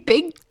say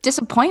big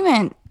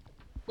disappointment.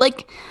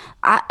 Like,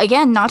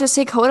 again, not to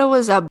say Coda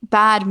was a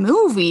bad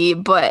movie,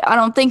 but I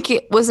don't think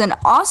it was an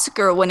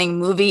Oscar-winning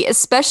movie,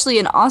 especially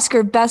an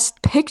Oscar Best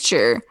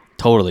Picture.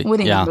 Totally.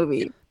 Winning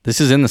movie.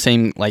 This is in the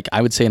same, like,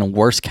 I would say in a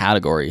worse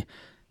category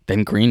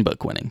than Green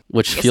Book winning,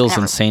 which feels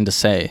insane to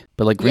say.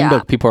 But like Green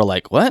Book, people are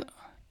like, what?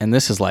 And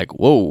this is like,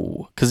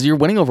 whoa. Because you're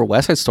winning over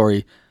West Side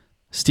Story,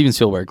 Steven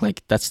Spielberg,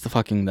 like, that's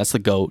the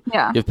GOAT.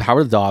 Yeah. You have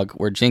Power of the Dog,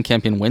 where Jane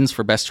Campion wins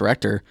for Best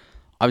Director.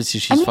 Obviously,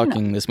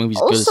 this movie's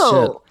good as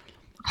shit.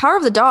 Power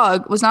of the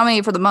Dog was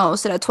nominated for the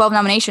most. It had 12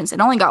 nominations. It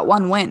only got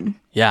one win.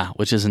 Yeah,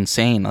 which is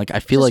insane. Like, I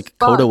feel like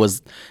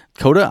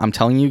Coda, I'm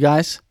telling you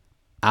guys,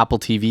 Apple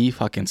TV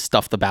fucking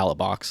stuffed the ballot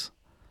box.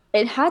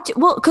 It had to.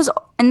 Well,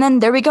 and then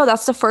there we go.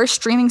 That's the first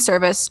streaming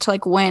service to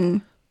like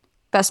win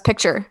Best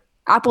Picture.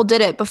 Apple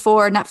did it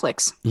before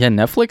Netflix. Yeah,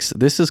 Netflix.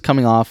 This is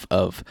coming off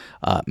of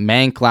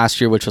Mank last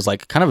year, which was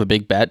like kind of a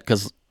big bet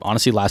because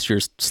honestly, last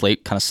year's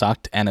slate kind of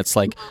sucked. And it's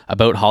like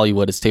about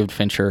Hollywood. It's David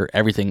Fincher.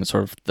 Everything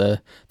sort of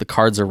the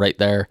cards are right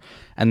there.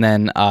 And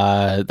then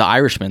The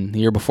Irishman the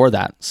year before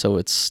that. So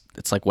it's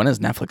like, when is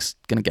Netflix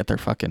gonna get their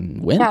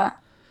fucking win? Yeah,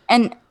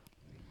 and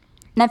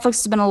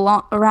Netflix has been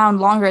around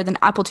longer than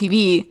Apple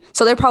TV,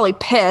 so they're probably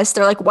pissed.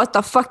 They're like, what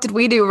the fuck did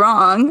we do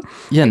wrong?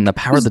 Yeah, and The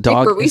Power of the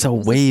Dog is a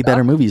way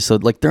better movie. So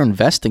like they're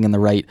investing in the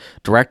right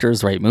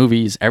directors, right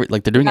movies,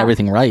 like they're doing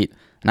everything right.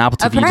 And Apple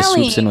TV just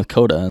swoops in with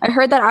Coda. I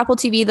heard that Apple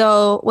TV,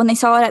 though, when they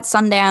saw it at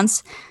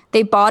Sundance,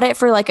 they bought it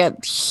for like a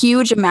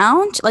huge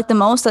amount, like the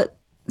most that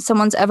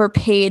someone's ever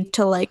paid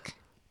to like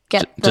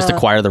get just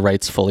acquire the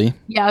rights fully.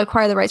 Yeah,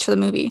 acquire the rights for the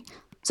movie.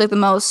 It's like the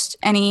most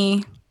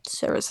any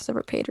service has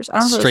ever paid. I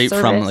don't know. Straight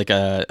from like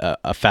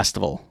a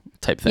festival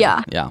type thing.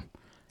 Yeah.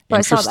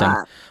 Interesting. I saw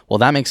that. Well,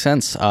 that makes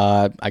sense.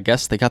 I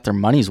guess they got their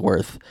money's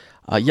worth.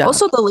 Yeah.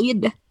 Also, the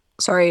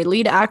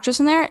lead actress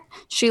in there,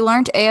 she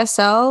learned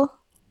ASL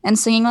and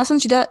singing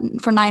lessons. She did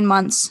it for 9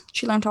 months.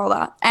 She learned all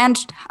that and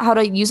how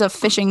to use a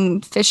fish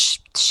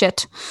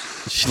shit.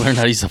 She learned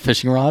how to use a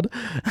fishing rod.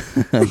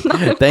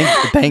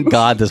 Thank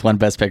God this won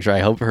Best Picture. I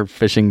hope her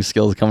fishing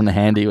skills come in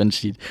handy when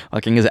she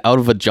fucking is out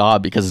of a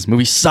job because this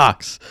movie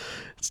sucks.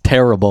 It's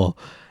terrible.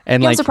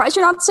 And yeah, like, I'm surprised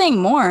you're not saying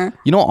more.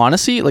 You know,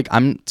 honestly, like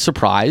I'm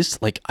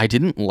surprised. Like I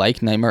didn't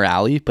like Nightmare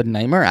Alley, but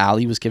Nightmare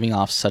Alley was giving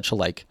off such a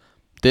like,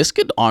 this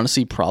could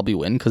honestly probably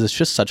win because it's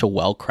just such a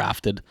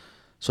well-crafted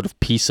sort of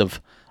piece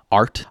of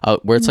art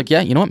where it's like,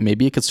 yeah, you know what,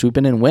 maybe it could swoop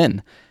in and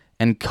win.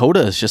 And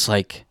Coda is just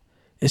like,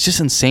 it's just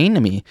insane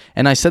to me.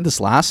 And I said this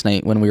last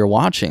night when we were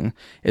watching,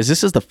 is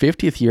this is the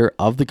 50th year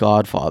of The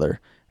Godfather,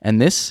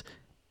 and this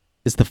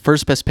is the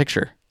first Best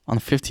Picture on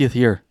the 50th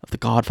year of The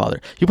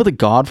Godfather. You put The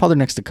Godfather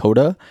next to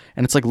Coda,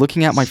 and it's like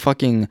looking at my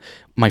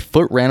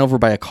foot ran over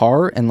by a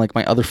car and like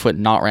my other foot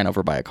not ran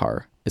over by a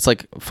car. It's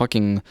like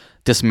fucking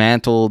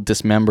dismantled,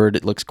 dismembered.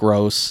 It looks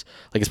gross.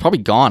 Like it's probably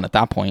gone at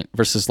that point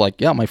versus like,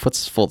 yeah, my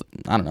foot's full.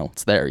 I don't know.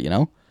 It's there, you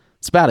know?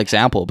 It's a bad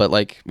example, but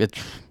like it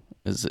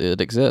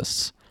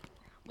exists.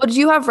 Would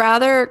you have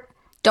rather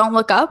Don't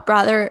Look Up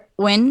rather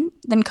win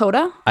than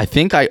Coda? I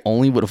think I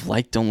only would have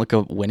liked Don't Look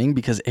Up winning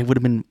because it would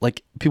have been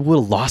like people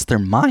would have lost their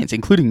minds,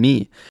 including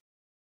me.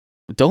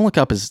 Don't Look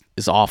Up is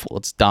awful.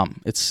 It's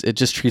dumb. It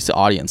just treats the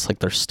audience like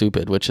they're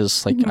stupid, which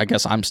is like, I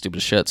guess I'm stupid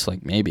as shit. So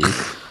like maybe,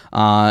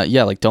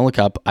 yeah, like Don't Look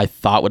Up I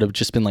thought would have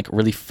just been like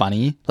really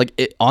funny. Like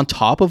it, on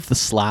top of the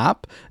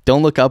slap,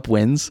 Don't Look Up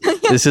wins.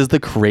 This is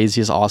the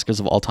craziest Oscars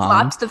of all time.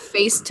 Slaps the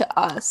face to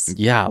us.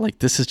 Yeah, like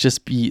this is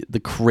just be the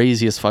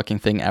craziest fucking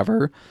thing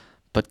ever.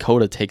 But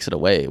Coda takes it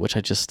away, which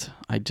I just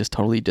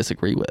totally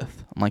disagree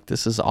with. I'm like,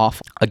 this is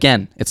awful.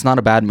 Again, it's not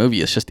a bad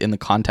movie. It's just in the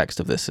context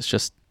of this, it's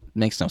just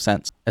makes no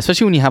sense.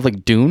 Especially when you have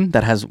like Dune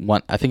that has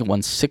I think it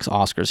won 6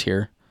 Oscars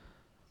here.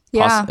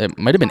 Yeah. It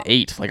might have been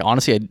 8. Like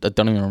honestly, I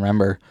don't even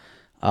remember.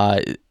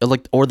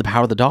 Like, or The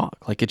Power of the Dog.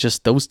 Like it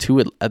just, those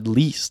two at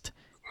least.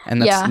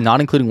 And that's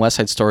not including West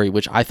Side Story,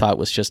 which I thought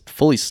was just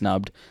fully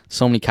snubbed.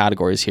 So many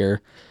categories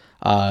here.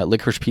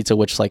 Licorice Pizza,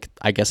 which like,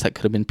 I guess that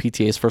could have been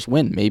PTA's first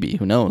win. Maybe,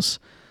 who knows?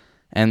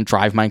 And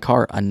Drive My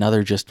Car,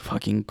 another just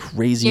fucking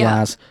crazy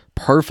ass,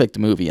 perfect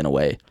movie in a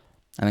way.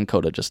 And then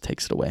Coda just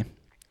takes it away.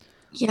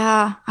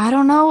 Yeah, I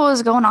don't know what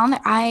was going on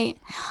there. I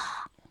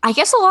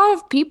guess a lot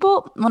of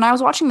people, when I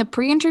was watching the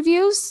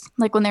pre-interviews,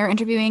 like when they were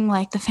interviewing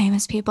like the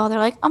famous people, they're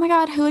like, "Oh my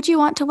God, who would you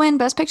want to win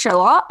Best Picture?" A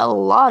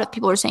lot of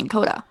people were saying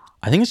Coda.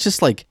 I think it's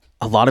just like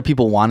a lot of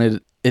people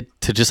wanted it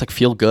to just like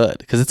feel good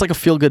because it's like a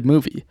feel good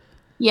movie.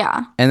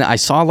 Yeah. And I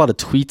saw a lot of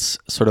tweets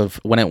sort of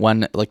when it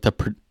won like the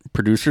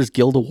Producers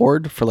Guild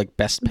Award for like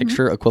Best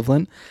Picture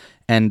equivalent.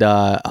 And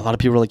a lot of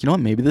people were like, you know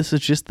what, maybe this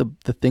is just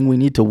the thing we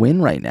need to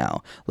win right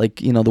now.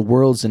 Like, you know, the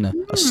world's in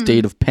a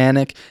state of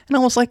panic. And I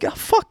was like, oh,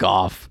 fuck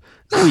off.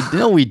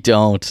 No, we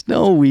don't.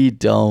 No, we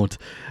don't.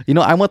 You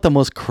know, I want the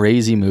most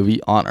crazy movie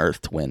on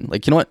earth to win.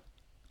 Like, you know what?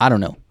 I don't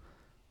know.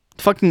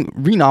 Fucking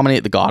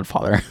renominate The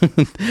Godfather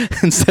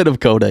instead of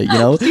Coda, you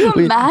know? Can you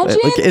imagine?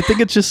 Like, I think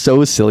it's just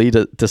so silly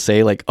to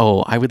say like,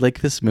 oh, I would like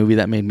this movie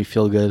that made me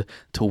feel good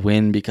to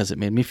win because it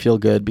made me feel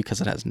good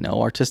because it has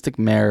no artistic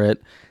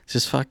merit. It's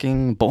just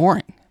fucking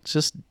boring. It's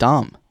just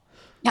dumb.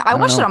 Yeah, I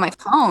watched it on my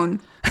phone.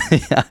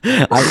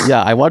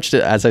 I watched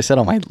it, as I said,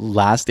 on my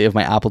last day of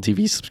my Apple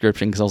TV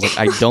subscription because I was like,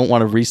 I don't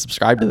want to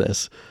resubscribe to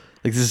this.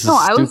 Like, this is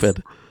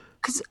stupid.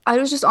 Because I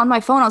was just on my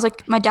phone. I was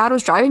like, my dad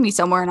was driving me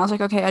somewhere, and I was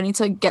like, okay, I need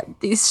to get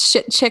these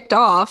shit checked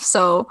off.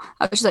 So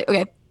I was just like,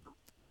 okay.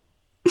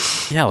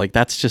 Yeah, like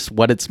that's just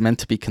what it's meant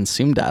to be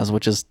consumed as,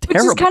 which is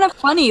terrible. Which is kind of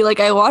funny. Like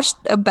I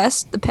watched the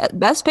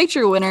best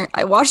picture winner.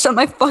 I watched on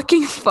my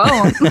fucking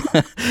phone.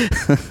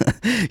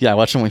 Yeah, I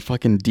watched on my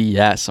fucking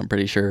DS. I'm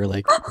pretty sure.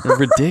 Like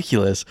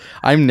ridiculous.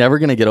 I'm never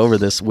gonna get over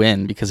this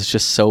win because it's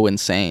just so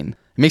insane.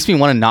 It makes me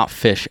want to not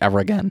fish ever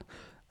again.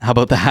 How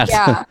about that?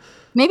 Yeah.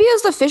 Maybe it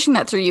was the fishing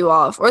that threw you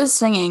off, or the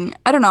singing.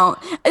 I don't know.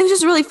 It was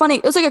just really funny.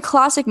 It was like a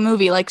classic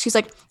movie. Like she's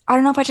like, I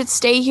don't know if I should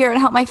stay here and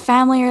help my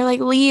family or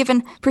like leave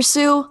and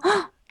pursue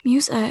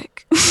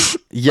music.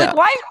 Yeah. Like,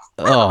 why?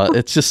 Oh,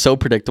 it's just so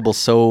predictable,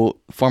 so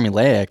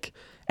formulaic,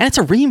 and it's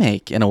a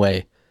remake in a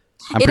way.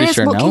 I'm pretty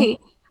sure. No,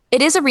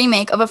 it is a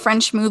remake of a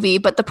French movie,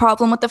 but the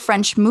problem with the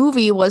French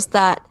movie was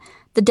that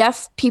the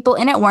deaf people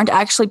in it weren't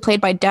actually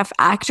played by deaf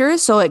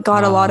actors, so it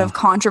got a lot of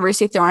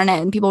controversy thrown on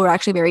it, and people were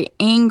actually very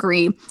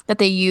angry that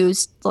they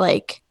used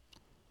like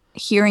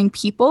hearing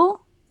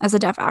people as the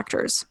deaf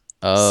actors.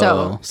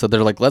 Oh, so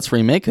they're like, let's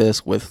remake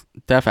this with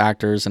deaf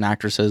actors and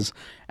actresses,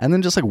 and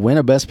then just like win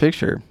a Best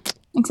Picture.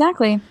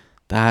 Exactly.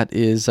 That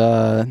is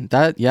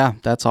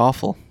that's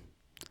awful.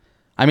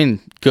 I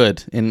mean,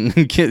 good, and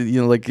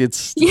you know, like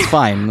it's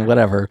fine,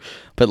 whatever.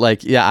 But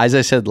like, yeah, as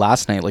I said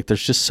last night, like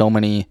there's just so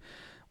many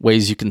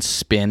ways you can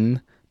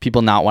spin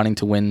people not wanting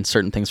to win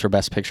certain things for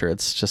Best Picture.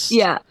 It's just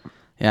yeah,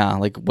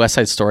 like West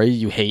Side Story,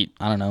 you hate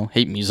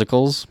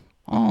musicals.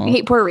 Oh. You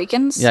hate Puerto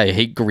Ricans? Yeah, you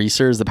hate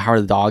Greasers, The Power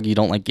of the Dog. You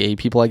don't like gay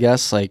people, I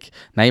guess. Like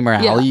Nightmare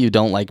Alley, you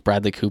don't like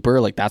Bradley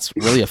Cooper. Like that's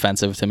really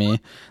offensive to me.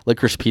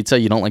 Licorice Pizza,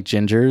 you don't like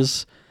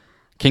gingers.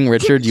 King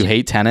Richard, you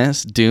hate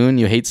tennis. Dune,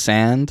 you hate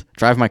sand.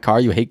 Drive My Car,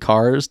 you hate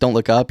cars. Don't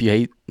Look Up, you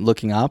hate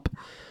looking up.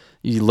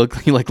 You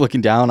like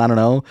looking down. I don't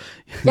know.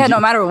 Yeah, no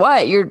matter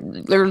what,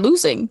 they're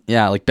losing.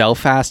 Yeah, like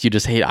Belfast, you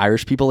just hate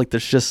Irish people. Like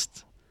there's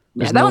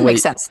that would make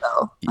sense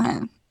though.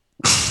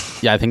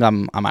 Yeah, I think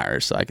I'm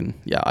Irish, so I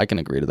can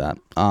agree to that.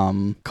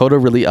 Coda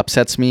really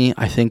upsets me.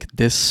 I think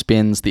this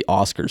spins the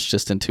Oscars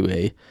just into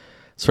a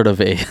sort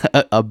of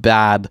a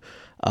bad.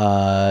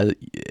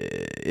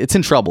 It's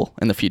in trouble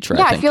in the future.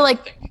 Yeah, I feel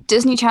like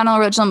Disney Channel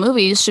original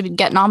movies should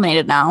get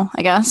nominated now,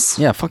 I guess.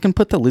 Yeah, fucking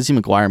put the Lizzie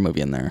McGuire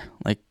movie in there.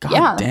 Like,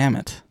 god damn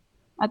it.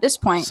 At this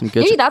point,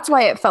 maybe that's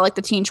why it felt like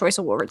the Teen Choice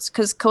Awards,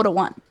 because Coda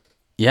won.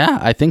 Yeah,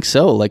 I think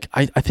so. Like,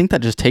 I think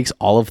that just takes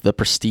all of the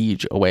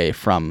prestige away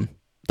from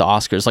the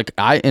Oscars. Like,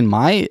 in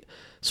my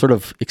sort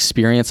of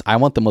experience, I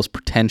want the most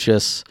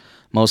pretentious,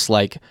 most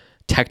like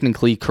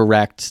technically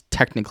correct,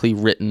 technically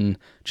written,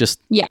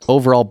 just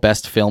overall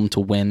best film to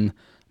win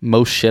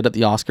most shit at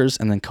the Oscars,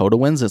 and then Coda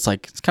wins. It's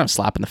like, it's kind of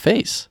slap in the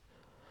face.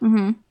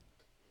 Mm-hmm.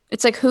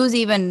 It's like, who's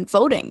even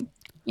voting?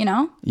 You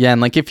know? Yeah,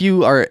 and like if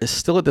you are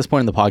still at this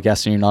point in the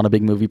podcast and you're not a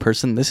big movie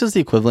person, this is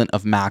the equivalent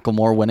of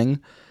Macklemore winning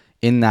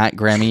in that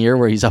Grammy year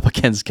where he's up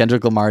against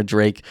Kendrick Lamar,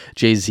 Drake,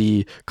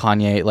 Jay-Z,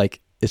 Kanye. Like,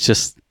 it's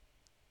just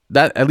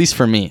that, at least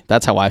for me,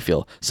 that's how I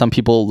feel. Some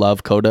people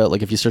love Coda.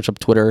 Like, if you search up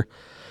Twitter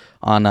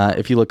on,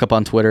 if you look up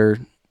on Twitter,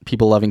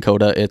 people loving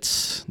Coda,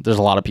 there's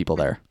a lot of people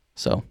there.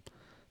 So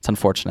it's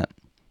unfortunate.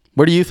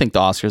 Where do you think the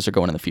Oscars are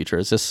going in the future?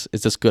 Is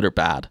this good or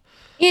bad?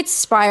 It's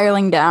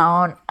spiraling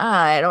down.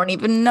 I don't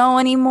even know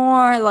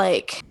anymore.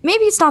 Like,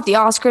 maybe it's not the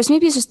Oscars.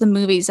 Maybe it's just the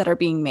movies that are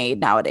being made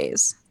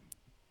nowadays.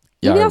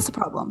 Maybe that's the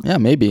problem. Yeah,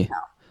 maybe. No.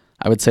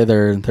 I would say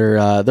they're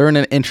in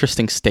an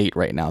interesting state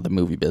right now, the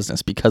movie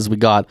business, because we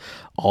got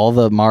all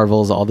the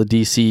Marvels, all the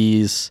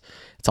DCs.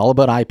 It's all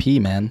about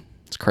IP, man.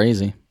 It's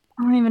crazy.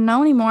 I don't even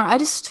know anymore.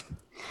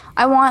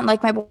 I want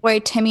like my boy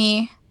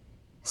Timmy,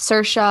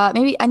 Saoirse.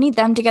 Maybe I need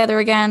them together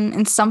again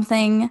in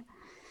something.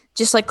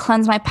 Just like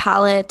cleanse my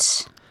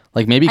palate.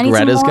 Like maybe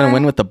Greta's gonna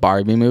win with the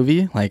Barbie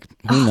movie. Like,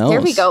 who knows?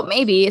 There we go.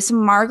 Maybe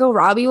some Margot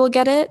Robbie will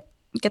get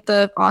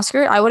the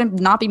Oscar. I wouldn't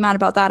not be mad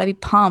about that. I'd be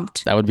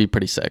pumped. That would be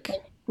pretty sick.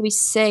 It'd be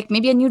sick.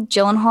 Maybe a new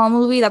Gyllenhaal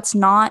movie that's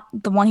not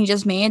the one he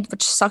just made,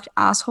 which sucked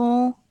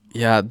asshole.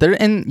 Yeah,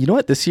 and you know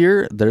what? This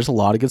year there's a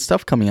lot of good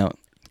stuff coming out.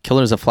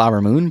 Killers of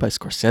Flower Moon by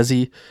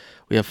Scorsese.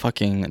 We have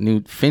fucking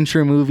new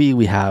Fincher movie.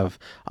 We have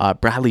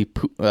Bradley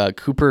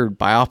Cooper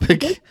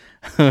biopic.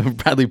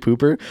 Bradley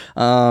Cooper.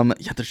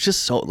 Yeah, there's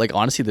just so, like,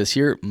 honestly, this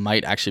year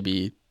might actually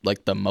be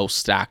like the most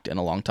stacked in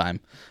a long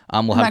time.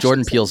 We'll have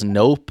Jordan Peele's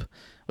Nope,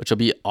 which will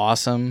be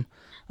awesome.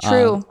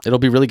 True. It'll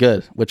be really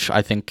good, which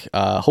I think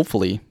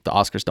hopefully the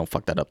Oscars don't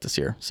fuck that up this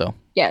year. So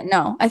yeah,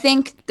 no, I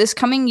think this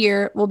coming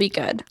year will be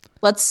good.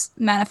 Let's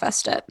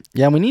manifest it.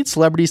 Yeah, we need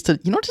celebrities to,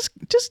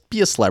 just be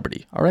a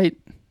celebrity. All right.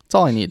 That's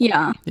all I need.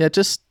 Yeah. Yeah,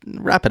 just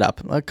wrap it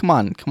up. Come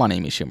on,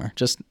 Amy Schumer.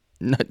 Just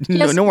no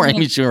more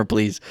Amy Schumer,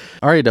 please.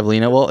 All right,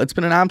 Evelina. Well, it's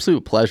been an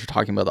absolute pleasure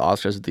talking about the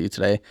Oscars with you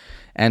today.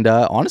 And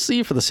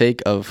honestly, for the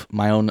sake of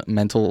my own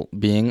mental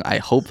being, I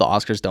hope the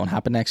Oscars don't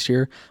happen next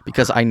year,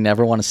 because I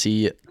never want to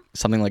see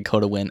something like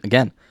Coda win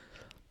again.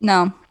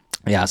 No.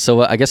 Yeah,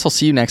 so I guess I'll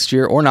see you next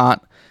year or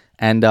not.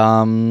 And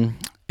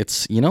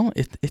it's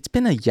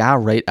been a yeah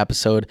right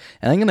episode,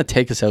 and I'm gonna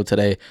take us out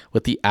today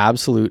with the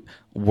absolute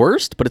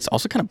worst, but it's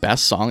also kind of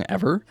best song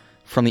ever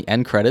from the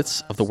end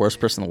credits of The Worst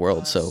Person in the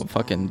World. So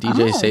fucking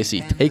DJ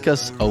Stacey, take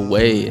us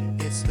away.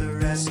 It's the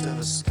rest of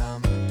a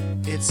stump.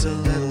 It's a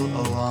little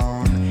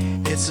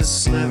alone. It's a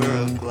sliver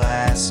of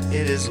glass.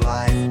 It is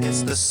life.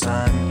 It's the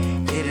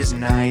sun. It is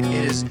night.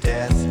 It is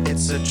death.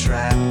 It's a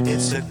trap.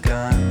 It's a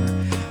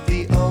gun.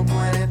 The oak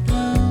when it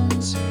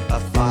blooms. A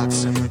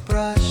fox in the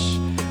brush.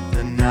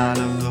 The knot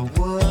of the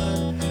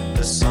wood.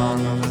 The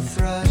song of a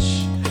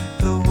thrush.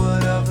 The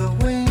wood of the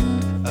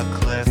wind. A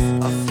cliff.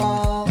 A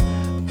fall.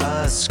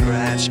 A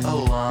scratch. A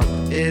lump.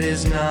 It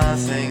is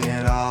nothing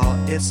at all.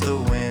 It's the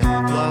wind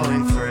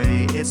blowing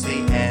free. It's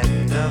the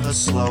end of a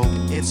slope.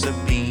 It's a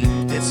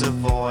beam. It's a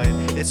void.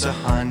 It's a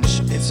hunch.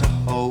 It's a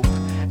hope.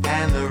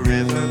 And the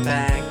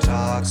riverbank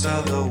talks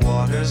of the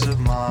waters of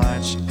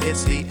March.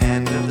 It's the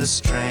end of the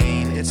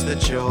strain. It's the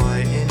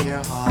joy in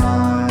your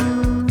heart.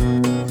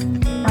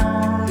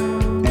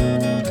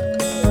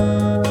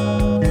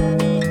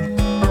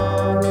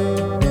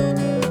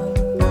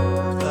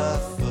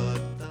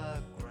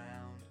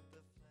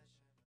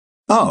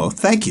 Oh,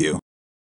 thank you.